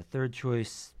 And the third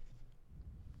choice,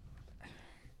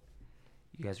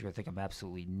 you guys are going to think I'm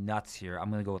absolutely nuts here. I'm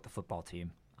going to go with the football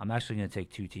team. I'm actually going to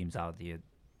take two teams out of the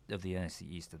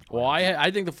NFC East. Well, I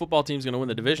think the football team's going to win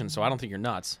the division, so I don't think you're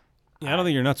nuts. Yeah, I don't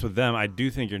think you're nuts with them. I do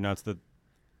think you're nuts that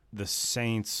the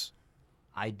Saints.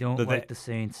 I don't like the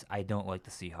Saints. I don't like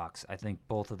the Seahawks. I think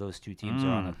both of those two teams are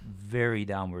on a very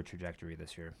downward trajectory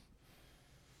this year.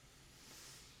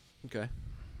 Okay.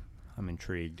 I'm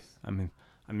intrigued. I'm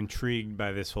intrigued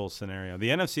by this whole scenario. The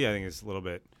NFC, I think, is a little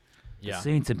bit. Yeah. The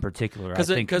Saints in particular, I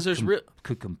think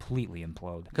could completely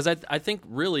implode. Because I think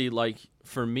really, like,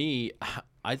 for me,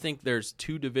 I think there's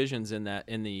two divisions in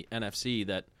the NFC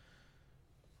that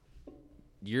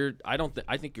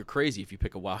I think you're crazy if you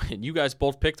pick a wild. And you guys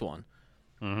both picked one.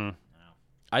 Mm-hmm.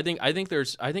 I think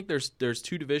there's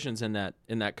two divisions in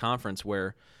that conference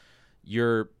where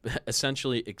you're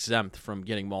essentially exempt from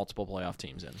getting multiple playoff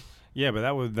teams in. Yeah, but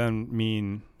that would then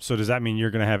mean. So does that mean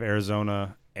you're going to have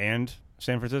Arizona and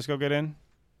San Francisco get in?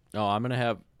 No, I'm going to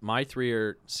have my three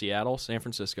are Seattle, San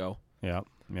Francisco. Yep.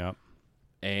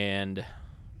 And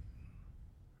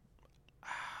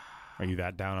are you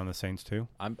that down on the Saints too?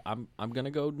 I'm going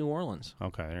to go New Orleans.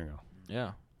 Okay, there you go.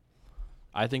 Yeah.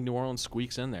 I think New Orleans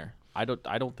squeaks in there. I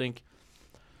don't think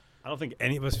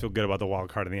any of us feel good about the wild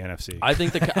card in the NFC. I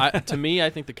think I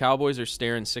think the Cowboys are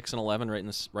staring 6-11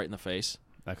 right in the face.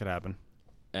 That could happen.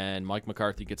 And Mike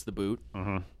McCarthy gets the boot.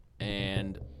 Mm-hmm.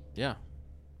 And yeah,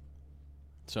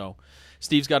 So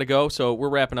Steve's got to go, so we're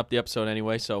wrapping up the episode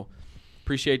anyway. So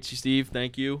appreciate you, Steve.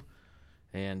 Thank you.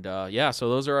 And, so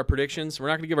those are our predictions. We're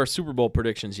not going to give our Super Bowl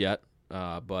predictions yet,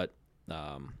 but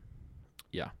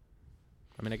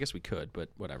I mean, I guess we could, but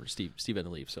whatever. Steve had to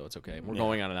leave, so it's okay. We're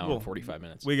going on an hour and 45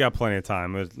 minutes. We got plenty of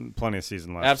time. There's plenty of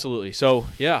season left. Absolutely. So,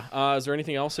 is there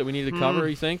anything else that we need to cover,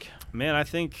 you think? Man, I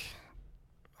think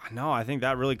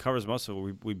that really covers most of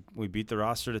it. We beat the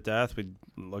roster to death. We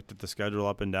looked at the schedule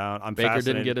up and down. Baker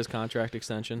didn't get his contract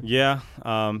extension. Yeah.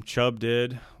 Chubb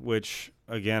did, which,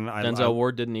 again, Denzel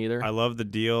Ward didn't either. I love the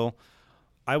deal.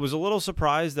 I was a little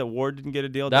surprised that Ward didn't get a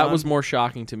deal done. That was more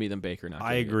shocking to me than Baker not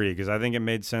getting I agree, because I think it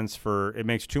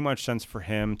makes too much sense for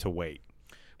him to wait.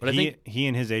 But I think he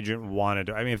and his agent wanted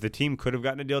to. I mean, if the team could have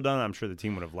gotten a deal done, I'm sure the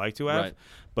team would have liked to have. Right.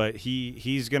 But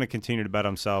he's going to continue to bet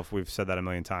himself. We've said that a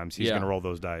million times. He's going to roll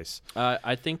those dice.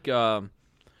 I think I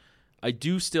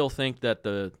do still think that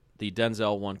the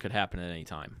Denzel one could happen at any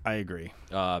time. I agree.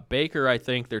 Baker, I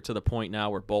think they're to the point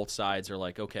now where both sides are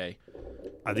like, okay.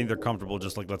 I think they're comfortable.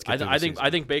 Just like, let's get. I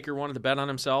think Baker wanted to bet on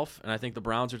himself, and I think the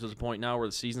Browns are to the point now where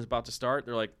the season's about to start.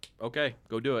 They're like, okay,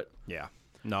 go do it. Yeah.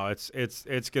 No, it's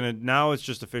gonna now. It's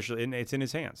just official. It's in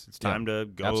his hands. It's time to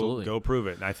go prove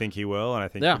it. And I think he will, and I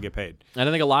think he'll get paid. And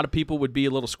I think a lot of people would be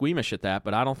a little squeamish at that,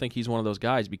 but I don't think he's one of those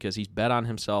guys because he's bet on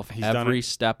himself every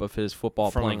step of his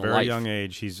football playing life. From a very young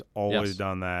age, he's always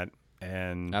done that,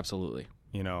 and absolutely,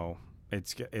 he'll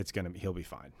be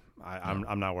fine.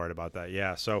 I'm not worried about that.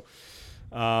 Yeah, so.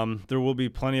 There will be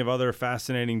plenty of other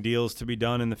fascinating deals to be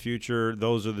done in the future.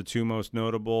 Those are the two most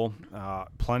notable.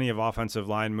 Plenty of offensive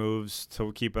line moves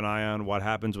to keep an eye on. What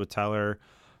happens with Teller,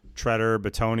 Treader,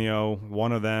 Bitonio,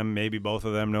 one of them, maybe both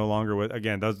of them no longer with.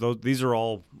 Again, these are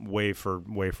all way for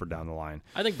down the line.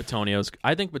 I think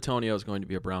Bitonio is going to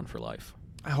be a Brown for life.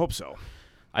 I hope so.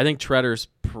 I think Treader's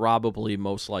probably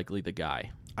most likely the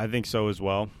guy. I think so as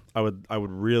well. I would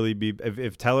really be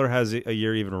if Teller has a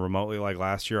year even remotely like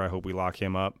last year. I hope we lock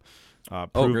him up.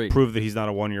 Prove that he's not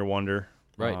a 1-year wonder.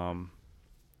 Right.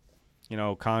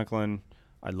 Conklin,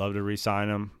 I'd love to re-sign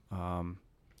him.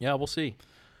 We'll see.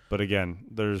 But again,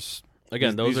 these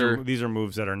are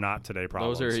moves that are not today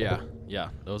problems. Those are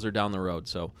those are down the road.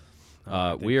 So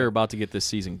we are about to get this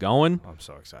season going. I'm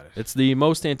so excited. It's the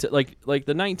most like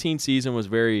the 19 season was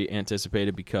very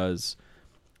anticipated because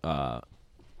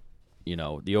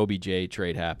the OBJ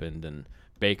trade happened and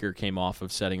Baker came off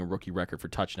of setting a rookie record for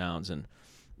touchdowns and,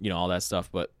 all that stuff.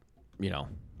 But,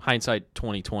 hindsight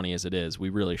 2020 as it is, we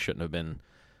really shouldn't have been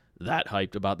that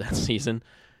hyped about that season.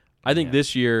 I think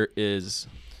this year is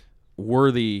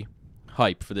worthy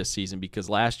hype for this season because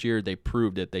last year they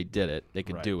proved it. They did it. They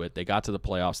could do it. They got to the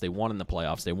playoffs. They won in the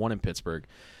playoffs. They won in Pittsburgh.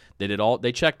 They did all.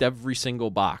 They checked every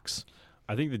single box.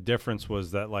 I think the difference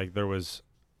was that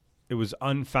it was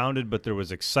unfounded, but there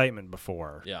was excitement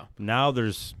before. Yeah. Now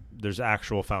there's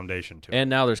actual foundation to it. And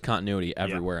now there's continuity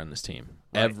everywhere on this team.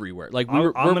 Right. Everywhere. Like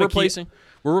we're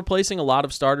replacing a lot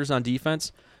of starters on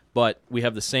defense, but we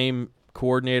have the same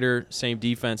coordinator, same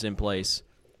defense in place.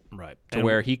 Right. To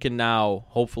where he can now,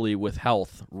 hopefully with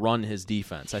health, run his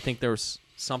defense. I think there was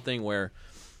something where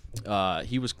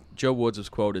Joe Woods was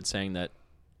quoted saying that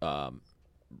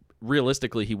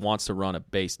realistically he wants to run a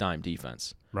base dime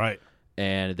defense. Right.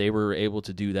 And they were able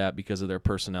to do that because of their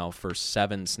personnel for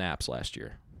 7 snaps last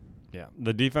year. Yeah,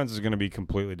 the defense is going to be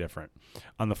completely different.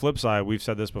 On the flip side, we've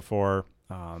said this before,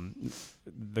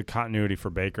 the continuity for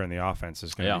Baker in the offense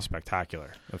is going to be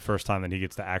spectacular. The first time that he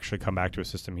gets to actually come back to a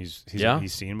system he's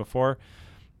seen before,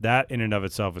 that in and of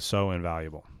itself is so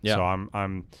invaluable. Yeah. So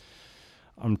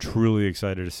I'm truly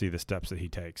excited to see the steps that he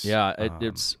takes. Yeah,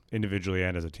 it's individually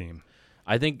and as a team.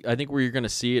 I think where you're going to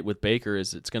see it with Baker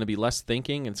is it's going to be less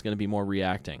thinking and it's going to be more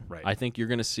reacting. Right. I think you're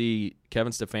going to see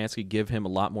Kevin Stefanski give him a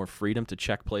lot more freedom to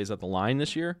check plays at the line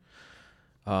this year.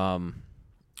 And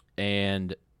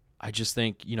I just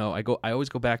think, I always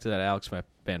go back to that Alex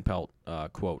Van Pelt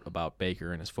quote about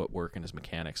Baker and his footwork and his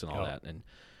mechanics and all that. And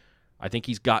I think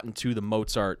he's gotten to the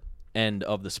Mozart end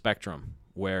of the spectrum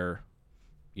where,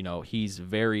 he's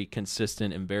very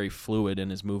consistent and very fluid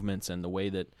in his movements and the way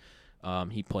that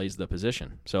he plays the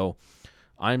position. So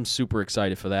I'm super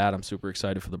excited for that. I'm super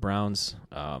excited for the Browns.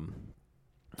 And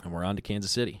we're on to Kansas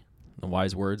City. The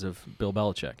wise words of Bill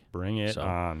Belichick. Bring it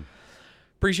on.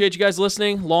 Appreciate you guys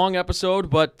listening. Long episode,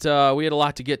 but we had a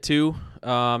lot to get to. Be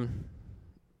on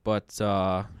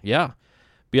the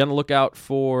lookout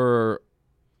for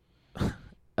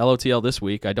LOTL this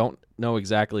week. I don't know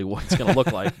exactly what it's going to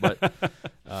look like, but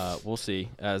we'll see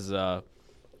as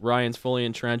Ryan's fully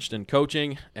entrenched in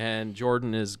coaching, and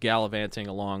Jordan is gallivanting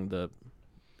along the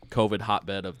COVID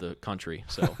hotbed of the country.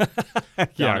 So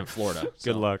down in Florida.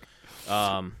 Good luck.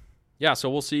 yeah,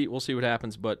 so we'll see what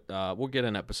happens, but we'll get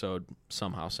an episode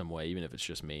somehow, some way, even if it's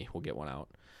just me. We'll get one out.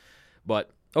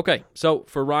 But okay, so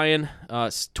for Ryan,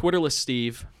 Twitterless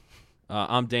Steve,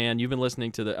 I'm Dan. You've been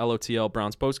listening to the LOTL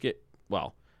Browns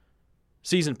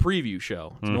season preview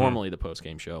show. It's normally the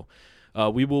post-game show.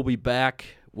 We will be back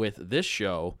with this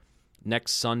show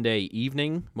next Sunday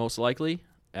evening, most likely,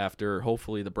 after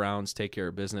hopefully the Browns take care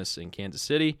of business in Kansas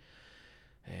City.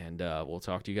 And we'll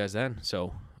talk to you guys then.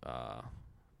 So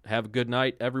have a good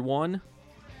night, everyone.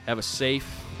 Have a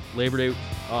safe Labor Day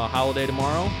holiday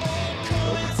tomorrow.